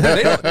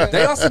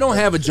 They also don't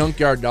have a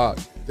junkyard dog.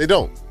 They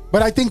don't.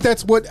 But I think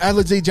that's what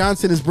Alizé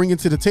Johnson is bringing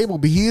to the table.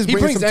 But he is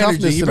bringing some energy.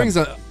 toughness. He to brings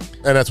them.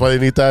 And that's why they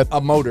need that. A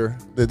motor.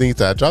 They need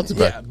Thad Johnson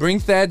back. Yeah, bring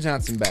Thad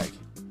Johnson back.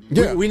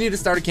 Yeah. We need to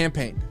start a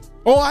campaign.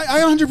 Oh, I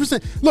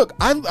 100%. Look,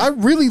 I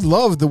really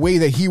love the way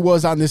that he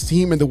was on this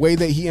team and the way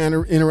that he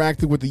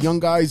interacted with the young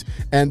guys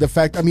and the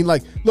fact, I mean,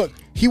 like, look,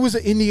 he was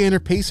an Indiana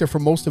Pacer for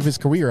most of his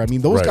career. I mean,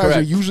 those guys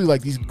are usually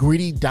like these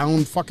gritty,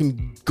 down,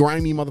 fucking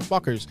grimy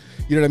motherfuckers.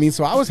 You know what I mean?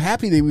 So I was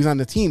happy that he was on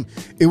the team.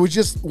 It was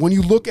just, when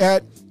you look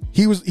at,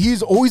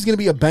 he's always going to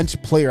be a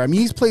bench player. I mean,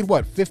 he's played,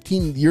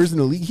 15 years in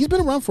the league? He's been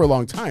around for a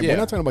long time. Yeah. We're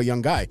not talking about a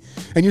young guy.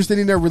 And you're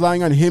sitting there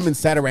relying on him and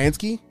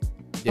Saturansky?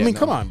 Yeah, I mean,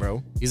 come on,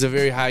 bro. He's a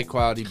very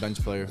high-quality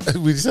bench player.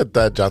 We said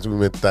Thad Johnson. We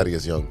meant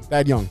Thaddeus Young.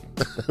 Thad Young.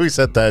 We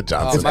said Thad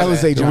Johnson. It's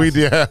Alizé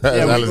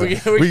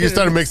Johnson. We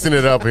started mixing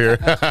it up here.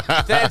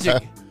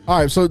 Thadjic. All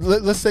right, so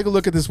let's take a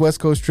look at this West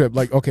Coast trip.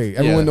 Like, okay,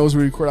 everyone knows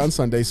we record on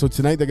Sunday, so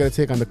tonight they got to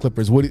take on the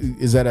Clippers. What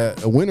is that,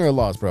 a win or a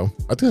loss, bro?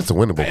 I think it's a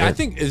winnable game. I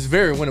think it's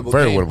very winnable.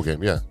 Very winnable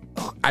game, yeah.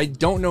 I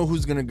don't know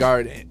who's going to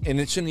guard, and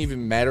it shouldn't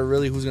even matter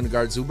really who's going to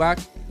guard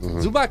Zubac.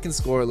 Zubac can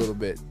score a little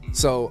bit,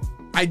 so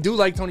I do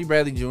like Tony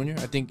Bradley Jr.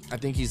 I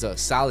think he's a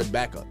solid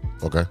backup.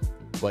 Okay,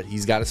 but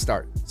he's got to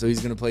start, so he's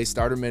going to play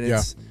starter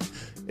minutes. Yeah.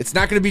 It's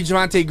not going to be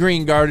Javonte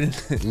Green guarding.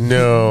 Guarding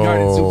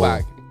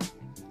Zubac.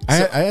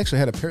 I actually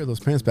had a pair of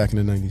those pants back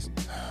in the 90s.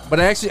 But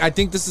I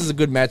think this is a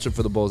good matchup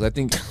for the Bulls. I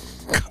think.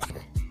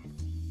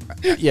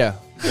 Yeah.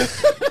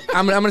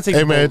 I'm gonna take.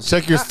 Hey the man, Bulls.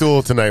 check your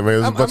stool tonight,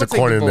 man. There's a bunch of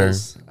corn in there.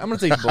 I'm gonna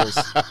take the Bulls.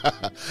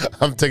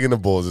 I'm taking the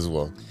Bulls as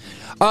well.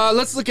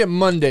 Let's look at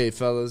Monday,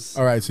 fellas.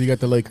 All right, so you got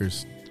the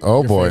Lakers.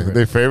 Oh boy,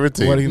 their favorite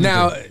team. What are you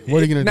gonna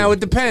do? Now it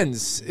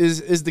depends.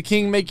 Is the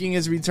King making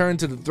his return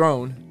to the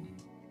throne?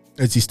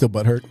 Is he still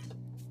butthurt?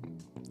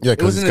 Yeah,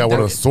 because he's got one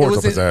of those swords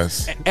up his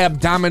ass.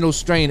 Abdominal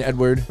strain,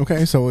 Edward.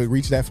 Okay, so it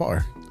reached that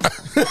far.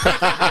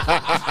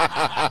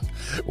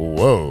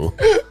 Whoa.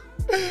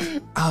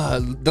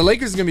 The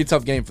Lakers is gonna be a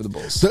tough game for the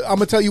Bulls. So I'm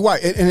gonna tell you why,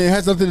 and it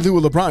has nothing to do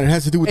with LeBron. It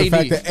has to do with the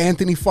fact that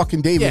Anthony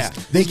fucking Davis.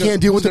 They can't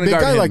deal with a big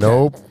guy like that.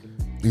 Nope.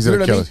 He's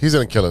gonna kill us. He's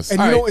gonna kill us.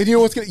 And you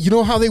know what's gonna, you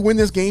know how they win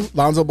this game?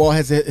 Lonzo Ball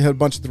has hit a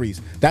bunch of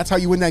threes. That's how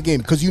you win that game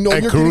because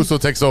and Caruso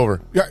takes over.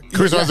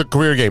 Caruso has a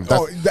career game.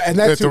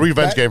 That's a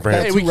revenge game for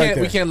him. Hey,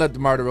 we can't let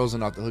DeMar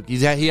DeRozan off the hook. He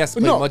has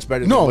to play much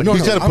better.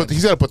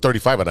 He's got to put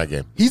 35 on that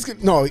game.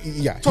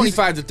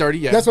 25 to 30.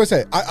 Yeah, that's what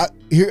I say.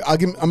 I'm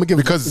gonna give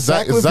because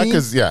Zach is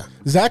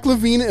Zach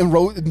LaVine and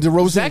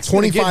DeRozan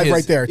 25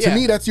 right there. To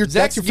me, that's your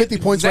 50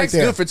 points right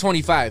there. Good for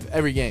 25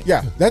 every game.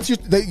 Yeah, that's your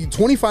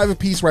 25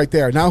 apiece right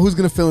there. Now who's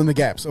gonna fill in the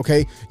gaps?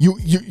 Okay,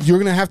 you're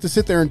gonna have to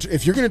sit there and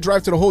if you're gonna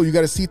drive to the hole, you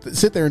got to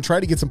sit there and try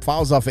to get some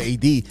fouls off of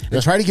AD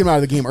and try to get him out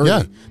of the game early.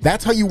 Yeah.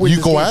 That's how you win.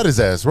 You go at his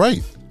ass,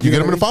 right? You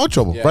get him in foul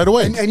trouble right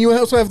away. And you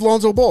also have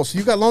Lonzo Ball. So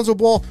you got Lonzo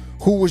Ball,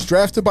 who was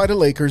drafted by the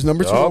Lakers,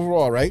 number 2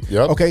 overall, right?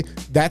 Yep. Okay,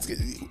 that's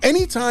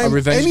anytime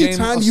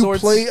you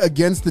play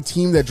against the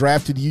team that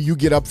drafted you, you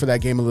get up for that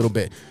game a little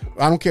bit.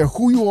 I don't care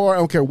who you are. I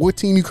don't care what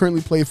team you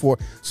currently play for.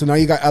 So now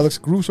you got Alex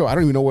Caruso. I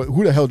don't even know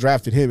who the hell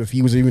drafted him, if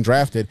he was even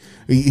drafted.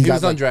 He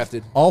was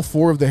undrafted. All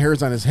 4 of the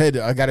hairs on his head.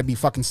 I got to be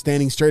fucking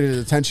standing straight at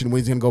attention when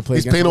he's going to go play.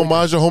 He's paying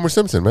homage to Homer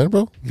Simpson, man,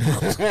 bro.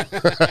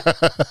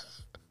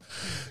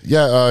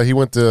 Yeah, he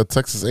went to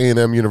Texas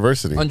A&M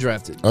University.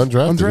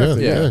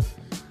 Undrafted. Yeah.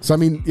 So I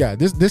mean,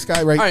 this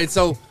guy right. All right,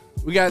 so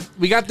we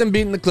got them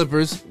beating the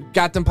Clippers.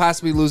 Got them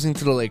possibly losing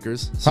to the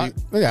Lakers.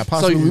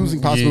 Possibly losing,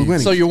 possibly winning.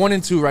 So you're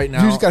 1-2 right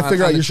now. You just got to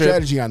figure out your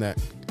strategy on that.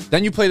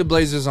 Then you play the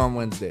Blazers on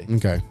Wednesday.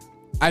 Okay.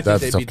 I think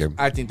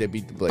they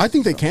beat the Blazers. I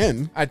think they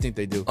can. I think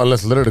they do.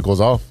 Unless Lillard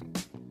goes off.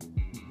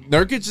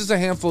 Nurkic is a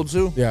handful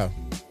too. Yeah.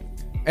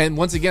 And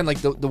once again,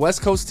 like the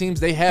West Coast teams,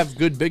 they have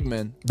good big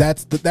men.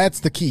 That's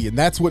the key, and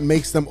that's what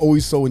makes them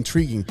always so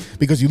intriguing.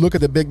 Because you look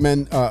at the big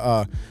men,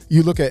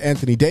 you look at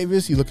Anthony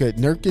Davis, you look at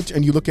Nurkic,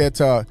 and you look at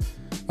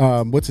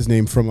what's his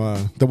name from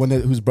the one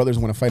whose brothers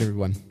want to fight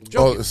everyone.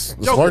 Joker.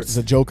 It's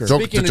a Joker.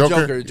 Speaking of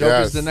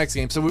Joker's the next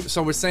game.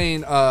 So we're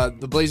saying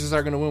the Blazers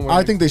are going to win.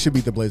 I think they should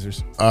beat the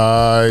Blazers.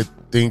 I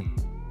think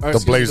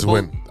the Blazers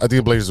win. I think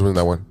the Blazers win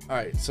that one. All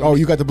right. So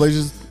you got the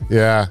Blazers?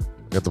 Yeah,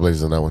 got the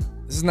Blazers on that one.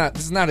 This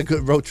is not a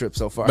good road trip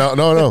so far.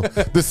 No.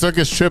 This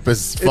circus trip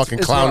is fucking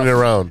clowning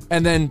around.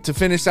 And then to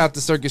finish out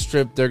the circus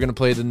trip, they're going to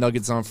play the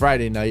Nuggets on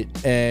Friday night,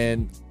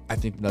 and I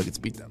think the Nuggets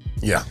beat them.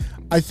 Yeah.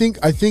 I think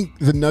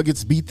the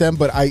Nuggets beat them,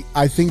 but I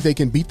think they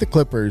can beat the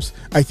Clippers.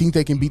 I think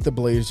they can beat the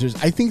Blazers.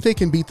 I think they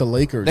can beat the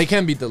Lakers. They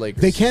can beat the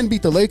Lakers. They can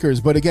beat the Lakers,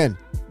 but again,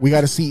 we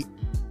got to see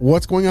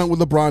what's going on with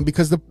LeBron,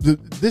 because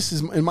this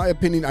is, in my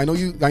opinion, I know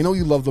you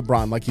love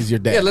LeBron like he's your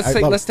dad. Yeah,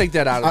 let's take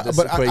that out of this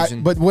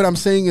equation. But what I'm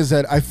saying is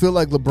that I feel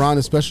like LeBron,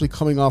 especially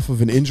coming off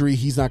of an injury,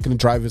 he's not going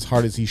to drive as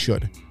hard as he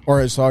should, or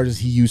as hard as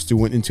he used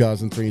to in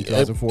 2003 and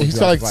 2004. He's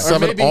got like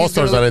 7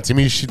 All-Stars on that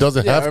team. She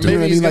doesn't have to.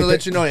 Maybe he's going to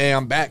let you know, hey,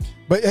 I'm back.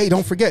 But hey,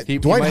 don't forget,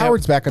 Dwight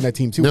Howard's back on that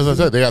team too. As I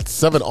said, they got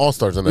 7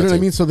 All-Stars on that team. You know what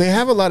I mean? So they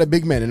have a lot of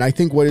big men, and I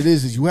think what it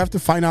is you have to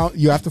find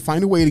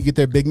a way to get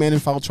their big men in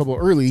foul trouble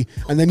early,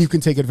 and then you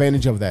can take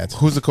advantage of that.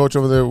 Who's the coach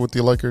over there with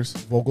the Lakers?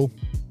 Vogel.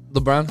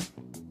 LeBron.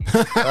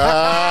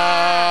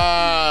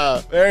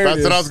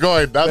 That's what I was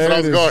going. That's what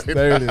I was going.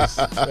 There it is.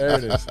 There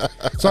it is.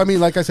 So I mean,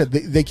 like I said,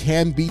 they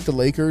can beat the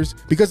Lakers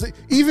because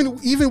even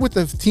with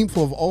the team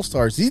full of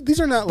all-stars, these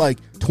are not like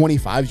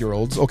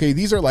 25-year-olds. Okay,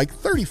 these are like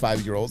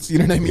 35-year-olds. You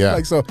know what I mean? Yeah.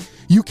 Like, so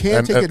you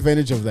can take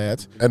advantage of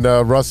that. And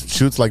Russ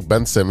shoots like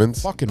Ben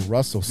Simmons. Fucking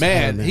Russell,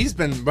 man, he's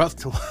been rough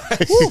to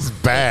watch. He's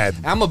bad.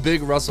 I'm a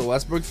big Russell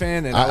Westbrook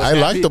fan, and I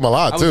liked him a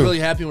lot too. I was really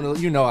happy when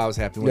I was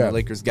happy when the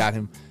Lakers got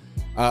him.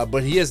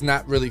 But he has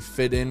not really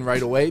fit in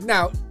right away.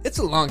 Now, it's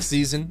a long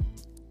season.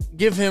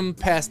 Give him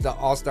past the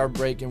All-Star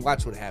break and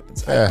watch what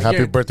happens. Yeah,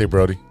 happy birthday,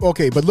 Brody.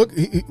 Okay, but look,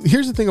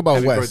 here's the thing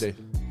about West. Birthday.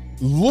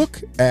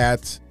 Look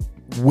at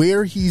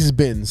where he's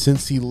been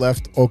since he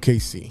left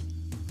OKC.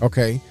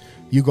 Okay?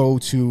 You go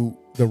to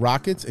the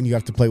Rockets and you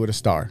have to play with a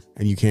star,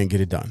 and you can't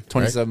get it done.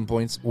 27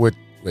 points.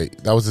 Wait,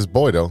 that was his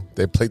boy, though.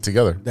 They played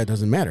together. That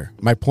doesn't matter.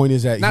 My point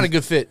is that not a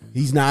good fit.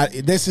 He's not.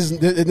 This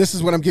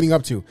is what I'm getting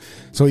up to.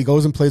 So he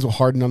goes and plays with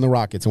Harden on the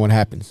Rockets, and what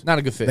happens? Not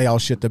a good fit. They all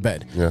shit the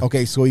bed. Yeah.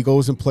 Okay, so he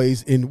goes and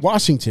plays in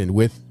Washington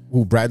with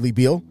Bradley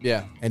Beal.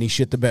 Yeah. And he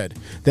shit the bed.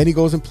 Then he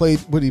goes and played.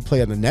 What did he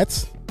play on the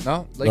Nets?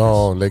 No, Lakers.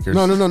 No, Lakers.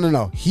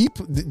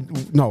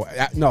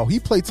 No. He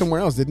played somewhere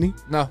else, didn't he?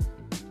 No.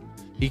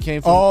 He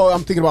came from. Oh,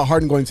 I'm thinking about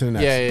Harden going to the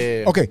Nets.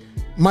 Yeah. Okay,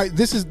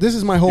 this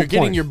is my whole point.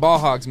 You're getting your ball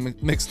hogs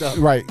mixed up.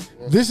 Right.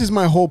 This is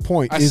my whole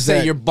point. I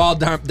say your ball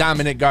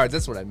dominant guards.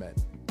 That's what I meant.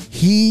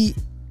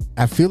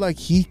 I feel like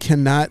he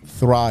cannot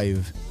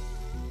thrive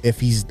if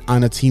he's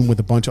on a team with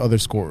a bunch of other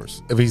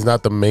scorers. If he's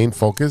not the main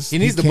focus. He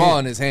needs the ball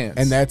in his hands.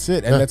 And that's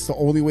it. And that's the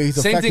only way he's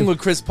Same effective. thing with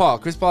Chris Paul.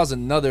 Chris Paul is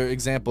another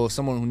example of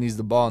someone who needs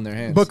the ball in their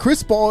hands. But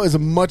Chris Paul is a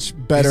much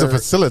better... He's a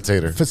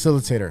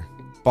facilitator.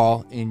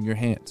 Ball in your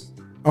hands.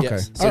 Okay.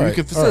 Yes. So you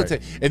can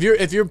facilitate. Right.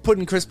 If you're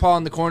putting Chris Paul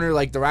in the corner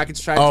like the Rockets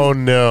tried to. Oh,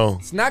 no.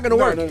 It's not going to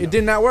work. No. It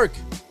did not work.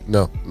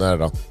 No, not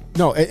at all.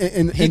 No,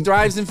 and he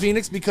thrives in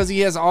Phoenix because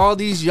he has all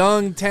these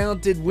young,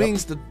 talented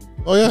wings to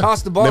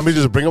toss the ball. Let me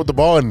just bring up the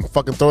ball and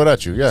fucking throw it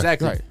at you. Yeah.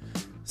 Exactly. Right.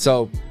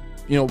 So,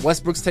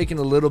 Westbrook's taking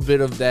a little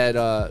bit of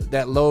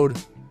that load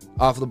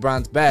off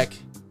LeBron's back.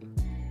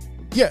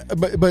 Yeah,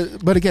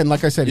 but again,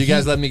 like I said, you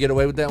guys let me get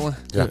away with that one.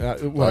 Yeah,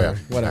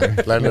 whatever.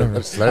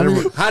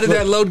 How did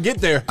that load get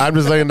there? I'm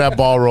just letting that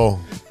ball roll.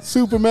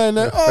 Superman.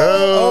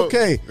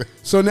 Okay.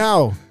 So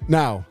now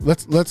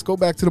let's go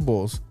back to the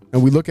Bulls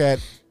and we look at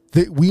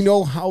we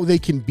know how they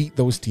can beat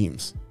those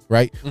teams.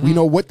 Right, we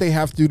know what they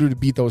have to do to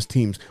beat those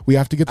teams. We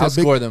have to get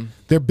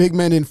their big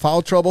men in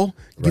foul trouble,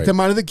 get them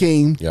out of the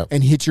game,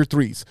 and hit your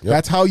threes.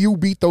 That's how you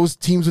beat those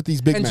teams with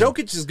these big men. And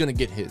Jokic is going to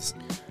get his.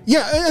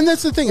 Yeah, and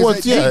that's the thing.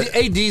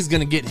 AD is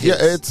going to get his. Yeah,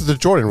 it's the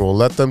Jordan rule.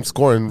 Let them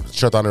score and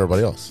shut down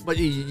everybody else. But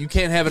you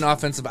can't have an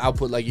offensive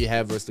output like you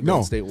have versus the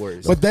Golden State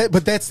Warriors. But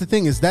that's the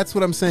thing that's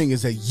what I'm saying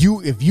is that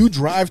if you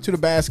drive to the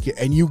basket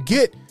and you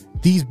get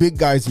these big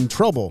guys in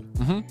trouble.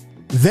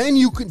 Then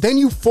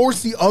you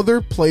force the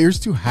other players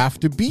to have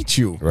to beat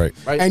you, right?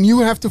 And you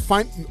have to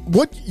find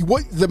what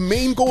the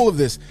main goal of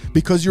this,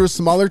 because you're a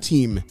smaller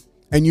team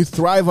and you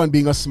thrive on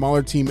being a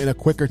smaller team and a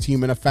quicker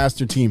team and a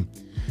faster team.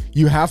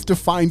 You have to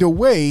find a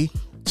way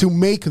to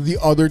make the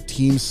other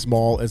team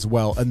small as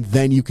well, and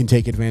then you can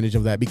take advantage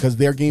of that because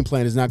their game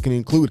plan is not going to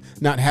include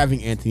not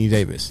having Anthony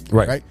Davis,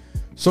 right?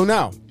 So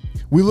now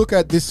we look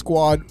at this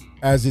squad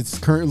as it's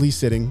currently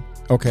sitting.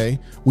 Okay,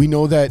 we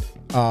know that.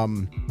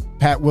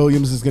 Pat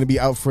Williams is going to be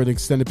out for an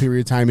extended period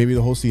of time, maybe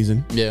the whole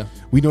season. Yeah.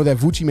 We know that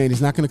Vucci Man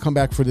is not going to come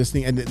back for this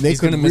thing. And he's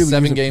going to miss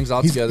 7 games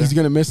altogether. He's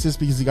going to miss this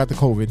because he got the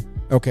COVID.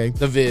 Okay.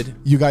 The vid.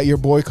 You got your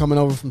boy coming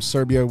over from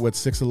Serbia with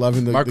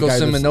 6'11". Marko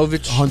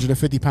Simonovic.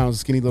 150 pounds,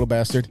 skinny little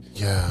bastard.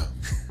 Yeah.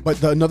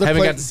 But another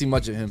haven't player, got to see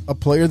much of him. A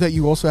player that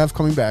you also have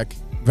coming back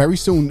very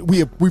soon,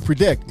 we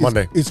predict,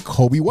 Monday, is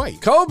Kobe White.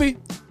 Kobe.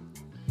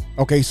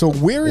 Okay, so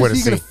where is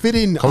he going to fit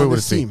in on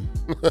this team?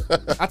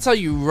 I'll tell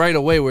you right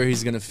away where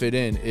he's going to fit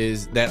in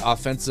is that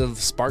offensive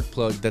spark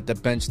plug that the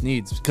bench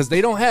needs because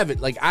they don't have it.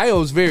 Like,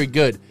 Ayo's very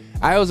good.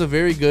 Ayo's a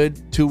very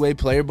good two-way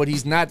player, but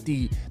he's not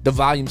the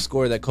volume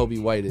scorer that Kobe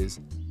White is.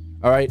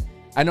 All right?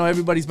 I know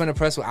everybody's been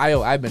impressed with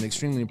Ayo. I've been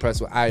extremely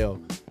impressed with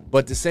Ayo.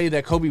 But to say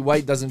that Kobe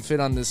White doesn't fit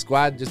on this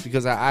squad just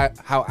because of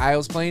how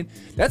Ayo's playing,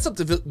 that's up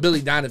to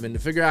Billy Donovan to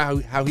figure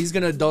out how he's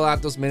going to dole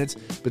out those minutes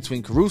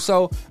between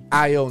Caruso,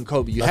 Ayo, and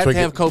Kobe. You have to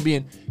have Kobe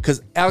in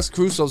because Alex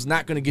Caruso's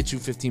not going to get you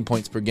 15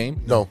 points per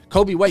game. No.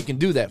 Kobe White can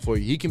do that for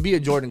you. He can be a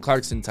Jordan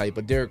Clarkson type,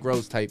 a Derrick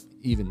Rose type,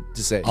 even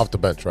to say. Off the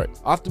bench, right.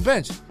 Off the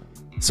bench.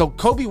 So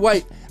Kobe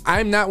White,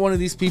 I'm not one of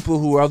these people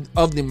who are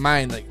of the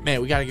mind like,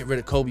 man, we got to get rid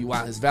of Kobe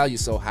while his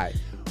value's so high.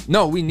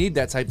 No, we need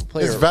that type of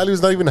player. His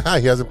value's not even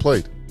high. He hasn't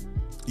played.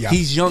 Yeah.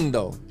 He's young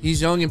though.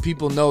 He's young, and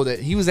people know that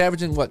he was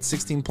averaging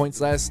 16 points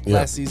last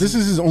season. This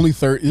is his only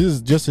third. This is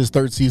just his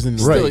third season.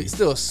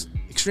 Still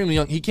extremely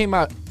young. He came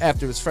out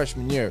after his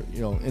freshman year,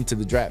 into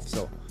the draft.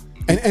 So,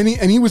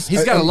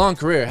 he's got a long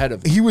career ahead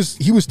of him. He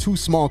was too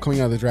small coming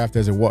out of the draft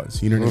as it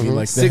was. You know what I mean?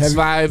 Like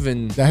 6'5"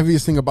 and the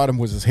heaviest thing about him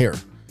was his hair.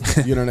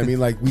 You know what I mean?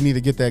 Like, we need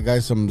to get that guy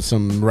some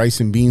rice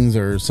and beans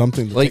or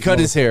something. Well, he cut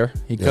his hair.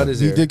 He cut his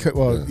hair. He did cut.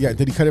 Well, yeah.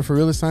 Did he cut it for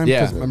real this time?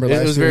 Yeah. 'Cause remember It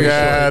last was year? very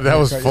Yeah, short. that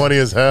was funny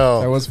as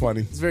hell. That was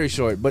funny. It's very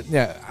short, but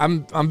yeah,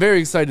 I'm very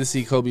excited to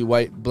see Kobe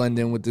White blend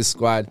in with this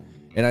squad,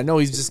 and I know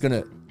he's just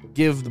gonna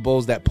give the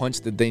Bulls that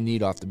punch that they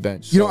need off the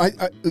bench. You know,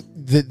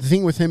 the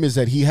thing with him is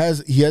that he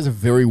has a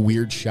very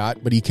weird shot,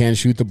 but he can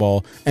shoot the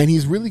ball, and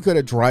he's really good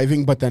at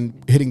driving, but then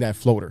hitting that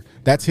floater.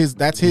 That's his.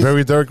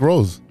 Very Derrick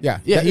Rose. Yeah,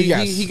 Yeah,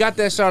 yes. he got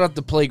that shot off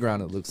the playground.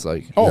 It looks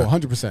like. Oh,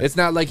 100%. It's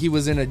not like he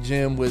was in a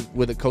gym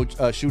with a coach,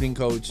 shooting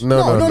coach.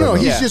 No.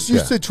 He's Yeah. just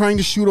used to trying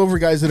to shoot over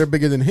guys that are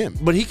bigger than him.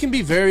 But he can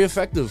be very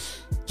effective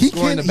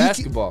scoring the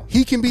basketball.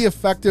 He can be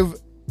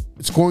effective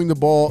scoring the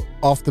ball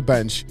off the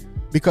bench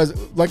because,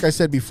 like I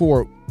said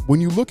before, when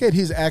you look at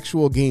his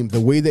actual game, the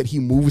way that he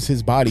moves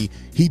his body,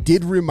 he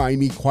did remind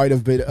me quite a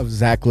bit of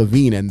Zach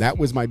LaVine, and that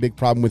was my big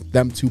problem with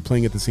them two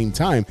playing at the same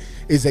time,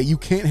 is that you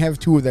can't have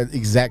two of that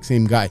exact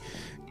same guy.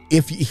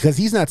 Because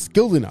he's not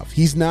skilled enough.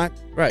 He's not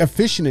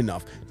efficient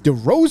enough.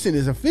 DeRozan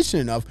is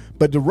efficient enough,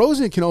 but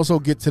DeRozan can also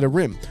get to the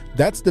rim.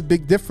 That's the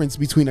big difference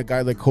between a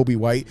guy like Kobe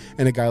White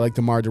and a guy like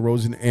DeMar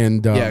DeRozan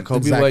and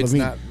Kobe Zach White's LaVine.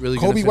 not really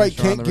gonna Kobe White finish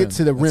around can't the get rim.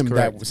 to the That's rim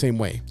correct. that same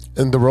way.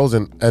 And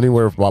DeRozan,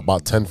 anywhere from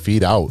about 10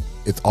 feet out,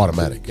 it's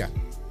automatic. Yeah.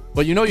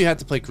 But you know you have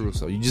to play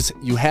Caruso.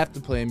 You have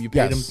to play him. You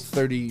paid him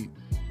Yes.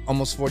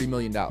 almost $40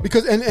 million.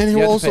 Because and You he'll have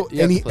to also pay-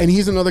 you have to play. and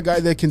he's another guy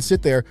that can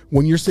sit there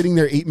when you're sitting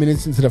there 8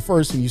 minutes into the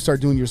first and you start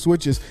doing your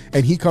switches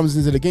and he comes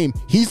into the game.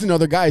 He's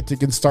another guy that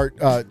can start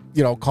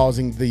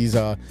causing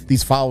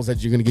these fouls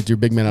that you're going to get your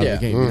big man out of the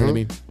game. You know what I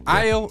mean?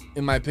 Ayo,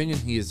 in my opinion,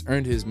 he has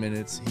earned his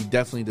minutes. He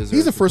definitely deserves.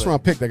 He's a to first play.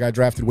 round pick that got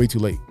drafted way too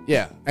late.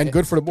 Yeah, And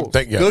good for the Bulls.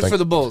 good for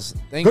the Bulls.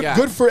 Thank God.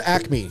 Good for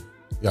Acme.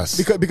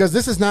 Yes. Because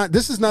this is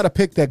not a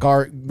pick that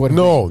Gar would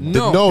No.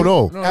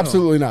 No.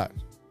 absolutely not.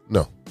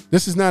 No.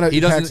 This is not a He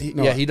doesn't.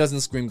 no. He doesn't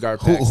scream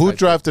Garpax. Who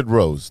drafted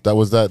Rose? That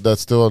was that's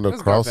still under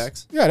That's Krause.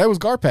 Garpax. Yeah, that was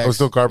Garpax. That was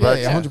still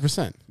Garpax? Yeah,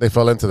 100%. They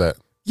fell into that.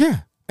 Yeah.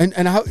 And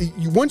how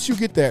once you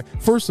get there,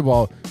 first of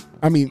all,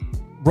 I mean,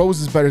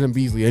 Rose is better than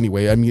Beasley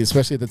anyway. I mean,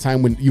 especially at the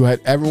time when you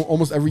had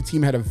almost every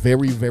team had a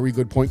very, very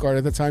good point guard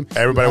at the time.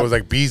 Everybody was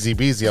like,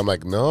 Beasley. I'm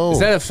like, no. Is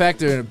that a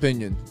factor in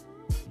opinion?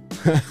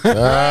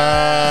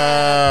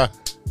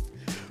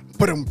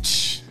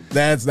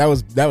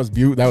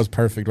 That was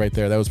perfect right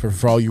there. That was perfect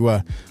for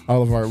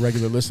all of our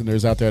regular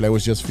listeners out there. That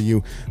was just for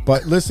you.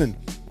 But listen,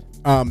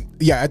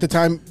 at the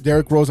time,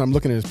 Derrick Rose, I'm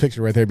looking at his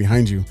picture right there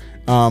behind you.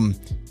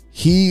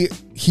 He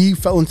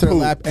fell into the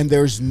lap, and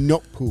there's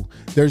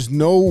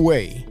no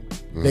way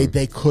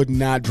they could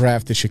not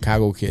draft the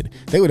Chicago kid.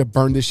 They would have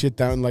burned this shit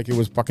down like it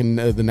was fucking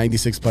the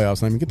 '96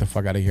 playoffs. I mean, get the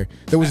fuck out of here.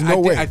 There was no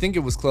way. I think it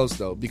was close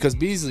though, because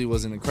Beasley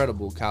was an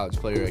incredible college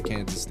player at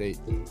Kansas State.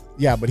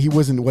 Yeah, but he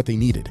wasn't what they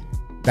needed.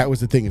 That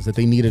was the thing, is that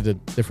they needed a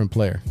different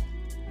player.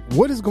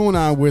 What is going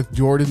on with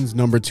Jordan's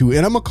number 2?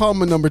 And I'm going to call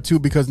him a number 2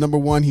 because, number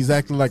 1, he's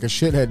acting like a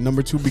shithead.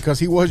 Number 2, because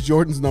he was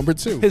Jordan's number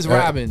 2. His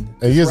Robin.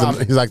 He's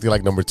acting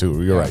like number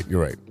 2. You're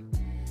right.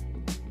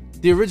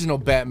 The original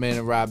Batman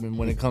and Robin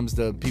when it comes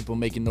to people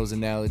making those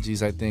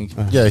analogies, I think.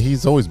 Yeah,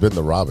 he's always been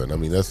the Robin. I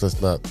mean, let's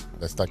not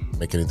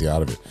make anything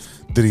out of it.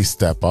 Did he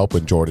step up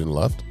when Jordan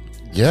left?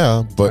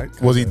 Yeah,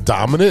 but was he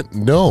dominant?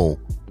 No.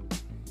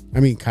 I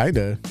mean, kind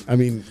of. I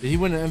mean, Did he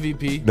win an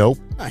MVP? Nope.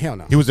 Hell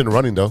no. He was in the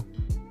running though.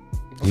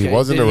 He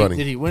was in the running.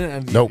 Did he win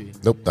an MVP?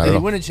 Nope. Not Did at he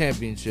all. win a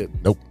championship?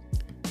 Nope.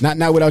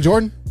 Not without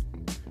Jordan?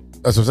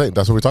 That's what I'm saying.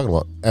 That's what we're talking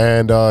about.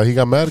 And he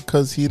got mad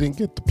because he didn't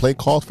get the play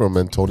called for him,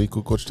 and Tony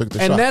Kukoc took the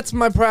shot. And that's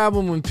my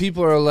problem when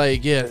people are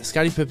like, yeah,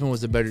 Scottie Pippen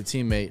was a better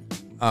teammate.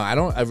 I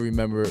don't ever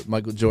remember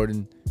Michael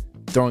Jordan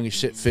throwing a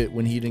shit fit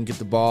when he didn't get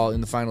the ball in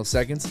the final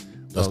seconds.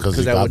 That's because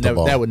he got the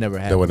ball. That would never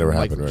happen. That would never with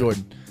happen, Michael right?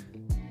 Jordan.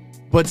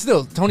 But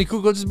still, Tony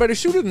Kukoc is a better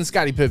shooter than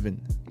Scottie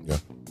Pippen. Yeah.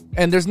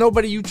 And there's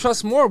nobody you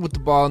trust more with the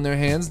ball in their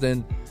hands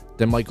than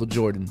Michael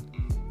Jordan.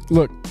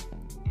 Look,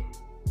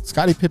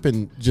 Scottie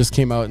Pippen just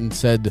came out and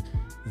said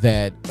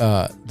that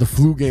the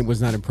flu game was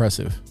not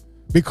impressive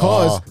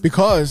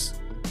because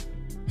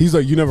he's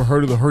like, you never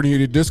heard of the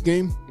herniated disc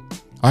game?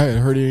 I had a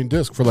herniated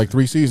disc for like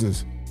 3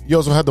 seasons. You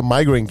also had the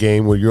migraine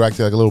game where you're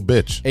acting like a little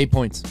bitch. 8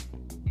 points.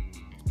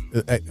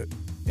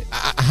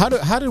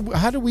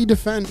 How do we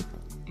defend?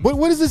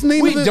 What is this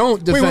name? We of the,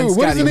 don't defend What is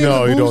the Scottie. name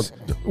No, of the you booze?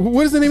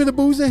 What is the name of the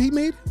booze that he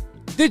made?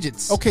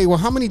 Digits. Okay, well,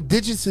 how many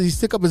digits did he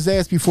stick up his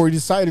ass before he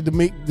decided to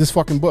make this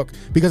fucking book?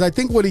 Because I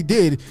think what he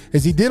did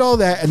is he did all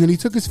that, and then he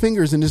took his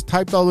fingers and just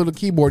typed all over the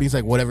keyboard. He's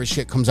like, whatever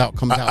shit comes out,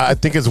 comes out. I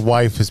think his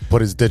wife has put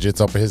his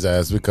digits up his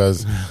ass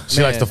because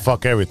she likes to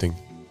fuck everything.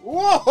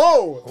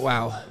 Whoa!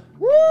 Wow.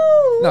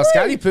 No,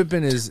 Scottie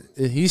Pippen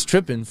he's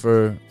tripping,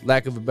 for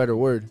lack of a better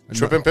word.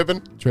 Trippin'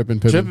 Pippin? Trippin'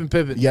 Pippen. Trippin'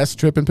 Pippen. Yes,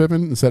 Trippin'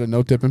 Pippen instead of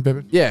no Tippin'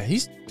 Pippen. Yeah,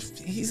 he's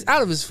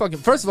out of his fucking.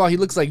 First of all, he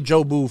looks like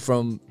Joe Boo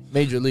from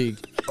Major League.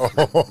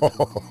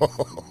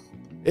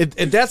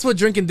 If that's what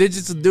drinking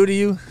digits will do to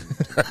you,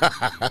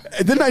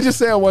 Didn't I just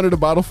say I wanted a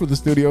bottle for the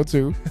studio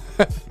too?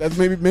 That's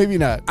maybe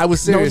not. I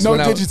was serious. No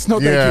when digits, no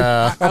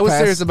Yeah. thank you. I was I'll pass.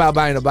 serious about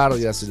buying a bottle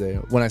yesterday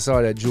when I saw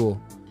it at Jewel.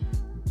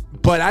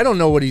 But But I don't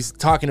know what he's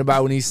talking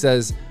about when he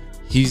says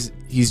he's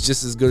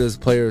just as good as a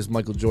player as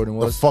Michael Jordan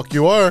was. The fuck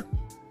you are.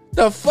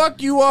 The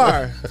fuck you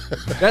are.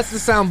 That's the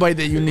soundbite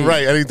that you need.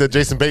 Right, I think the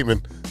Jason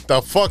Bateman.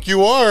 The fuck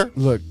you are.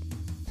 Look,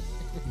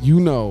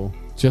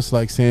 just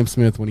like Sam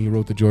Smith when he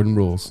wrote the Jordan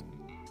rules,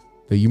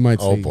 that you might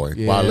say. Oh boy!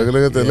 Wow, look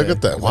at that! Look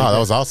at that! Wow, that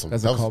was awesome.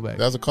 That's a callback.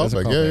 That was a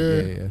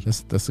callback. Yeah.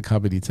 That's a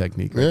comedy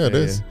technique. Right Yeah, there, it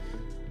is.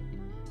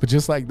 But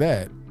just like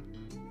that,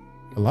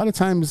 a lot of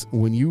times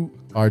when you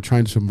are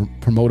trying to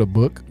promote a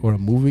book or a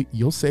movie,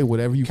 you'll say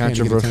whatever you can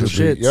to get Controversial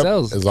attention. shit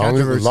sells. As long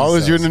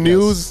as you're in the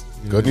news,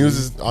 good news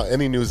is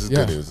any news is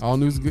good news. All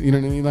news, you know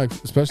what I mean? Like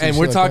especially. And shit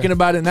we're like talking that.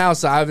 about it now,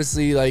 so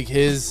obviously, like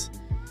his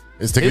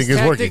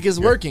technique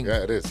is working.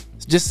 Yeah, it is.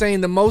 Just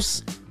saying the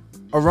most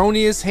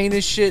erroneous,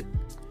 heinous shit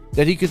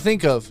that he could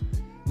think of.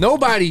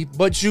 Nobody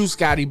but you,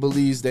 Scotty,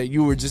 believes that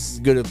you were just as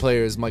good a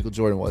player as Michael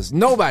Jordan was.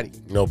 Nobody.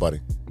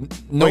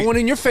 No one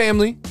in your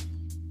family.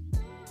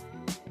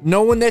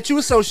 No one that you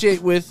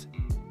associate with.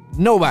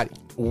 Nobody.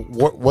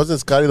 Wasn't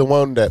Scotty the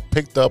one that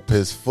picked up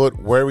his foot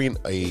wearing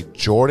a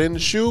Jordan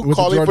shoe, With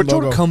calling the for Jordan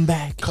Jordan? logo. Come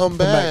back. Come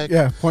back.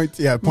 Yeah, point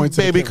to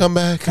Baby, the come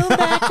back.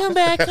 Come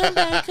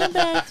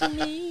back to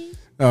me.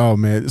 Oh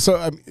man!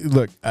 So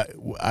look,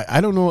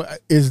 I don't know.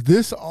 Is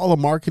this all a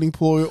marketing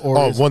ploy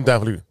or?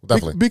 Definitely.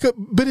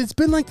 But it's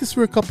been like this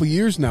for a couple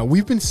years now.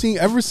 We've been seeing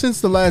ever since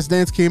The Last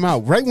Dance came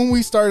out. Right when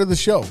we started the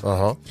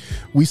show,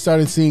 we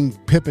started seeing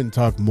Pippen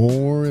talk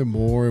more and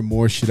more and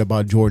more shit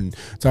about Jordan.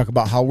 Talk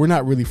about how we're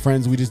not really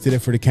friends. We just did it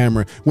for the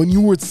camera. When you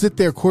would sit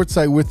there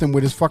courtside with him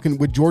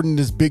with Jordan,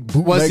 this big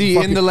bootleg. Was he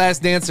in The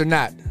Last Dance or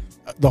not?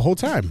 The whole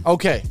time.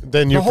 Okay.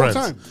 Then you're The whole friends.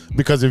 time.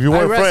 Because if you I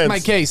weren't rest friends, my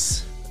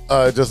case.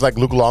 Just like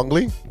Luke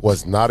Longley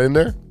was not in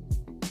there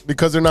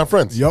because they're not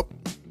friends. Yep.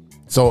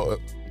 So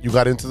you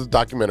got into the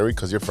documentary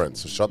because you're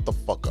friends. So shut the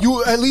fuck up.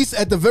 You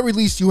at the very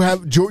least you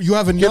have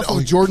enough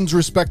of Jordan's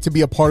respect to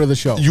be a part of the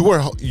show.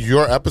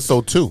 Your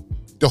episode 2.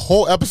 The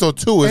whole episode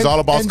 2 is all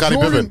about Scottie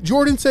Pippen.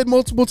 Jordan said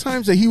multiple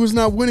times that he was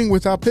not winning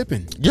without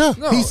Pippen. Yeah.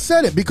 He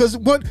said it because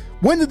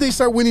when did they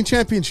start winning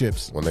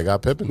championships? When they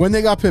got Pippen. When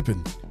they got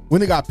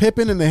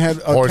Pippen and they had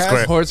a Horace cast,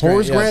 Grant. Horace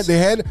Grant. Yes. They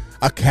had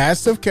a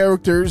cast of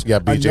characters. Yeah,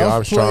 B.J. enough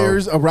Armstrong.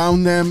 players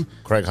around them.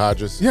 Craig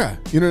Hodges. Yeah,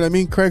 you know what I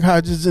mean? Craig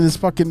Hodges and his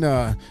fucking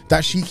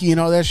dashiki and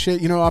all that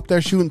shit, up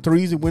there shooting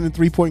threes and winning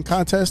 3-point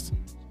contests.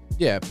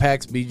 Yeah,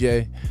 Pax,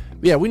 BJ.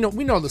 Yeah, we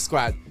know the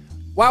squad.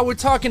 While we're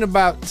talking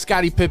about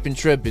Scottie Pippen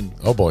tripping.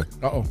 Oh boy.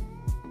 Uh-oh.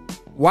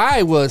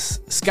 Why was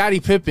Scottie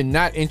Pippen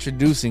not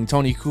introducing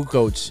Tony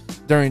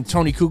Kukoc during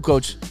Tony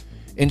Kukoc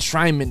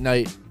enshrinement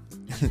night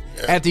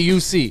at the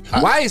UC?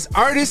 Why is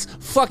Artis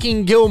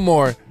fucking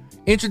Gilmore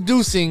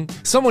introducing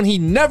someone he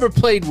never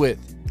played with?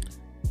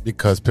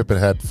 Because Pippen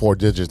had 4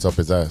 digits up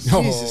his ass.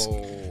 Jesus.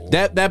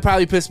 That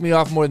probably pissed me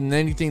off more than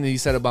anything that he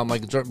said about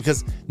Michael Jordan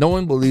because no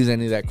one believes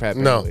any of that crap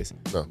anyways.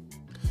 No.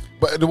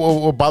 But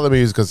what bothered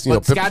me is because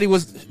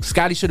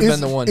Scotty should have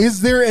been the one.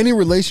 Is there any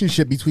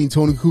relationship between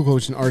Tony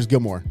Kukoc and Artis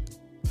Gilmore?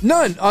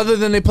 None, other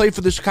than they played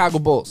for the Chicago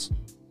Bulls.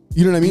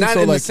 You know what I mean? Not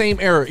in the same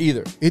era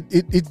either.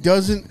 It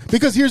doesn't,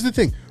 because here's the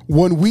thing.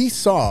 When we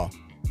saw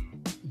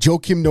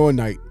Joakim Noah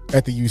Night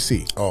at the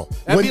UC.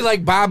 That'd be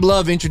like Bob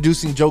Love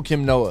introducing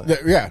Joakim Noah.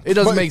 Yeah. It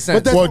doesn't make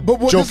sense.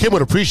 Joakim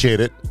would appreciate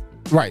it.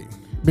 Right.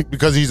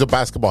 Because he's a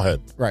basketball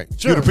head. Right.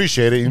 You'd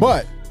appreciate it.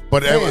 But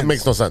it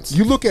makes no sense.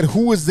 You look at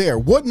who was there.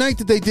 What night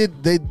did they do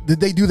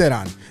that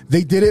on?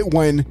 They did it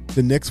when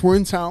the Knicks were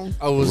in town.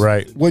 Oh, it was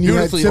right. When you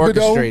had beautifully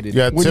Thibodeau, orchestrated. You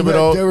had when Thibodeau,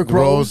 you had Derrick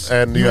Rose,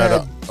 and you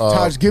had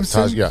Taj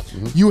Gibson.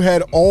 Mm-hmm. You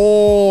had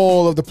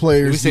all of the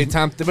players. Did we say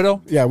Tom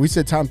Thibodeau? Yeah, we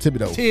said Tom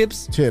Thibodeau.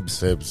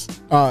 Tibbs.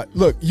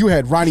 Look, you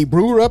had Ronnie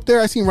Brewer up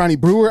there. I seen Ronnie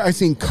Brewer. I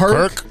seen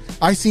Kirk.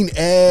 I seen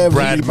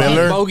everybody.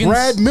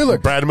 Brad Miller.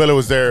 Brad Miller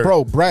was there.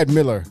 Bro, Brad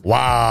Miller.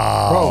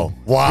 Wow.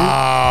 Bro.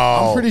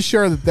 Wow. I'm pretty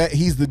sure that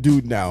he's the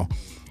dude now.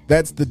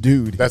 That's the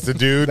dude. That's the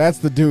dude. That's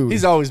the dude.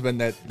 He's always been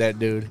that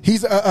dude.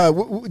 He's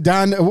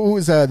Don. Who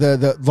was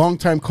the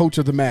longtime coach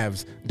of the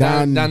Mavs?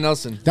 Don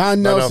Nelson.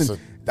 Don Nelson.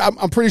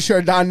 I'm pretty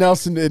sure Don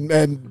Nelson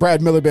and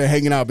Brad Miller been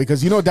hanging out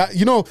because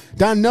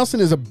Don Nelson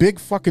is a big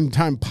fucking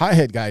time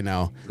pothead guy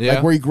now. Yeah.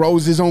 Like where he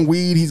grows his own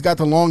weed. He's got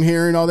the long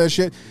hair and all that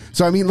shit.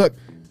 So I mean, look,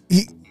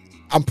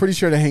 I'm pretty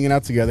sure they're hanging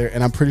out together,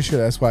 and I'm pretty sure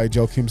that's why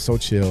Joakim's so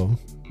chill.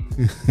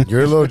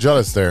 You're a little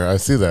jealous there. I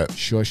see that.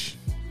 Shush.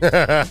 No,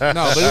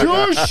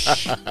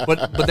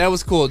 but that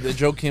was cool.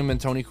 Joakim and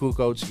Tony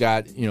Kukoc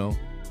got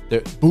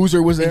their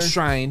Boozer was there,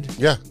 enshrined.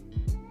 Yeah,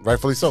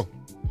 rightfully so.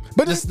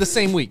 But the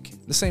same week.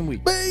 But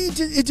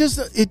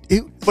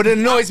But it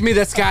annoys me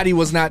that Scotty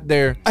was not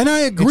there. And I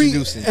agree.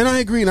 introducing And I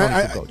agree. And Tony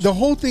Kukoc. the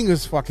whole thing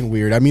is fucking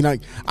weird. I mean,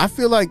 I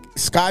feel like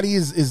Scotty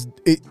is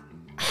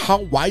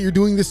why you're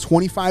doing this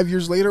 25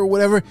 years later or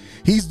whatever.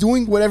 He's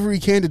doing whatever he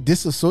can to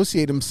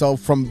disassociate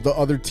himself from the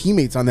other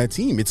teammates on that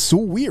team. It's so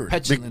weird.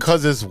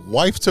 Because his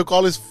wife took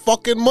all his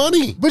fucking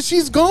money. But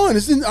she's gone.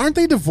 Aren't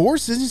they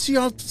divorced? Isn't she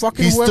all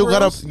fucking He's still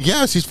got else?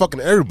 she's fucking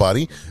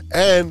everybody.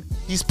 And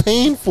he's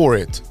paying for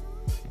it.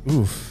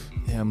 Oof.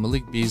 Yeah,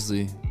 Malik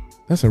Beasley.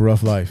 That's a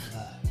rough life.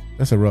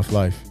 That's a rough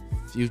life.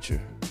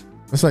 Future.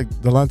 That's like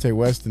Delonte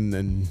West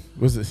and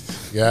was it?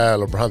 Yeah,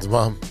 LeBron's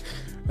mom.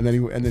 And then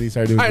he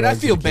started doing. All right, I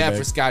drugs feel and came bad back.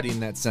 for Scotty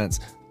in that sense,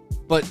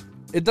 but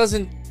it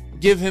doesn't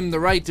give him the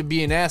right to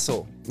be an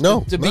asshole.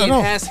 No, to be not at an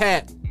all.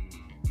 asshat.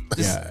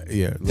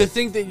 Yeah. To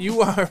think that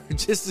you are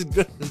just as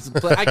good as a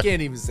player. I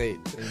can't even say it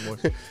anymore.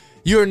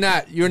 You're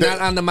not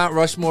on the Mount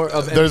Rushmore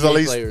of There's NBA at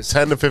least players.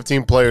 10 to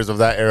 15 players of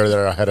that era that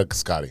are ahead of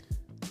Scotty.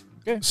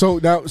 So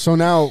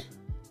now,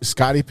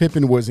 Scottie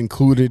Pippen was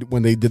included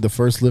when they did the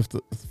first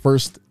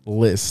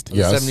list.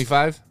 Yes.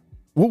 75?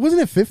 Well,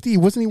 wasn't it 50?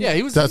 Wasn't he? Yeah,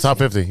 he was. That's top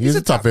 50. He's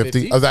a top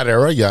 50 of that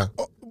era, yeah.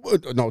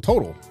 No,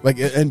 total. Like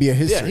NBA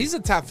history. Yeah, he's a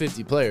top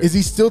 50 player. Is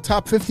he still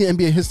top 50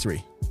 NBA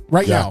history?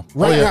 Right Yeah. now.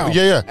 Right yeah. now.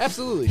 Yeah.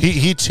 Absolutely.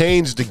 He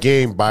changed the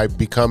game by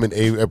becoming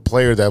a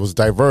player that was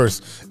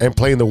diverse and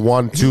playing the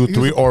 1, 2,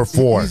 3, or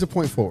 4. He's a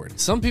point forward.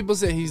 Some people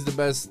say he's the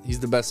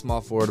best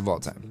small forward of all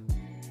time.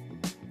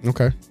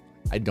 Okay.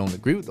 I don't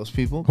agree with those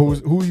people.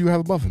 Who you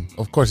have above him?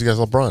 Of course, he has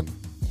LeBron.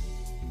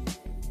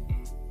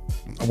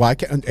 Well,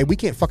 we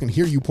can't fucking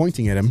hear you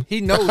pointing at him.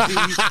 He knows.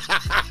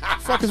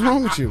 Fuck is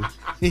wrong with you?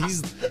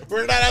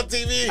 We're not on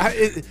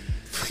TV.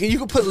 You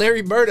can put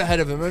Larry Bird ahead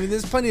of him. I mean,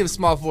 there's plenty of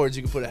small forwards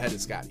you can put ahead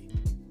of Scotty.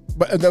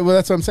 But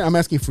that's what I'm saying. I'm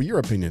asking for your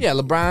opinion. Yeah,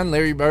 LeBron,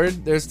 Larry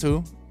Bird. There's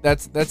two.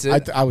 That's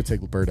it. I would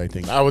take Bird. I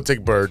think I would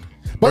take Bird.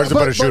 Bird's a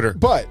better shooter.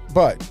 But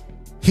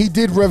he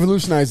did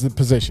revolutionize the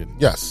position.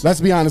 Yes.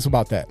 Let's be honest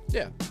about that.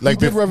 Yeah. He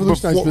did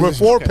revolutionize the position.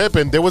 Before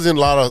Pippen, there wasn't a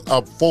lot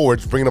of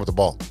forwards bringing up the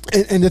ball.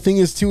 And the thing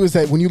is, too, is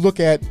that when you look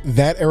at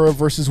that era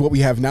versus what we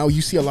have now,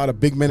 you see a lot of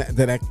big men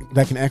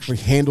that can actually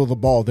handle the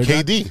ball.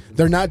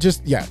 They're not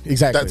just, yeah,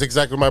 exactly. That's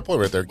exactly my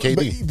point right there. KD.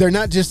 But they're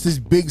not just these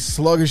big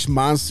sluggish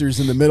monsters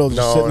in the middle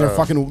just sitting there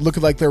fucking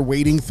looking like they're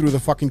wading through the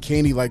fucking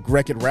candy like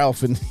Wreck-It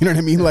Ralph. And you know what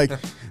I mean? Like,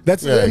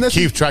 that's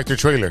Keith Tractor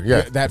Trailer.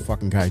 Yeah. That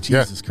fucking guy.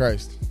 Jesus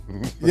Christ.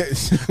 Yeah.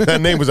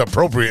 That name was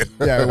appropriate.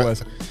 Yeah, it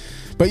was.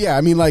 But yeah,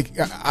 I mean, like,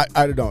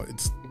 I don't know.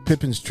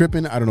 Pippen's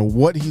tripping. I don't know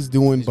what he's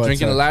doing, but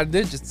drinking a lot of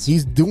digits.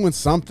 He's doing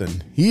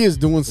something. He is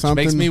doing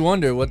something. Makes me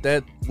wonder what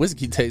that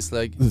whiskey tastes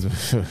like.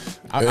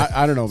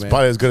 I don't know, man.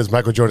 Probably as good as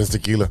Michael Jordan's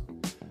tequila.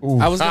 Ooh.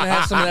 I was gonna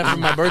have some of that for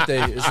my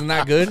birthday. Isn't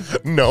that good?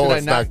 No, Should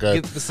it's not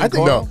good. I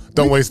think no.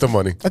 Don't waste the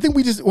money. I think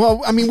we just.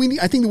 Well, I mean,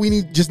 I think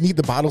we just need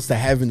the bottles to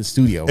have in the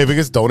studio. If it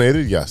gets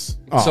donated, yes.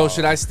 So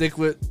should I stick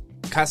with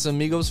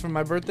Casamigos for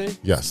my birthday?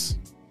 Yes.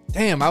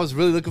 Damn, I was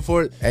really looking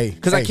for it. Hey,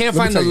 because I can't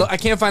find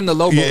the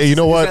logo. Yeah, you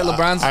know what?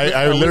 LeBron's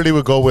I literally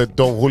would go with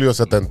Don Julio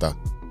 70.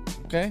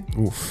 Okay.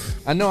 Oof.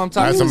 I know I'm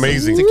talking That's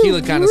amazing.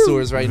 tequila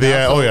connoisseurs right now.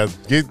 Yeah. So Oh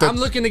yeah. I'm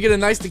looking to get a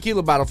nice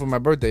tequila bottle for my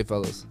birthday,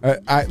 fellas.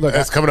 Look,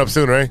 that's coming up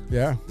soon, right?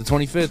 Yeah. The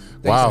 25th.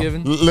 Wow.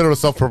 Thanksgiving. Little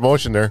self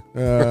promotion there.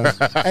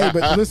 Hey,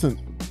 but listen,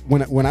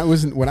 when I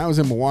was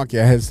in Milwaukee,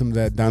 I had some of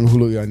that Don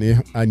Julio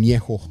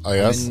Añejo. Oh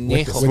yes.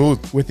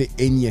 Smooth. With the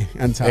Eñe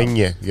on top.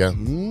 Eñe, yeah.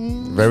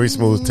 Very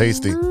smooth,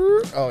 tasty.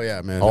 Oh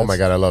yeah, man. Oh my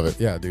god, I love it.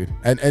 Yeah, dude.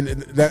 And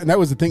that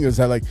was the thing, is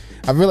that like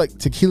I feel like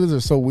tequilas are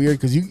so weird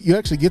because you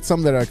actually get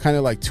some that are kind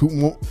of like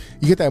you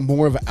get that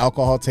more of an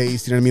alcohol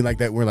taste. You know what I mean? Like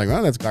that we're like,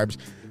 oh, that's garbage.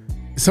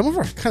 Some of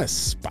them are kind of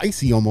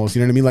spicy almost.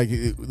 You know what I mean? Like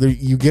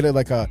you get it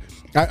like I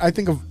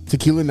think of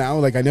tequila now.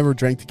 Like I never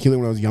drank tequila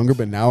when I was younger,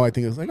 but now I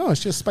think it's like, oh,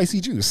 it's just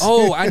spicy juice.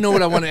 Oh, I know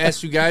what I want to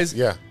ask you guys.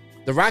 Yeah.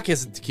 The Rock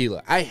has a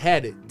tequila. I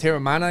had it.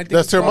 Terramana, I think.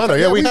 That's Terramana.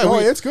 Yeah, we had.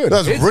 It's good.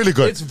 That's really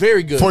good. It's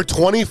very good. For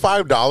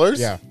 $25,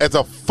 yeah, it's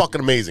a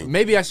fucking amazing.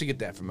 Maybe I should get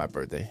that for my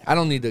birthday. I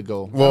don't need to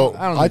go. Well,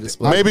 I don't need to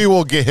split. Maybe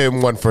we'll get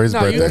him one for his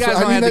birthday. You guys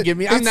don't have to give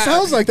me. It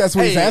sounds like that's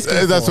what he's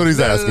asking for. That's what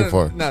he's asking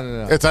for.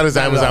 No. It's on his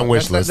Amazon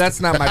wish list.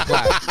 That's not my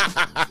plot.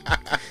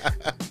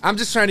 I'm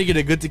just trying to get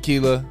a good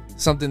tequila,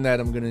 something that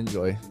I'm gonna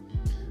enjoy.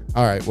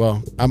 All right.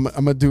 Well, I'm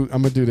gonna do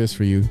this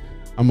for you.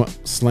 I'm gonna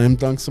slam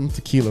dunk some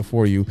tequila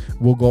for you.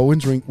 We'll go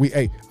and drink.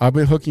 I've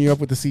been hooking you up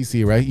with the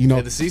CC, right? You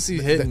know, the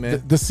CC hidden,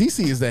 man. The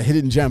CC is that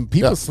hidden gem.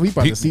 People sleep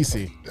on the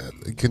CC.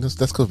 That's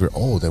because we're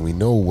old and we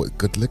know what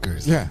good liquor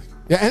is. Yeah,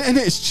 and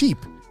it's cheap.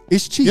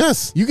 It's cheap.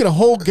 Yes, you get a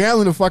whole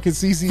gallon of fucking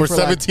CC for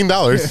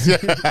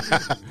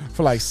 $17.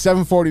 For like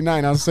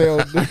 $7.49 on sale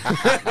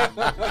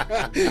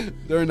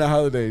during the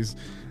holidays.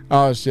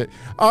 Oh shit!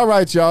 All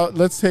right, y'all.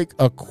 Let's take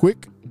a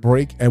quick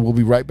break and we'll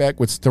be right back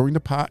with Stirring the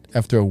Pot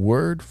after a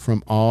word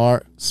from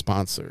our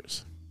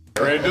sponsors.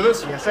 Ready to do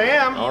this? Yes, I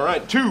am. All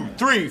right, 2,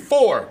 3,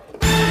 4.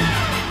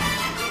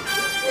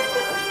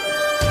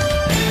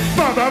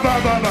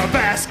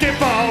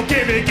 Basketball,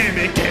 gimme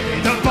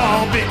the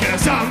ball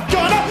because I'm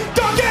gonna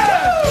dunk it.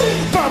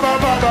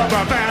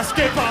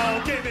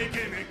 Basketball, gimme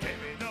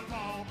the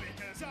ball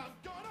because I'm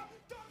gonna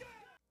dunk it.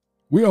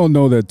 We all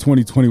know that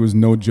 2020 was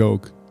no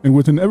joke, and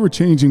with an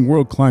ever-changing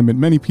world climate,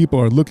 many people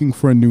are looking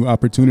for a new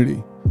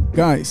opportunity.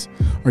 Guys,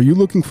 are you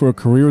looking for a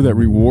career that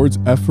rewards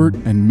effort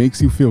and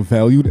makes you feel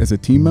valued as a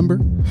team member?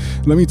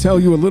 Let me tell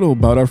you a little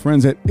about our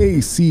friends at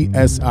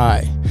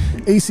ACSI.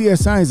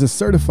 ACSI is a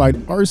certified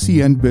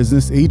RCN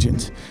business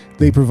agent.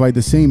 They provide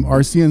the same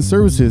RCN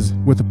services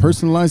with a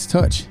personalized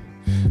touch.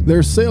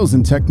 Their sales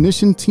and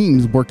technician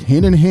teams work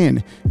hand in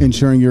hand,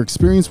 ensuring your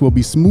experience will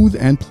be smooth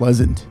and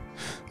pleasant.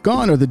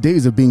 Gone are the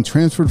days of being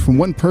transferred from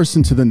one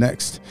person to the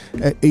next.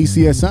 At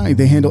ACSI,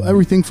 they handle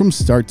everything from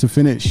start to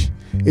finish.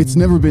 It's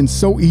never been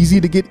so easy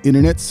to get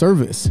internet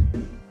service.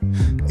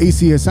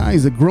 ACSI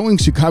is a growing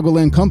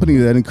Chicagoland company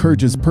that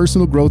encourages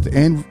personal growth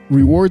and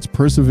rewards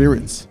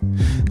perseverance.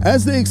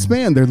 As they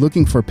expand, they're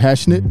looking for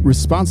passionate,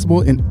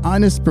 responsible, and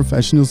honest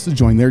professionals to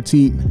join their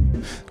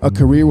team. A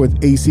career with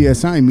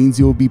ACSI means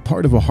you will be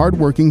part of a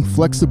hardworking,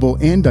 flexible,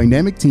 and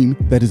dynamic team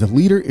that is a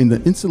leader in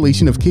the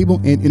installation of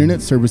cable and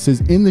internet services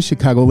in the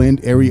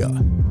Chicagoland area.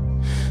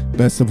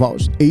 Best of all,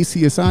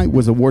 ACSI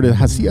was awarded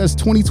Hacia's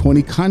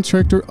 2020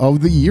 Contractor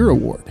of the Year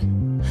Award.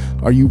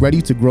 Are you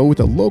ready to grow with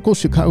a local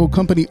Chicago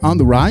company on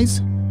the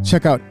rise?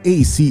 Check out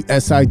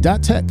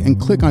acsi.tech and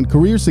click on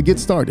careers to get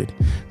started.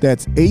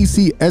 That's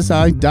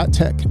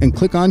acsi.tech and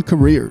click on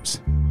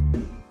careers.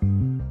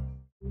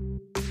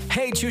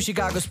 Hey, true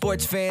Chicago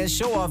sports fans,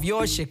 show off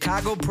your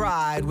Chicago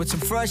pride with some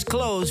fresh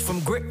clothes from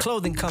Grit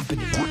Clothing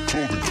Company.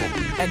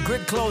 At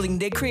Grit Clothing,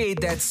 they create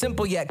that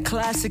simple yet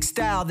classic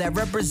style that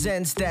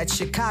represents that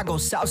Chicago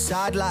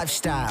Southside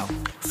lifestyle.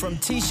 From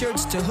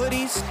t-shirts to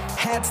hoodies,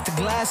 hats to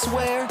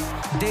glassware,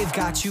 they've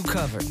got you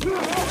covered.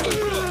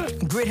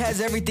 Grit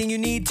has everything you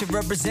need to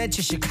represent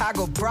your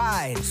Chicago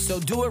pride, so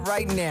do it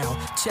right now.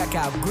 Check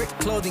out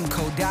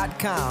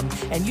gritclothingco.com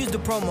and use the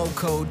promo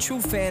code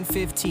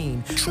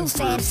TrueFan15.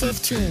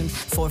 TrueFan15.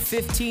 For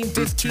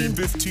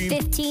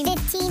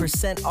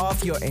 15%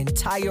 off your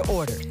entire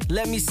order.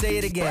 Let me say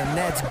it again.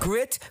 That's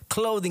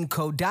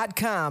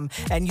gritclothingco.com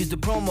and use the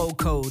promo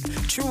code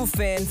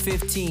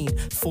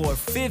TrueFan15 for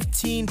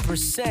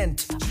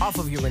 15% off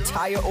of your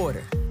entire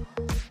order.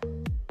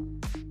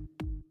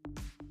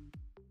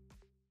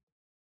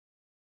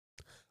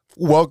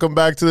 Welcome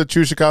back to the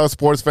True Chicago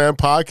Sports Fan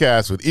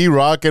Podcast with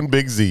E-Rock and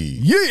Big Z.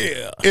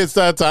 Yeah. It's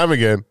that time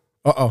again.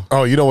 Uh-oh.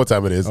 Oh, you know what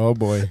time it is. Oh,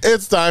 boy.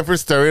 It's time for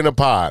Stirring the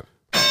Pot.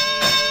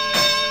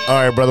 All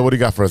right, brother, what do you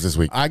got for us this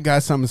week? I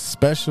got something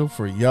special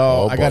for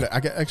y'all. Oh, I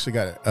actually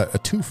got a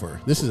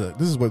twofer. This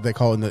is what they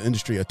call in the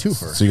industry a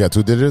twofer. So you got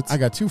 2 digits? I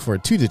got 2 for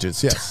 2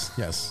 digits. Yes.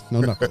 Yes.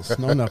 No knuckles.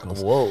 No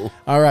knuckles. Whoa.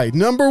 All right.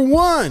 Number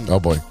 1. Oh,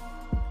 boy.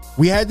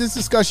 We had this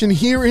discussion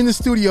here in the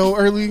studio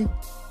early,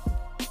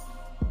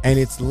 and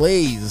it's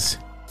Lay's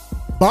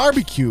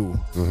barbecue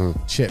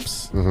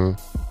chips.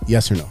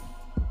 Yes or no?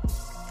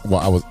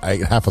 Well, I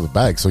ate half of the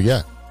bag, so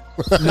yeah.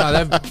 No,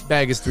 that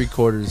bag is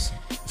 3/4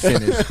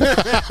 finished.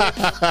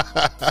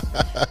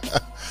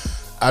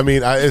 I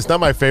mean, it's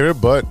not my favorite,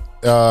 but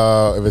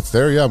if it's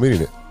there, yeah, I'm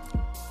eating it.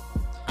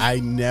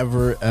 I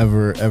never,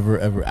 ever.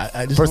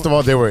 I just First of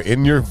all, they were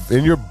in your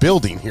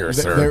building here,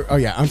 sir. Oh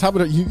yeah, on top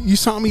of that, you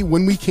saw me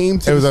when we came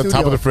to. It was the on studio.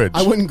 top of the fridge.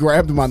 I wouldn't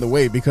grab them on the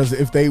way because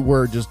if they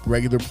were just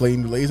regular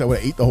plain Lay's, I would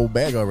have ate the whole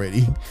bag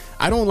already.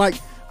 I don't like.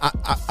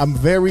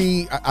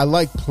 I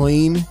like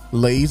plain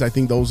Lay's. I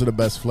think those are the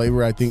best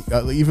flavor. I think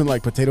even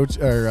like potato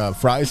or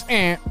fries.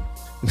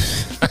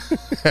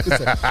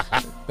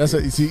 That's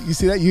what, you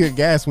see that you get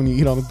gas when you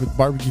eat all the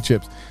barbecue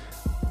chips.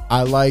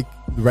 I like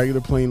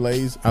regular plain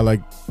Lay's. I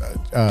like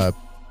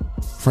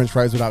French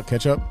fries without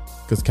ketchup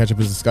because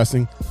ketchup is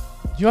disgusting.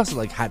 You also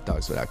like hot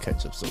dogs without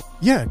ketchup, so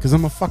yeah, because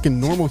I'm a fucking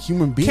normal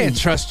human being. Can't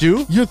trust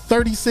you. You're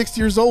 36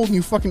 years old and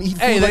you fucking eat food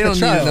Hey, like they don't a need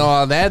child. to know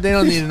all that. They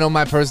don't need to know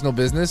my personal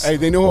business. Hey,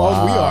 they know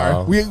how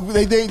old we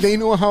are. They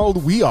know how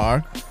old we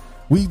are.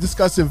 We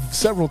discussed it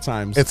several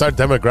times. It's our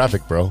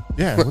demographic, bro.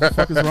 Yeah, what the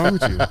fuck is wrong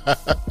with you?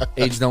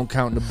 Age don't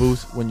count in the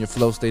booth when your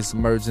flow stays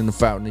submerged in the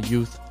fountain of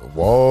youth.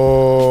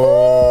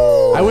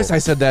 Whoa. I wish I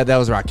said that. That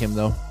was Rakim,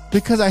 though.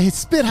 Because I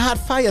spit hot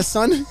fire,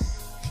 son.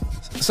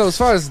 So as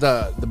far as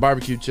the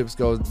barbecue chips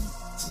go,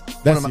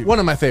 one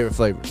of my favorite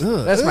flavors.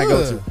 That's my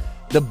go-to.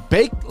 The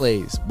baked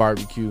Lay's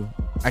barbecue,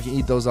 I can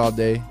eat those all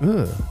day,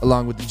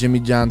 along with the Jimmy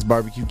John's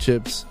barbecue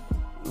chips.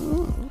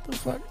 What the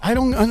fuck? I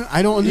don't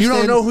understand. You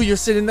don't know who you're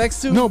sitting next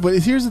to? No, but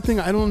here's the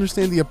thing. I don't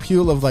understand the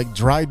appeal of like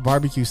dried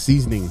barbecue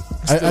seasoning.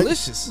 It's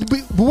delicious.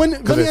 But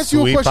let me ask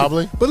you a question.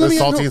 Probably. But let me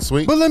salty and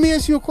sweet. But let me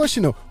ask you a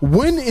question though.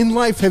 When in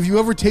life have you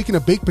ever taken a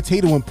baked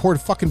potato and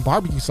poured fucking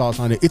barbecue sauce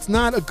on it? It's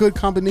not a good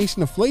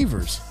combination of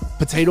flavors.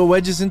 Potato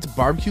wedges into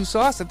barbecue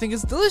sauce. I think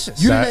it's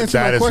delicious. You didn't answer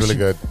my question. Really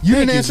good. You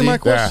didn't answer my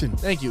question.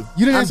 Thank you.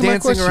 You didn't answer my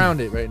dancing question.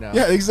 around it right now.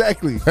 Yeah,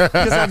 exactly.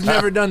 Because I've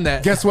never done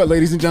that. Guess what,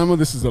 ladies and gentlemen?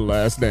 This is the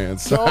last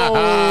dance.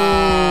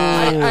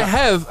 I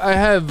have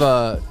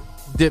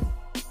dipped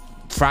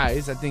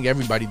fries. I think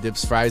everybody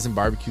dips fries in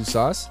barbecue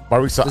sauce.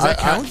 Barbecue sauce. Does that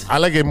count? I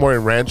like it more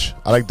in ranch.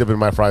 I like dipping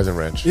my fries in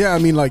ranch. Yeah, I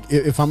mean, like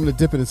if I'm gonna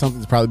dip it in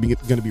something, it's probably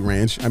going to be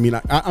ranch. I mean,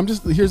 I'm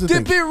just here's the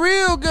thing. Dip it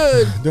real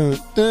good.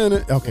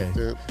 Okay.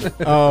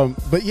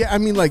 But yeah, I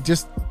mean, like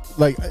just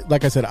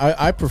like I said,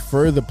 I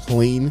prefer the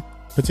plain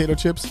potato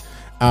chips.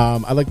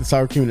 I like the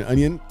sour cream and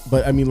onion,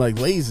 but I mean, like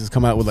Lay's has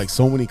come out with like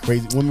so many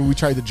crazy. When we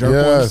tried the jerk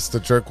ones, Yes, the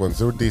jerk ones.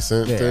 They were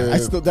decent. yeah, I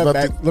still that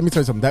bag. Let me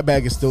tell you something. That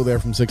bag is still there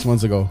from 6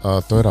 months ago.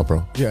 Throw it out,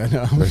 bro. Yeah,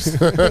 no.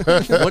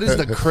 What is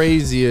the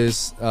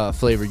craziest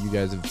flavor you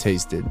guys have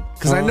tasted?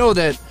 Because I know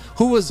that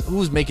who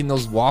was making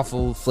those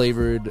waffle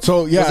flavored.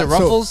 So yeah, was it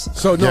Ruffles?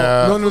 So no,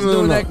 Yeah.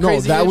 no. That No,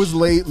 crazy-ish? that was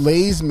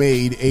Lay's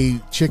made a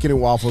chicken and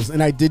waffles,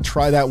 and I did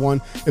try that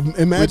one.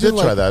 Imagine We did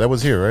like, try that. That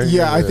was here, right?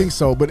 Yeah, I think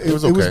so. But it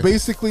was okay.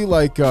 basically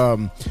like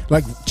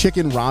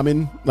chicken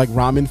ramen, like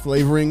ramen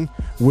flavoring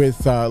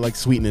with like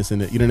sweetness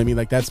in it. You know what I mean?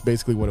 Like that's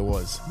basically what it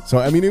was. So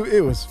I mean,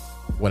 it was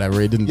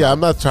whatever. It didn't. Yeah, I'm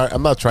not trying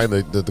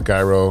the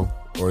gyro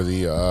or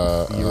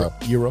the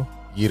Euro.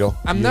 Gyro.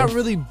 I'm not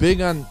really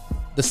big on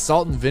the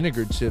salt and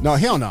vinegar chips. No,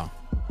 hell no.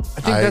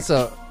 I think that's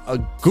a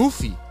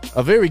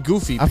very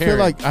goofy I feel pairing.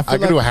 like I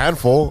can do a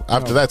handful.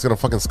 After that, it's gonna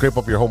fucking scrape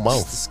up your whole It's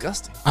mouth.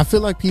 disgusting. I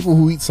feel like people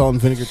who eat salt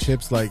and vinegar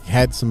chips like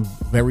had some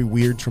very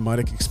weird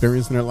traumatic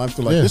experience in their life.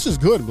 They're like, Yeah. this is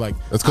good. Like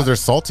That's because they're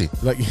salty.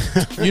 like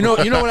You know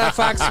what I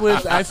fox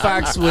with? I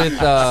fox with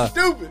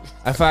stupid.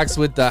 I fox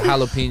with the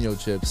jalapeno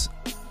chips.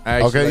 I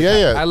actually Okay,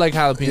 like yeah. I like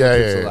jalapeno Yeah,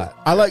 chips yeah, a yeah. lot.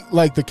 I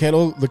like the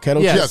kettle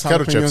Yes. chips.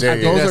 Kettle chips, jalapenos. yeah, I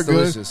think Those that's are good.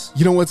 delicious.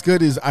 You know what's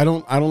good is I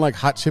don't like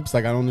hot chips.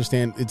 Like I don't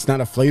understand. It's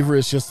not a flavor.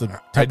 It's just a I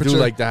temperature. do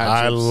like the hot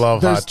I chips.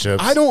 love There's- hot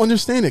chips. I don't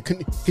understand it.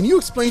 Can you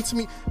explain to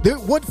me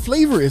what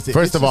flavor is it?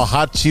 First It's of all, just-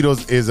 hot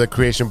Cheetos is a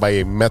creation by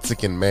a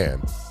Mexican man.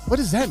 what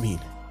does that mean?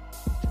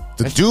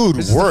 The dude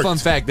This is a worked. fun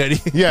fact that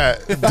he. Yeah,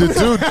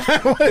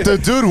 the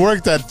dude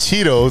worked at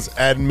Cheetos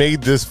and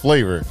made this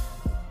flavor.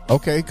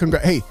 Okay,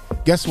 hey,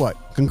 guess what?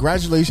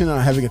 Congratulations on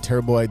having a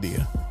terrible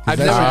idea. I've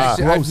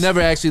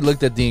never actually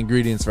looked at the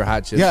ingredients for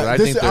hot chips, Yeah, but I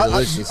this- think they're I-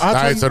 delicious. I'll All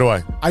tell right, you- so do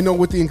I. I know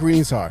what the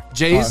ingredients are.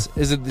 Jay's?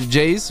 Is it the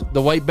Jay's?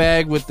 The white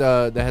bag with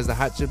that has the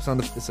hot chips on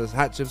the. It says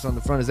hot chips on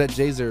the front. Is that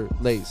Jay's or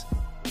Lay's?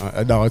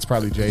 No, it's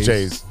probably Jay's.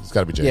 Jay's. It's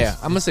got to be Jay's. Yeah,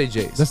 I'm gonna say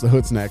Jay's. That's the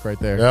hood snack right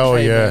there. Oh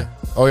Hey, yeah. man.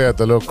 Oh yeah.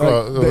 The little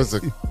Like, what's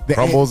it? the-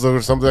 Crumbles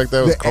or something like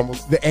that. It was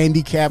crumbles. The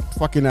handicap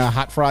fucking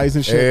hot fries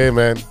and shit. Hey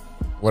man,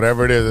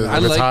 whatever it is,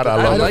 if it's hot, I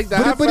love like it. the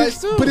hot fries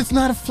too. But it's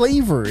not a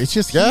flavor. It's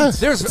just Yes.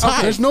 heat.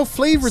 There's no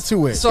flavor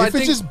to it. So I if it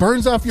think just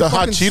burns off your The hot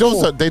fucking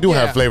Cheetos, soul, they do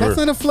have flavor. that's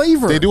not a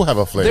flavor. They do have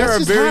a flavor. there are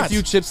just very hot.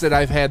 few chips that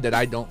I've had that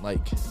I don't like.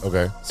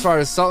 Okay. As far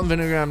as salt and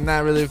vinegar, I'm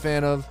not really a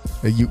fan of.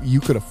 Hey, you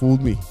could have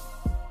fooled me.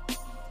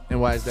 And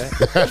why is that?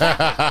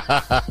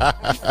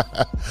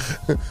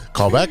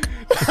 Call back.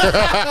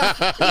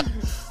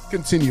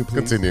 Continue, please.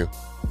 Continue.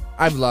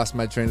 I've lost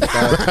my train of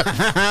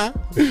thought.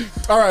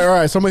 All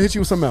right. So I'm gonna hit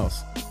you with something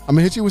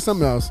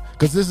else.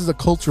 Because this is a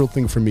cultural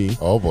thing for me.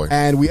 Oh boy.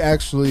 And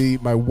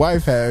my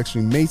wife had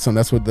actually made some.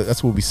 That's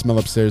what we smell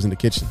upstairs in the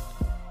kitchen.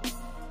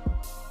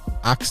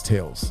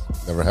 Oxtails.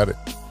 Never had it.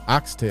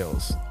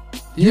 Oxtails.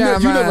 Yeah,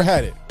 you never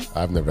had it.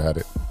 I've never had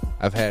it.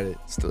 I've had it.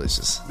 It's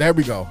delicious. There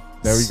we go.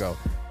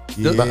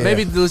 Yeah.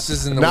 Maybe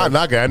delicious in the Not word.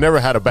 not good. I never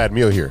had a bad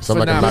meal here, so I'm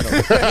not gonna knock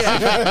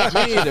Phenomenal.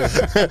 it. Me either.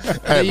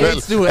 The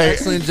Yates do an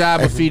excellent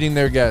job of feeding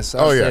their guests.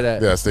 I'll Oh say yeah,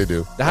 that. yes they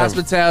do. The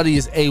hospitality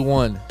is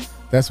A1.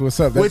 That's what's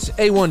up. Which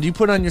A1 do you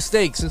put on your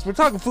steak? Since we're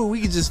talking food, we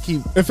could just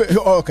keep.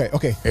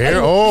 Okay. Here,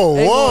 oh,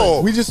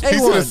 whoa! We just-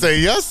 he's gonna say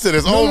yes to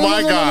this. No, Oh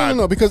my god!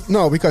 No,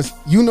 because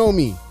you know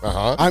me.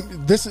 Uh-huh.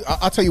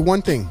 I'll tell you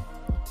one thing.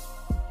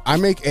 I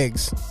make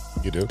eggs.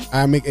 You do?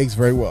 I make eggs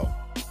very well,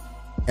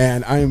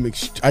 and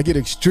I get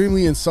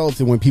extremely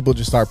insulted when people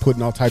just start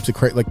putting all types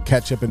of like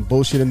ketchup and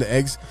bullshit in the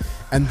eggs,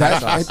 and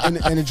that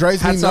and it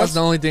drives me Hot nuts. sauce is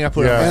the only thing I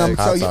put Yeah. on. And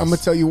my I'm eggs. gonna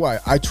tell you why.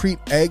 I treat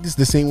eggs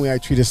the same way I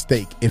treat a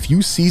steak. If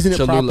you season it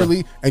Cholula.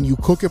 properly and you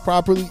cook it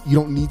properly, you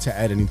don't need to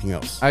add anything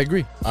else. I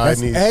agree.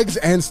 That's eggs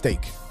and steak.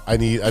 I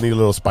need a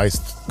little spice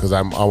because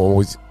I'm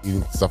always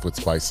eating stuff with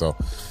spice. So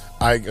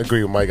I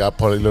agree with Mike. I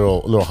put a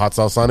little hot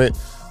sauce on it,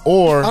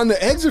 or On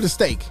the eggs or the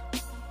steak?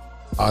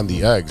 on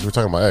the eggs. We're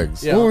talking about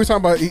eggs. Yeah. What were we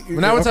talking about?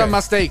 Now we're talking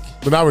about steak.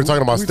 But now we're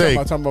talking about steak.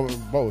 Talking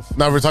about both.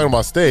 Now we're talking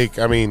about steak.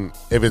 I mean,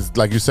 if it's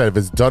like you said, if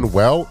it's done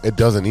well, it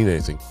doesn't need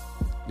anything.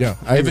 Yeah,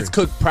 If it's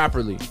cooked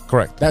properly.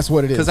 Correct. That's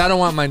what it is. Because I don't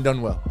want mine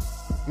done well.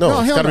 No,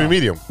 it's hell got to no. be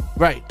medium.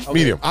 Right. Okay.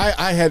 Medium.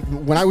 I had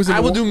when I was in I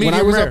will do when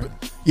I medium was rare.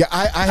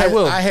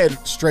 I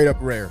had straight up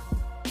rare,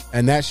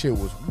 and that shit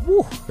was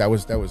woo, that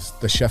was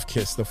the chef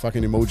kiss, the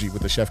fucking emoji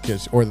with the chef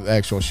kiss or the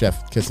actual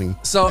chef kissing.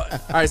 So, all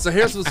right. So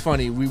here's what's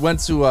funny. We went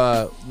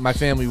to my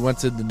family went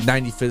to the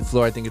 95th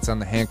floor. I think it's on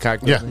the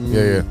Hancock Yeah, building.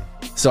 yeah.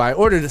 So I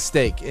ordered a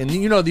steak, and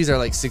these are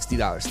like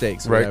 $60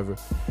 steaks or Right. whatever.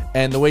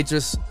 And the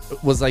waitress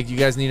was like, "You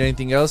guys need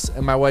anything else?"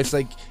 And my wife's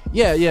like,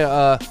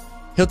 "Yeah.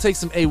 He'll take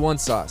some A1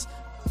 sauce."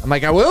 I'm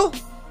like, "I will."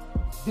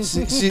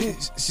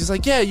 She's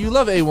like, "Yeah, you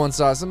love A1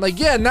 sauce." I'm like,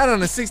 "Yeah, not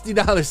on a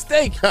 $60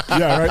 steak."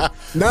 Yeah, right.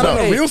 Not on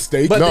a Hey, real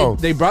steak. But No.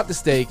 they brought the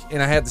steak,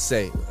 and I had to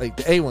say, like,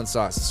 the A1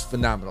 sauce is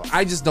phenomenal.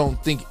 I just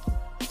don't think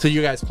to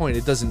your guys' point,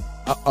 it doesn't.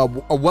 A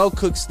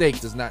well-cooked steak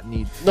does not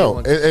need. No,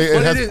 A1.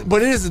 it has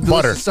but it is a delicious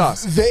butter.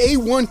 sauce. The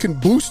A1 can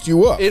boost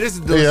you up. It is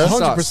a delicious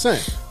sauce.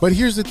 100%. But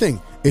here's the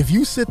thing. If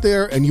you sit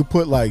there and you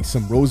put like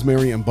some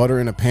rosemary and butter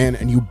in a pan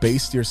and you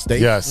baste your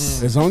steak,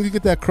 Yes. as long as you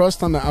get that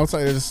crust on the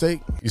outside of the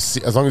steak, You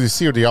see, as long as you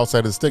sear the outside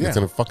of the steak, it's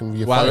gonna fucking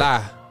be a fire.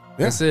 Voila.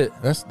 That's it.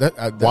 that's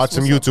Watch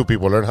some what's up. YouTube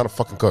people learn how to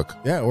fucking cook.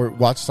 Yeah, or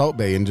watch Salt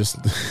Bay and just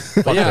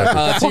But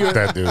yeah, Fuck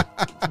that dude.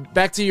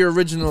 back to your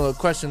original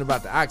question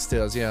about the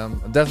oxtails. Yeah, I'm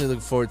definitely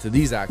looking forward to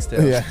these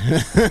oxtails.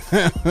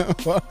 yeah.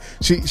 Well,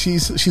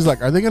 she's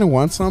like, are they gonna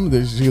want some?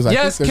 She was like,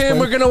 Yes, Kim,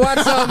 we're gonna want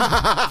some.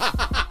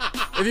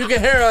 If you can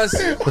hear us.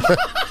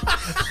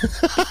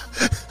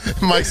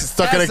 Mike's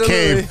stuck in a Absolutely.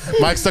 cave.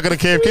 Mike's stuck in a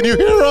cave. Can you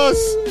hear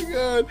us?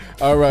 God.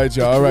 All right,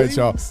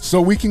 y'all.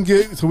 So we can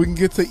get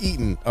to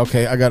eating.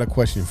 Okay, I got a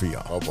question for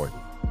y'all. Oh boy.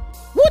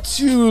 What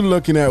you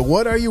looking at?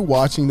 What are you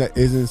watching that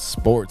isn't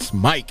sports,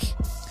 Mike?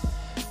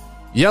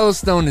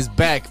 Yellowstone is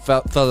back,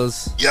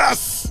 fellas.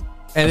 Yes.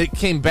 And it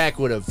came back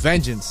with a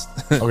vengeance.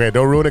 Okay,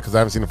 don't ruin it because I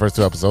haven't seen the first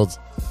 2 episodes.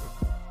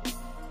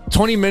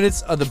 20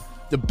 minutes of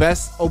the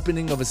best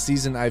opening of a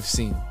season I've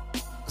seen.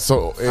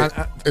 So it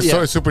yeah.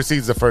 sort of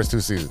supersedes the first 2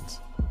 seasons.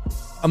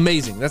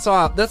 Amazing. That's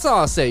all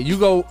I'll say. You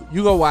go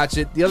watch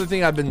it. The other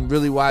thing I've been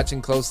really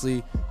watching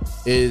closely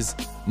is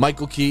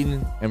Michael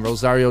Keaton and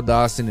Rosario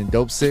Dawson in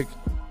Dope Sick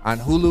on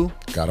Hulu.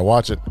 Gotta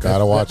watch it.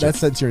 That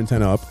sets your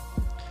antenna up.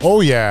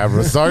 Oh yeah,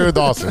 Rosario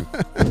Dawson.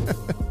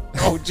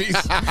 Oh jeez.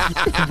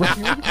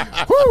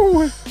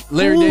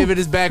 Larry David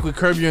is back with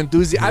Curb Your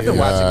Enthusiasm. I've been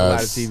watching a lot of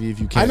Yes. TV. If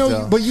you can't I know,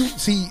 tell. but you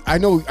see, I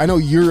know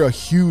you're a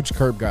huge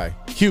Curb guy.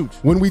 Huge.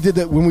 When we did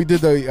the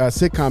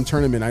sitcom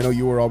tournament, I know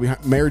you were all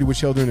behind Married with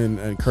Children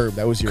and Curb.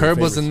 That was your Curb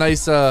was a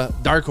favorites. nice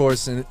dark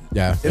horse, and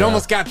it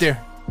almost got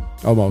there.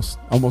 Almost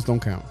don't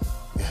count.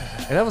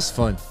 And that was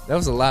fun. That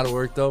was a lot of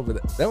work though,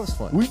 but that was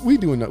fun. We'll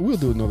do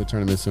another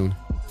tournament soon.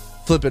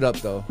 Flip it up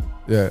though.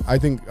 Yeah, I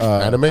think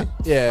Anime?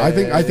 Yeah, I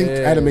think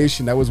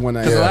animation. That was when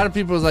I because a lot of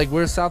people was like,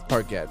 "Where's South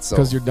Park at?" So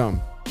because you're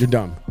dumb.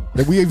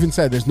 Like we even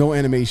said, there's no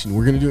animation.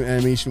 We're gonna do an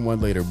animation one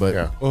later, but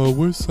Yeah.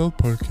 where's South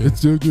Park?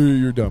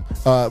 You're dumb.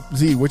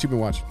 Z, what you been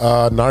watching?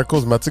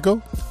 Narcos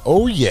Mexico.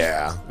 Oh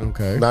yeah.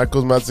 Okay.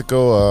 Narcos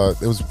Mexico.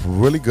 It was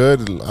really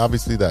good.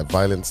 Obviously, that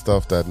violent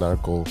stuff, that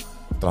narco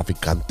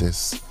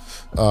traficantes.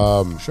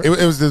 Sure.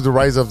 It was the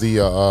rise of the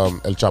El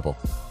Chapo.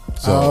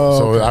 So,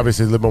 okay.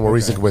 Obviously a little bit more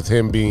recent with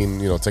him being,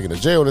 taken to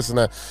jail, this and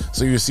that.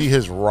 So you see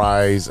his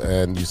rise,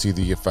 and you see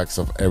the effects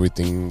of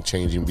everything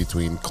changing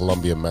between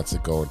Colombia and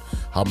Mexico, and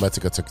how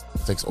Mexico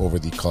takes over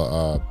the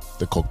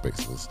coke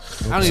bases.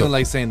 I don't even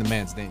like saying the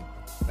man's name.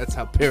 That's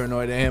how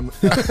paranoid I am.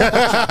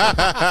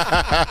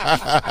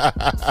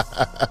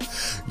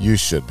 You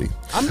should be.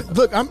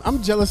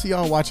 I'm jealous of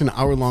y'all watching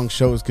hour-long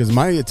shows because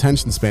my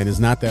attention span is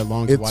not that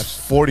long to It's watch.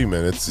 40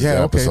 minutes. Yeah,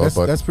 the okay, episode,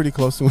 but that's pretty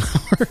close to an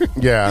hour.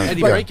 yeah,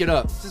 Eddie, yeah. break it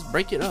up. Just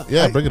break it up.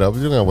 Yeah, bring it up.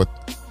 You know what?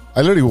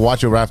 I literally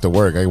watch it right after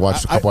work. I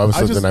watch a couple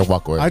episodes, and I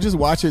walk away. I just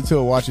watch it till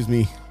it watches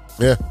me,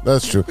 Yeah,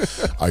 that's true.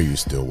 Are you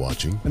still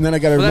watching? and then I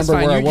gotta Well, that's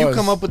remember fine. where I You was.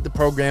 come up with the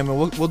program, and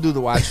we'll do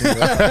the watching of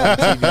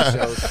TV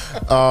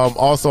shows.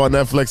 Also on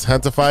Netflix,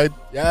 Hentified.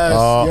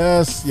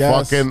 Yes.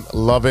 Fucking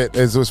love it.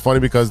 It was funny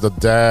because the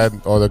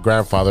dad or the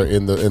grandfather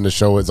in the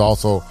show is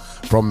also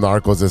from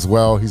Narcos as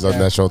well. He's on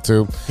that show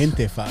too.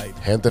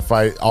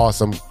 Hentified,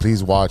 awesome.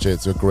 Please watch it.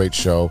 It's a great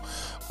show.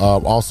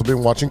 Also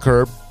been watching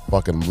Curb.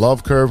 Fucking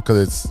love Curb because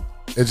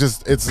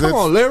it's Come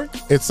on, Larry.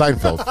 It's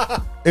Seinfeld.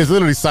 It's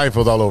literally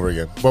Seinfeld all over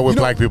again, but with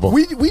black people.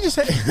 We just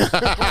had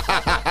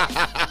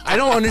I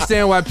don't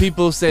understand why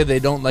people say they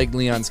don't like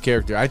Leon's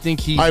character. I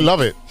think I love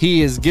it.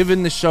 He has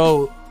given the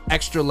show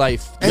extra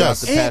life throughout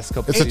the past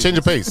couple. It's a change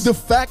of pace. the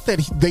fact that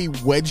they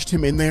wedged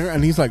him in there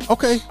and he's like,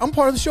 okay, I'm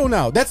part of the show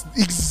now. That's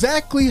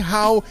exactly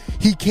how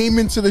he came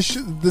into the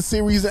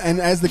series and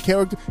as the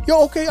character.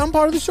 Yo, okay, I'm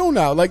part of the show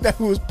now. Like that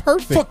was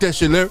perfect. Fuck that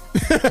shit, Larry.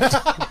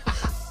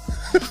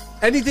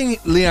 Anything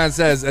Leon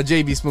says,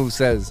 JB Smooth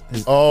says.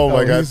 Oh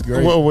my god! he's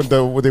great. When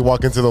they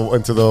walk into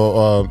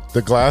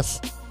the glass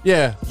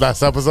Yeah,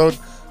 last episode,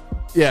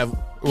 yeah.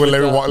 when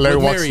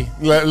Mary.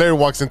 Larry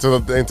walks into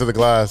the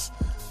glass,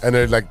 and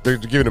they're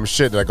giving him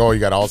shit. They're like, oh, you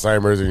got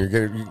Alzheimer's and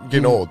you're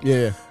getting old.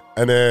 Yeah.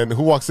 And then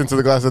who walks into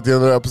the glass at the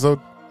end of the episode?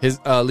 His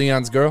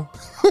Leon's girl.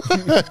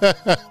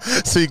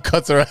 So he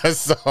cuts her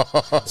ass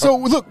off. So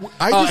look,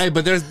 Hey,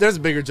 but there's a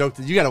bigger joke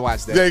that you got to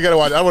watch that. Yeah, you gotta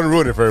watch. I don't want to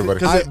ruin it for everybody.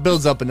 Because it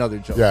builds up another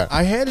joke. Yeah.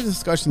 I had a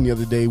discussion the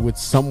other day with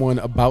someone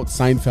about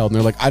Seinfeld, and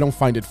they're like, I don't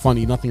find it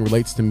funny. Nothing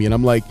relates to me. And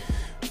I'm like,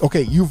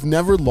 okay, you've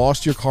never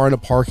lost your car in a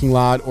parking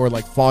lot or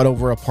like fought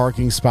over a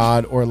parking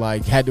spot or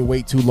like had to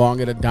wait too long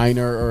at a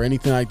diner or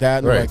anything like that.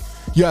 And they're Right.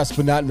 like, yes,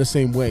 but not in the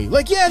same way.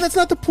 Like, yeah, that's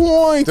not the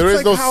point. There it's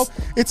is like no how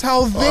it's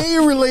how they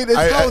relate.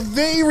 It's how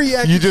they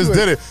react. You just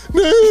did it.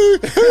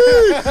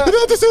 Hey,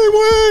 not the same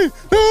way.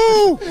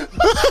 No.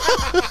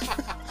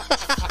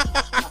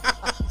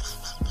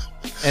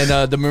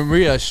 And the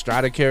Maria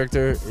Estrada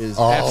character is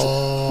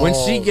when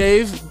she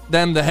gave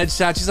them the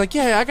headshot, she's like,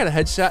 yeah, I got a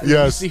headshot. And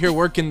Yes. you see her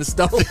working the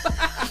stove.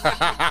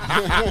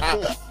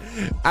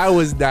 I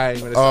was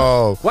dying. When I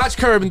saw it. Watch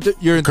Curb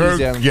Your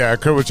Enthusiasm.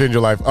 Curb will change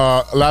your life.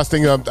 Last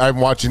thing I'm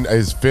watching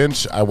is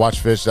Finch. I watched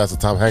Finch. That's a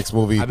Tom Hanks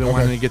movie. I've been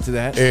wanting to get to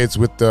that. It's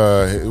with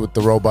the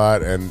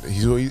robot, and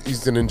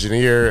he's an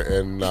engineer,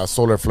 and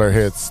solar flare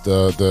hits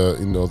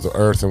the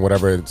Earth and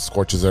whatever. It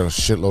scorches a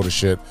shitload of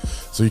shit.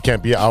 So you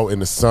can't be out in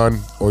the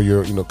sun, or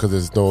because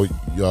there's no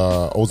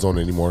ozone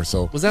anymore.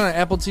 So was that on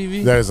Apple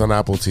TV? That is on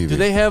Apple TV. Do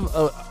they have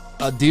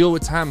a deal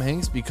with Tom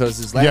Hanks because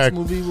his last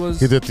movie was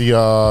he did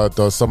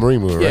the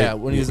submarine movie, right? Yeah,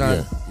 when he was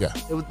on. Yeah.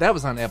 That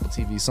was on Apple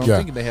TV. So I'm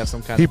thinking they have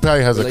some kind. He of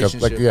probably has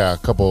relationship. a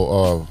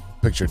couple of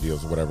picture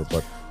deals or whatever.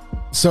 But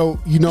so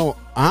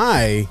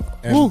I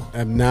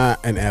am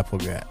not an Apple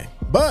guy,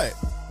 but.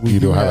 We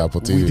do have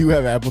Apple TV. We do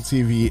have Apple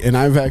TV, and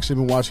I've actually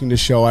been watching this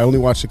show. I only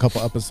watched a couple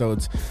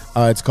episodes.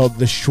 It's called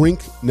The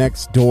Shrink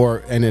Next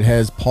Door, and it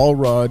has Paul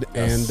Rudd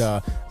and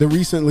the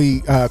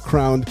recently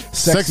crowned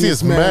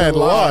sexiest man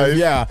alive.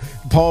 Yeah,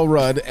 Paul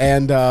Rudd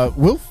and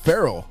Will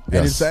Ferrell. Yes.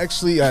 And it's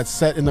actually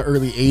set in the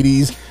early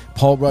 80s.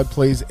 Paul Rudd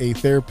plays a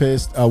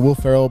therapist. Will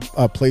Ferrell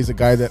plays a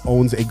guy that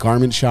owns a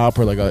garment shop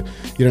or like a,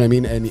 you know what I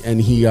mean? And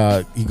he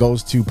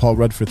goes to Paul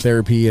Rudd for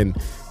therapy, and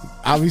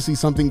obviously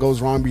something goes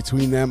wrong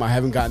between them. I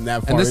haven't gotten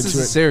that far into it. And this is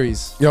a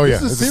series. Oh, yeah.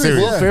 It's a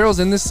series. Will Ferrell's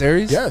in this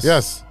series? Yes.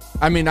 Yes.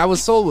 I mean, I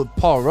was sold with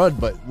Paul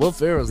Rudd, but Will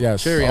Ferrell's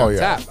cherry on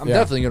top. I'm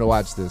definitely going to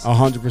watch this.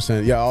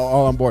 100%. Yeah,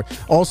 all on board.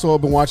 Also, I've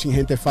been watching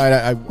Gente Fight.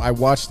 I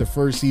watched the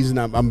first season.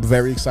 I'm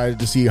very excited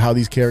to see how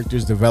these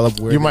characters develop.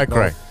 You might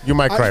cry. You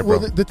might cry, bro.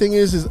 Well, the thing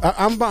is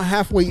I'm about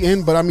halfway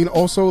in, but I mean,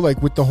 also,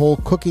 like, with the whole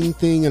cooking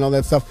thing and all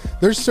that stuff,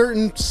 there's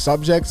certain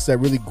subjects that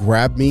really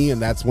grab me, and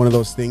that's one of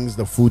those things,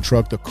 the food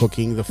truck, the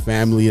cooking, the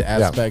family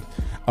aspect.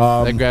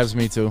 That grabs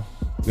me, too.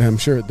 Yeah, I'm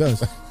sure it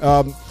does.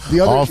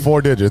 All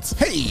 4 digits.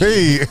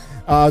 Hey!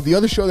 The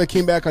other show that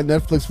came back on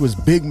Netflix was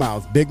Big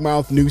Mouth. Big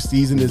Mouth new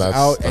season is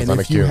out, and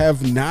if you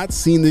have not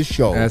seen this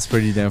show, that's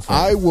pretty damn fun.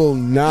 I will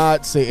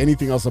not say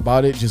anything else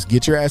about it. Just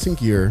get your ass in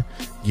gear,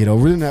 get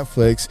over to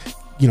Netflix,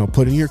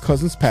 put in your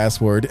cousin's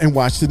password and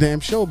watch the damn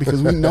show,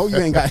 because we know you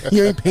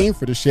ain't paying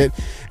for the shit.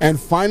 And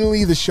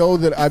finally, the show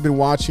that I've been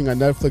watching on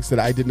Netflix that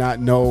I did not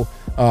know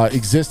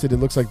existed, it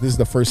looks like this is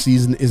the first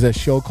season, is a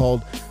show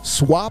called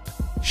Swap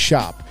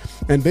Shop.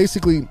 And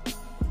basically,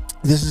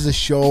 this is a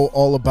show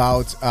all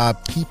about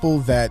people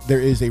that there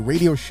is a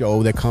radio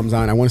show that comes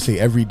on, I want to say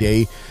every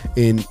day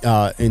in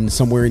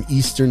somewhere in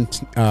eastern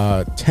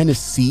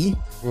Tennessee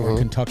or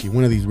Kentucky,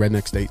 one of these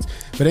redneck states.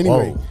 But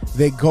anyway,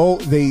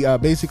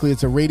 basically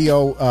it's a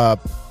radio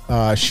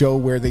show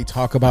where they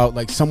talk about,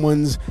 like,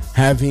 someone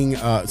has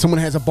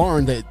a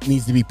barn that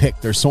needs to be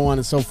picked, or so on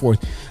and so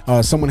forth.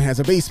 Someone has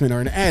a basement or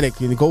an attic,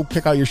 and you go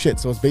pick out your shit.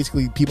 So it's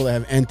basically people that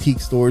have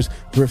antique stores,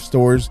 thrift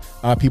stores,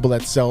 people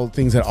that sell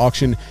things at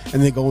auction,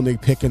 and they go and they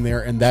pick in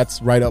there. And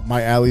that's right up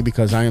my alley,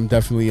 because I am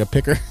definitely a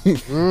picker.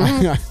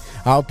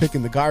 I'll pick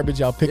in the garbage.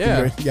 I'll pick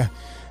in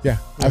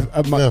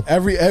the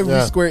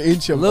every square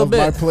inch of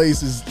my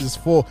place is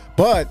full,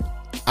 but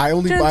I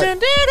only buy.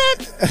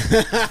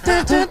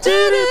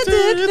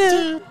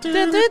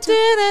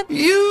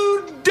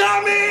 You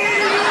dummy!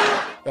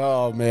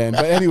 Oh man!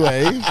 But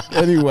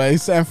anyway,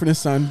 Sanford and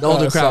Son. The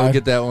older crowd will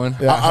get that one.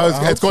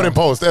 Yeah, it's going in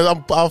post.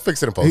 I'll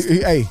fix it in post.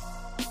 Hey,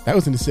 that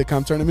was in the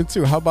sitcom tournament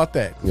too. How about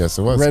that? Yes,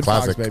 it was. Red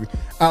Classic. Fox, baby.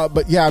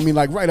 But yeah, I mean,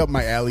 like, right up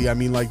my alley. I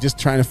mean, like, just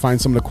trying to find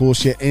some of the cool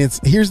shit. And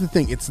here's the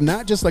thing: it's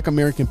not just like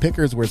American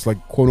Pickers, where it's like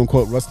quote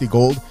unquote rusty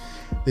gold.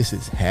 This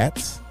is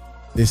hats.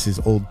 This is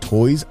old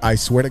toys. I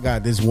swear to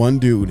God, this one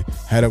dude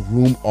had a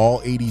room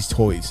all 80s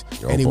toys.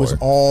 It was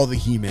all the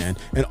He-Man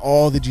and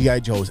all the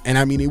G.I. Joes. And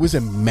I mean, it was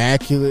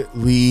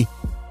immaculately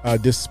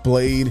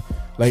displayed.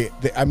 Like,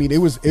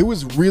 it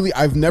was really,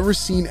 I've never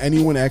seen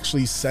anyone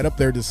actually set up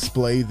their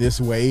display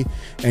this way.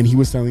 And he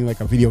was selling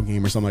like a video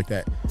game or something like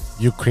that.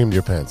 You creamed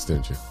your pants,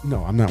 didn't you?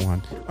 No, I'm not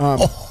one.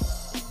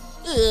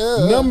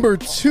 Number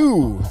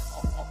 2.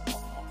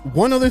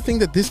 One other thing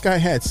that this guy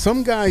had,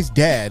 some guy's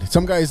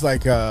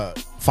like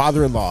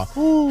father-in-law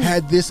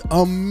had this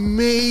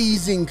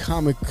amazing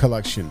comic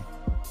collection,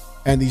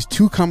 and these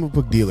 2 comic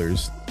book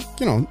dealers,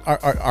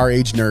 our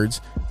age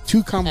nerds,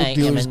 2 comic book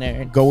dealers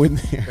go in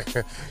there,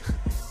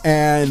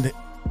 and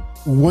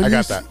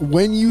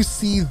when you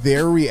see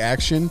their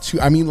reaction to,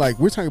 I mean, like,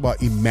 we're talking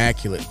about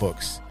immaculate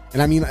books,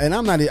 and I mean, and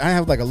I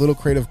have like a little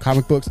crate of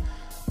comic books.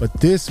 But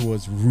this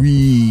was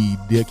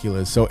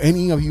ridiculous. So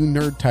any of you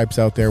nerd types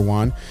out there,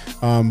 Juan,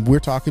 we're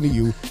talking to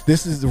you.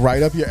 This is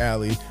right up your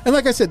alley. And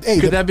like I said, hey,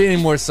 could that be any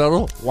more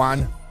subtle,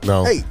 Juan?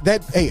 No. Hey,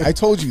 I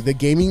told you the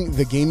gaming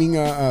gaming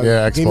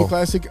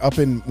classic up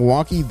in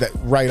Milwaukee, that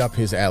right up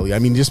his alley. I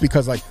mean, just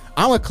because, like,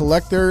 I'm a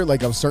collector,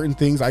 like, of certain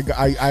things.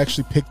 I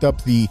actually picked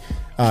up the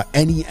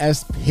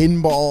NES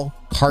pinball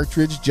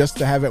cartridge just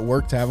to have at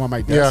work, to have on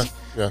my desk.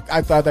 Yeah.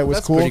 I thought that was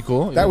That's cool. Pretty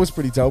cool. That was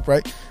pretty dope,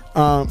 right?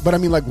 But I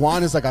mean, like,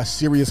 Juan is like a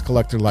serious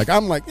collector. Like,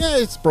 I'm like, yeah,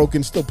 it's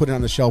broken, still put it on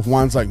the shelf.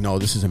 Juan's like, no,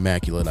 this is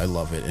immaculate. I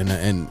love it,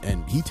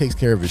 and he takes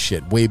care of his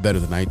shit way better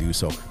than I do.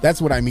 So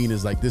that's what I mean,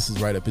 is like, this is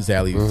right up his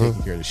alley,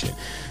 taking care of the shit.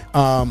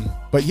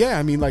 But yeah,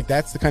 I mean, like,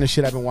 that's the kind of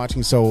shit I've been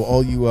watching. So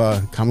all you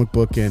comic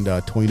book and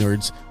toy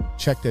nerds,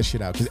 check that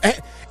shit out.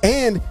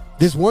 And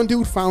this one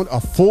dude found a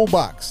full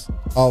box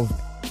of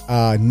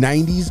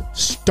 90s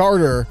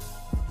starter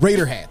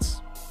Raider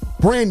hats.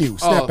 Brand new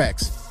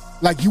snapbacks.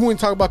 Like, you wouldn't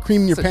talk about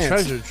cream in your pants.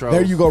 Treasure trove.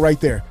 There you go right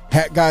there.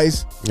 Hat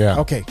guys. Yeah.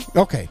 Okay.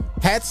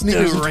 Hats,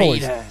 sneakers, and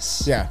toys.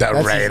 Raiders. Yeah. The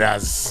that's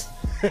Raiders.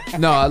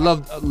 No, I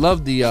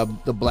love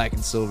the black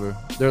and silver.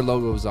 Their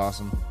logo was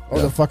awesome.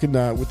 Oh, the fucking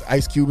with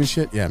Ice Cube and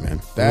shit. Yeah,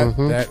 man.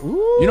 That.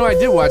 Ooh, You know, I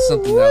did watch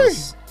something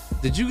else.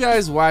 Did you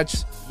guys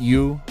watch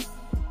You?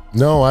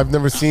 No, I've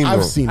never seen I've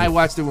them. seen I it.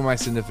 watched it with my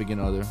significant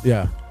other.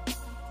 Yeah.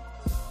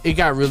 It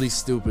got really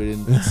stupid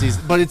in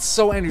season, but it's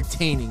so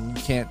entertaining.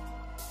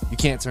 You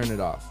can't turn it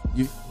off.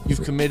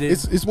 You've committed.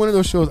 It's one of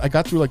those shows. I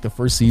got through like the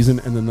first season,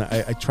 and then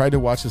I tried to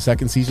watch the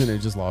second season, and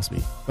it just lost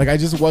me. Like, I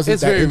just wasn't.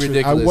 It's very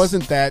ridiculous. I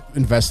wasn't that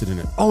invested in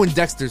it. Oh, and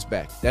Dexter's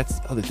back. That's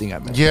the other thing I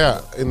mentioned.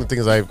 Yeah, and the thing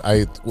is, I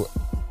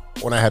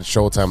when I had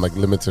Showtime, like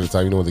limited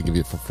time, when they give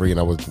you it for free, and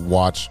I would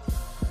watch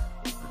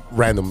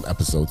random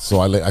episodes. So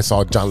I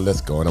saw John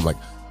Lithgow, and I'm like,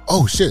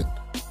 oh shit,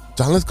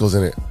 John Lithgow's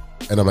in it,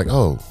 and I'm like,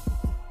 oh,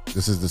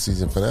 this is the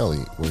season finale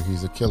where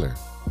he's a killer.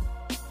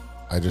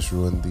 I just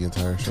ruined the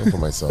entire show for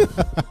myself.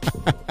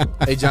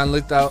 Hey, John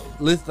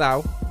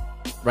Lithgow,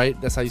 right?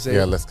 That's how you say it?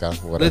 Yeah, Lithgow,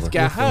 whatever.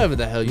 Lithgow, however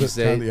the hell you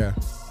say it. Yeah.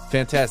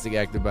 Fantastic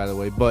actor, by the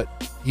way. But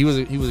he was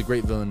a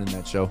great villain in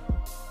that show.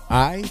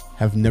 I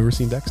have never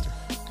seen Dexter.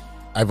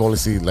 I've only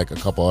seen like a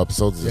couple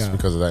episodes just Yeah.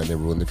 because of that, and they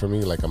ruined it for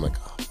me. Like, I'm like,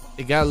 oh.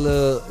 It got a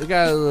little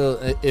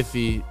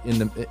iffy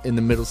in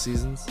the middle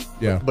seasons.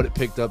 Yeah. But it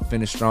picked up,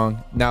 finished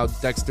strong. Now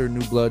Dexter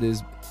New Blood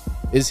is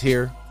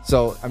here.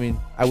 So I mean,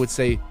 I would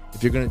say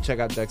if you're gonna check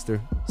out Dexter,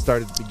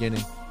 start at the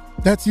beginning.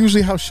 That's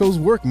usually how shows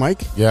work,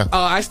 Mike. Yeah.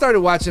 I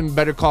started watching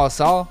Better Call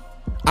Saul,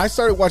 I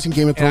started watching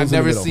Game of and Thrones. I've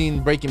never in the middle. seen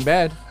Breaking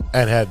Bad.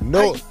 And had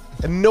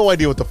no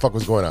idea what the fuck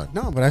was going on.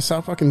 No, but I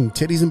saw fucking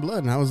titties and blood,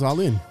 and I was all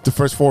in. The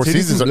first four Titties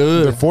seasons, and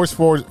blood. the first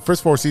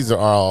four seasons are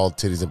all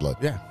titties and blood.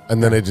 Yeah.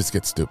 And then it just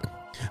gets stupid.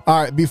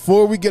 All right,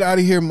 before we get out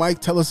of here, Mike,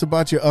 tell us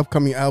about your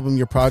upcoming album,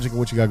 your project, and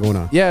what you got going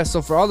on. Yeah,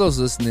 so for all those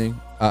listening,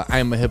 I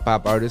am a hip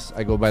hop artist.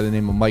 I go by the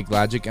name of Mike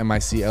Logic,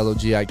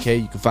 MICLOGIK.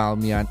 You can follow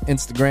me on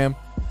Instagram.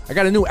 I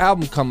got a new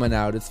album coming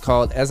out. It's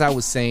called As I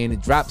Was Saying.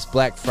 It drops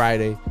Black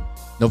Friday,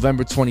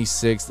 November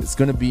 26th. It's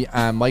going to be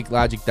on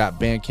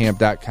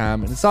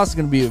MikeLogic.bandcamp.com, and it's also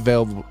going to be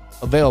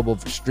available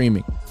for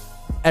streaming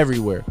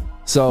everywhere.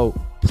 So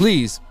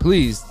please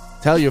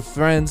tell your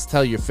friends,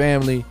 tell your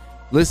family,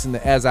 listen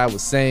to As I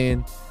Was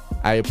Saying.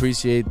 I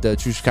appreciate the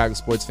True Chicago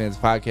Sports Fans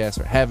podcast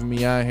for having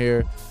me on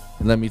here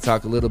and let me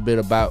talk a little bit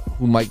about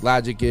who Mike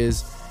Logic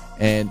is.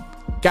 And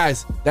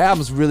guys, the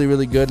album's really,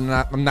 really good, and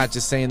I'm not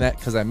just saying that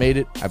because I made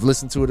it. I've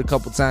listened to it a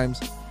couple times.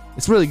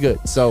 It's really good.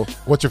 So,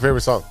 what's your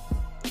favorite song?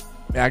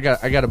 I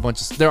got a bunch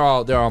of. They're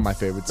all my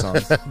favorite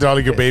songs. They're all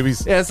your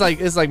babies. Yeah, it's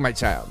like my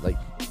child. Like,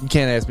 you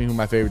can't ask me who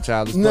my favorite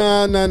child is.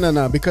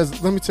 No.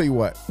 Because let me tell you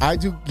what I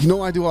do.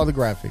 I do all the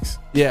graphics.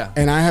 Yeah.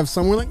 And I have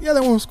someone like, yeah,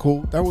 that one was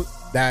cool.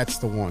 That's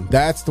the one.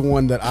 That's the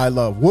one that I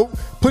love. Well,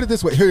 put it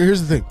this way.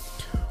 Here's the thing.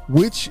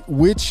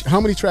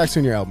 How many tracks are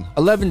in your album?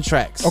 11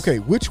 tracks. Okay.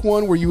 Which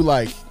one were you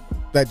like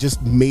that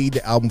just made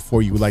the album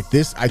for you? Like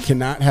this, I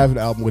cannot have an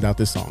album without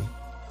this song.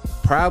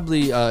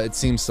 Probably It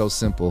Seems So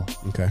Simple.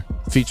 Okay.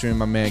 Featuring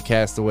my man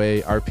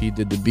Castaway. RP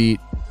did the beat.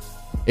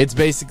 It's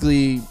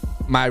basically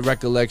my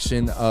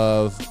recollection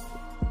of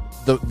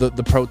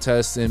the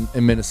protests in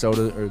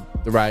Minnesota, or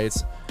the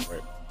riots.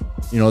 Right.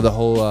 The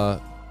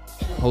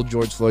whole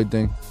George Floyd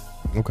thing.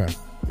 Okay.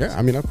 Yeah,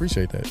 I mean, I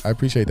appreciate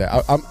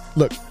that.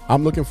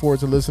 I'm looking forward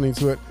to listening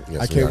to it.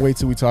 Yes, I can't wait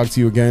till we talk to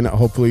you again.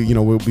 Hopefully,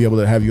 we'll be able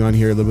to have you on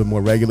here a little bit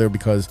more regular,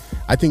 because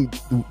I think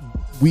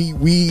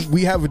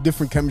we have a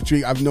different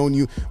chemistry. I've known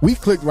you. We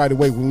clicked right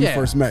away when we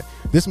first met.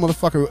 This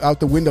motherfucker out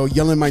the window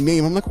yelling my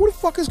name. I'm like, who the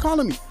fuck is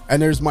calling me?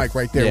 And there's Mike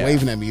right there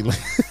waving at me.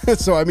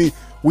 So I mean,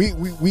 we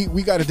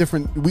got a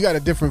different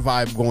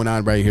vibe going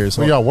on right here.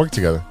 So we all work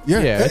together.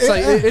 Yeah.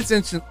 It's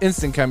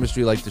instant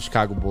chemistry, like the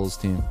Chicago Bulls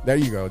team. There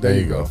you go. There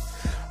you go.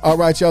 All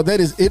right, y'all.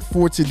 That is it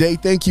for today.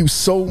 Thank you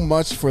so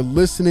much for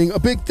listening. A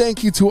big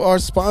thank you to our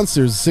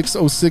sponsors,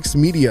 606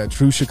 Media,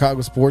 True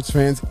Chicago Sports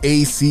Fans,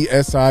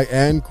 ACSI,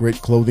 and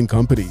Grit Clothing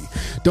Company.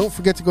 Don't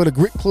forget to go to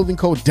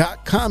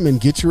gritclothingco.com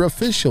and get your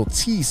official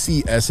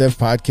TCSF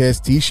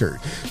podcast t-shirt.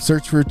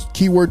 Search for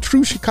keyword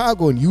True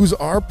Chicago and use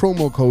our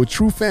promo code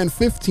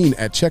TrueFan15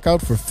 at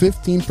checkout for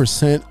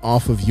 15%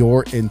 off of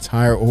your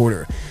entire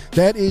order.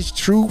 That is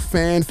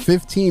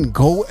TrueFan15.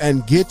 Go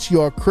and get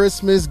your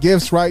Christmas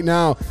gifts right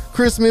now.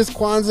 Christmas,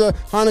 Kwanzaa,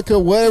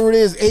 Hanukkah, whatever it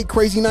is, 8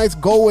 crazy nights.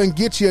 Go and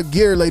get your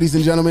gear, ladies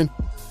and gentlemen.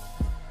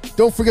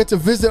 Don't forget to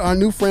visit our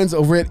new friends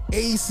over at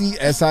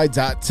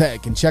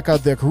ACSI.Tech and check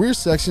out their career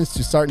sections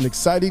to start an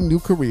exciting new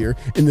career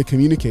in the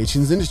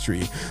communications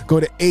industry. Go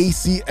to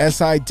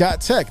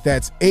ACSI.Tech.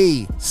 That's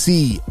ACSI.Tech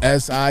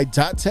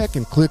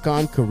and click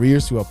on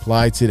careers to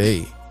apply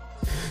today.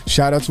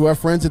 Shout out to our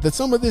friends at the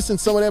Some of This and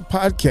Some of That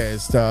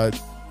podcast.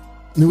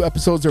 New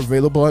episodes are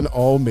available on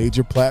all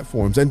major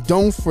platforms. And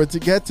don't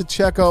forget to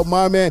check out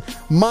my man,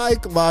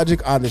 Mike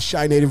Logic, on the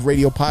Shy Native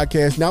Radio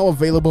podcast, now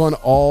available on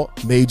all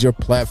major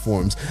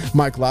platforms.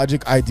 Mike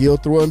Logic, ideal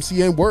throw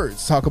MC and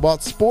words. Talk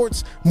about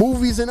sports,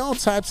 movies, and all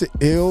types of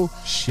ill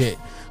shit.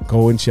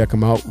 Go and check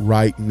him out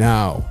right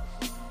now.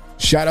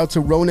 Shout out to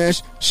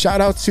Ronesh.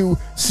 Shout out to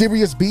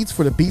Serious Beats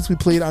for the beats we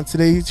played on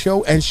today's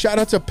show. And shout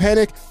out to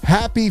Panic.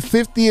 Happy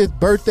 50th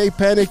birthday,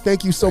 Panic.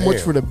 Thank you so much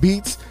for the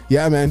beats.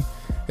 Yeah, man.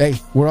 Hey,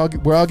 we're all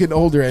getting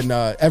older, and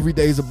every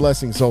day is a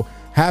blessing. So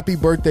happy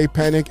birthday,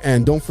 Panic.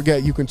 And don't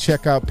forget, you can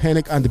check out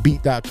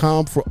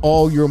paniconthebeat.com for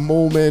all your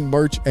Moment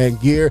merch and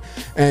gear.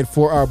 And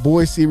for our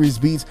boy Serious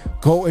Beats,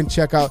 go and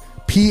check out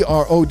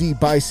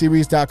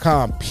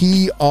PRODbySeries.com.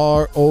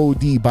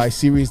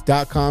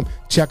 PRODbySeries.com.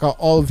 Check out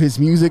all of his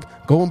music.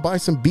 Go and buy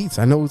some beats.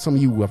 I know some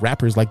of you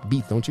rappers like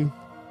beats, don't you?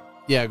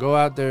 Yeah, go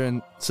out there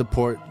and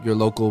support your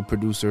local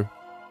producer.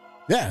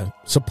 Yeah,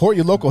 support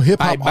your local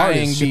hip-hop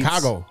artist,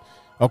 Chicago.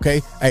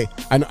 Okay? Hey,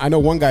 I know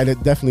one guy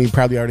that definitely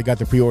probably already got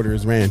the pre-order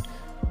is Rand.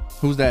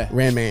 Who's that?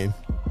 Rand Man.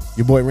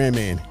 Your boy Rand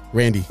Man.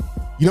 Randy.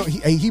 You know,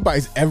 he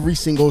buys every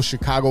single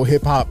Chicago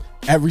hip-hop,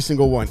 every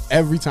single one,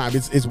 every time.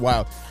 It's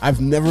wild. I've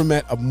never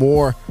met a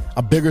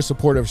bigger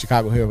supporter of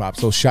Chicago hip-hop,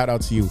 so shout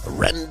out to you.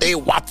 Randy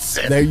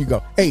Watson. There you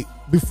go. Hey,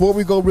 before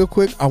we go real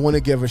quick, I want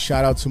to give a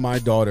shout out to my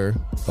daughter.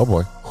 Oh,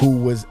 boy. Who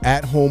was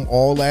at home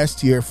all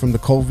last year from the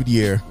COVID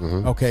year.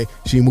 Mm-hmm. Okay.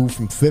 She moved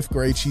from 5th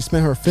grade. She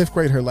spent her 5th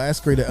grade, her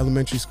last grade of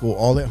elementary school,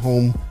 all at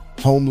home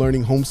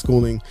learning,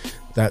 homeschooling.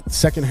 That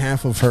second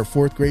half of her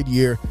 4th grade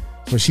year.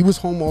 So she was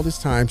home all this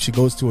time. She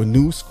goes to a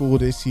new school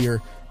this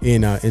year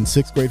in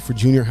 6th grade for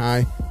junior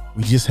high.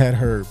 We just had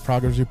her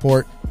progress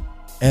report.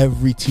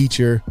 Every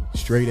teacher,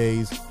 straight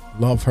A's,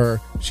 love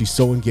her. She's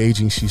so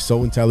engaging. She's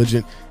so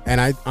intelligent. And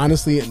I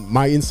honestly,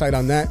 my insight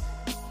on that,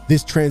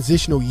 this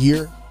transitional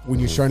year, when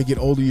you're starting to get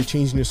older, you're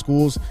changing your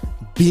schools,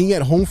 being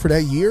at home for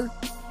that year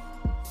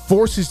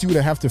forces you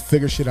to have to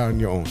figure shit out on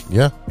your own.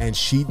 Yeah. And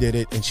she did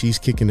it, and she's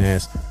kicking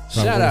ass.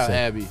 So shout out,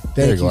 Abby.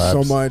 Thank you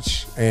so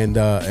much. And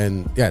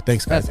yeah,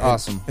 thanks, guys. That's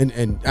awesome.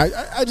 And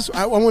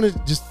I want to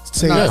just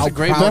say no, how a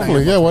great proud I am.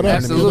 Definitely, yeah, why not?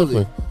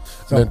 Absolutely.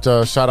 So, and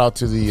shout out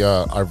to the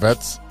our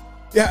vets.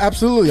 Yeah,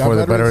 absolutely. For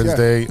the Veterans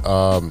Day.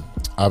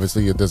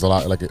 Obviously, there's a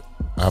lot, I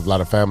have a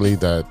lot of family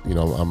that,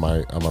 on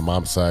my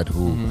mom's side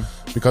who,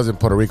 because in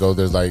Puerto Rico,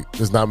 there's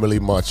not really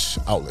much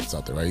outlets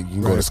out there, right? You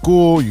can go to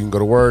school, you can go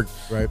to work,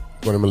 right?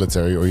 Go to the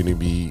military, or you need to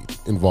be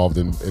involved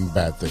in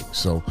bad things.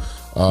 So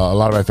a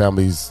lot of my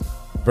family's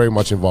very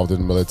much involved in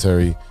the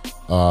military,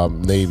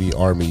 Navy,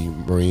 Army,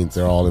 Marines.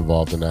 They're all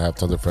involved, and I have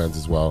tons of friends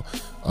as well.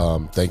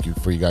 Thank you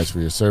for you guys for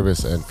your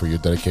service and for your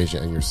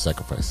dedication and your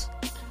sacrifice.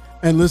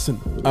 And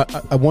listen,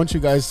 I want you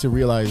guys to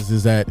realize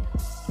is that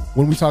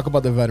when we talk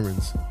about the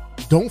veterans,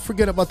 don't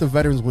forget about the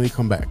veterans when they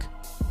come back.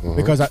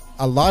 Because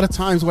a lot of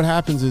times what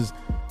happens is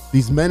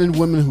these men and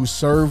women who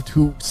served,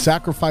 who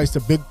sacrificed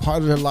a big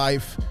part of their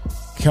life,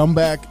 come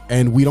back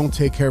and we don't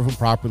take care of them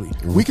properly.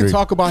 We can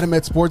talk about him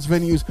at sports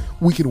venues.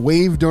 We could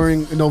wave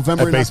during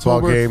November and baseball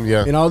October game,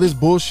 yeah, and all this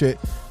bullshit.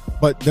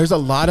 But there's a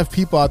lot of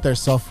people out there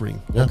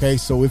suffering. Yeah. Okay,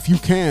 so if you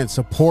can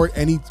support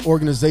any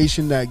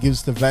organization that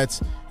gives the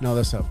vets and all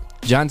that stuff.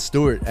 John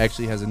Stewart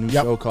actually has a new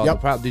show called The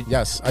Proud.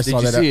 Yes, I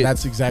saw that.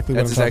 That's exactly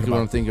what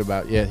I'm thinking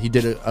about. Yeah, he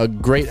did a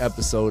great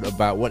episode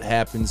about what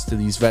happens to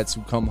these vets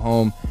who come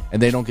home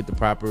and they don't get the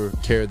proper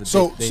care that they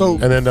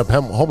need. And end up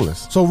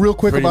homeless. So real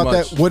quick about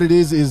that, what it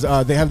is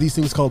they have these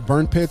things called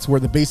burn pits where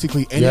they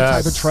basically any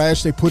type of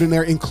trash they put in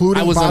there,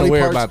 including I was body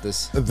unaware parts, about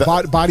this.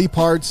 Body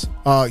parts,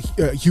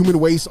 human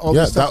waste, all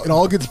this stuff. It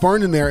all gets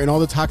burned in there, and all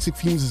the toxic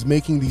fumes is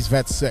making these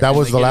vets sick. That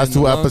was the last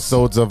 2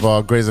 episodes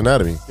of Grey's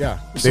Anatomy. Yeah,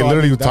 they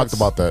literally talked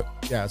about that.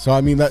 Yeah, so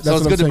I mean, that's so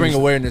it's what good I'm to bring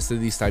saying. awareness to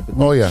these type of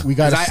things. Oh yeah, we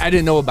got. I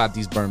didn't know about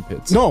these burn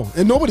pits. No,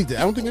 and nobody did.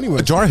 I don't think anyone.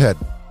 Jarhead.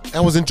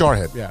 I was in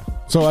Jarhead. Yeah.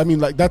 So I mean,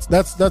 that's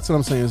what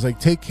I'm saying. Is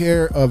take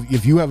care of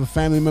if you have a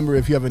family member,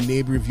 if you have a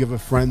neighbor, if you have a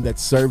friend that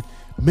served,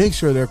 make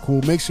sure they're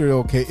cool, make sure they're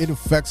okay. It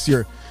affects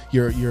your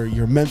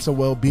mental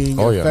well-being.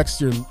 It affects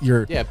your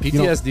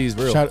PTSD is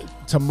real. Shout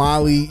out to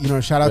Molly.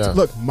 Shout out to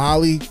look.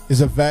 Molly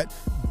is a vet.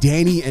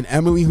 Danny and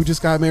Emily, who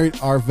just got married,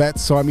 are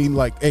vets. So I mean,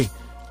 hey.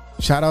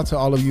 Shout out to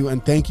all of you,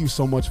 and thank you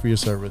so much for your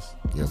service.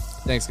 Yeah.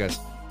 Thanks, guys.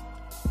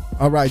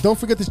 All right. Don't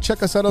forget to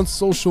check us out on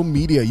social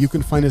media. You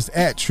can find us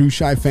at True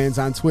Shy Fans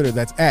on Twitter.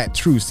 That's at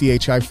True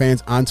CHI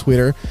Fans on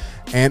Twitter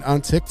and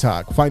on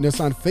TikTok. Find us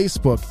on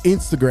Facebook,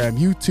 Instagram,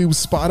 YouTube,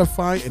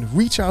 Spotify, and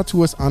reach out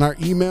to us on our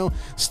email,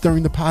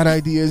 stirring the pot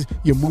ideas,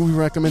 your movie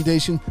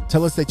recommendation.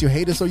 Tell us that you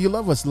hate us or you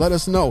love us. Let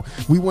us know.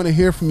 We want to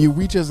hear from you.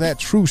 Reach us at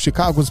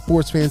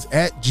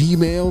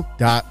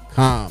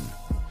truechicagosportsfans@gmail.com.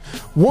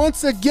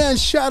 Once again,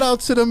 shout out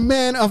to the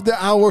man of the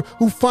hour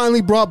who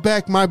finally brought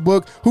back my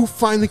book, who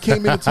finally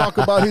came in to talk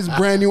about his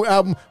brand new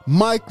album,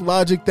 Mike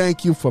Logic.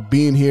 Thank you for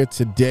being here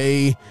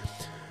today.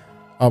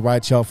 All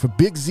right, y'all. For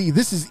Big Z,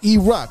 this is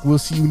E-Rock. We'll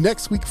see you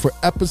next week for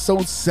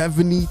episode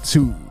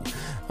 72.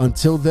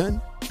 Until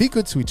then, be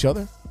good to each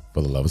other.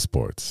 For the love of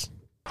sports.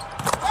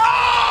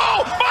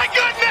 Oh, my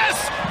goodness!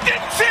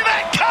 Didn't see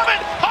that coming!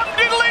 Hum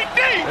diddly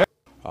dee!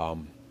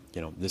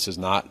 this is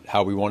not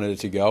how we wanted it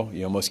to go.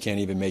 You almost can't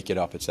even make it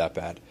up. It's that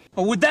bad.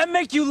 Oh, would that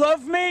make you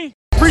love me?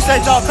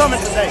 Appreciate y'all coming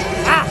today.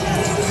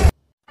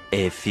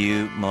 A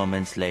few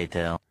moments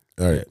later.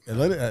 All right.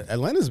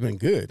 Atlanta's been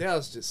good.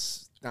 Dallas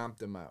just stomped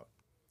them out.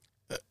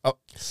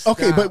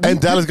 Okay, but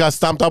Dallas got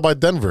stomped out by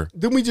Denver.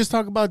 Didn't we just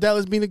talk about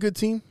Dallas being a good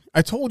team?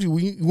 I told you,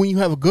 when you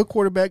have a good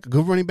quarterback, a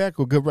good running back,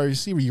 or a good wide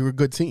receiver, you're a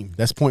good team.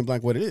 That's point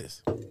blank what it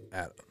is.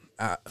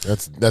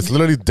 That's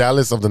literally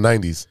Dallas of the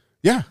 90s.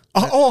 Yeah.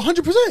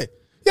 100%.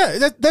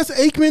 Yeah, that's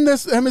Aikman,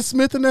 that's Emmitt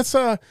Smith, and that's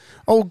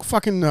old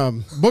fucking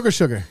Booger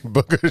Sugar.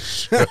 Booger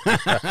Sugar.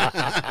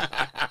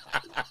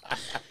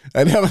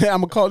 And I'm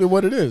going to call it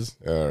what it is.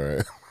 All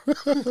right.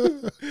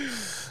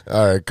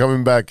 All right,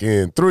 coming back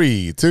in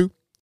 3, 2.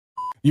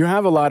 You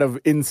have a lot of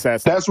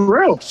incest. That's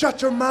real.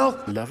 Shut your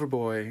mouth. Lover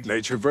boy.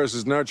 Nature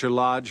versus nurture,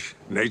 Lodge.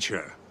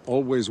 Nature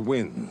always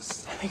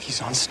wins. I think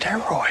he's on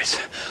steroids.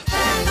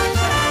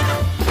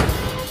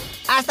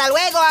 Hasta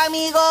luego,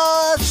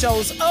 amigos.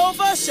 Show's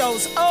over,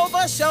 show's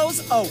over,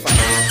 show's over.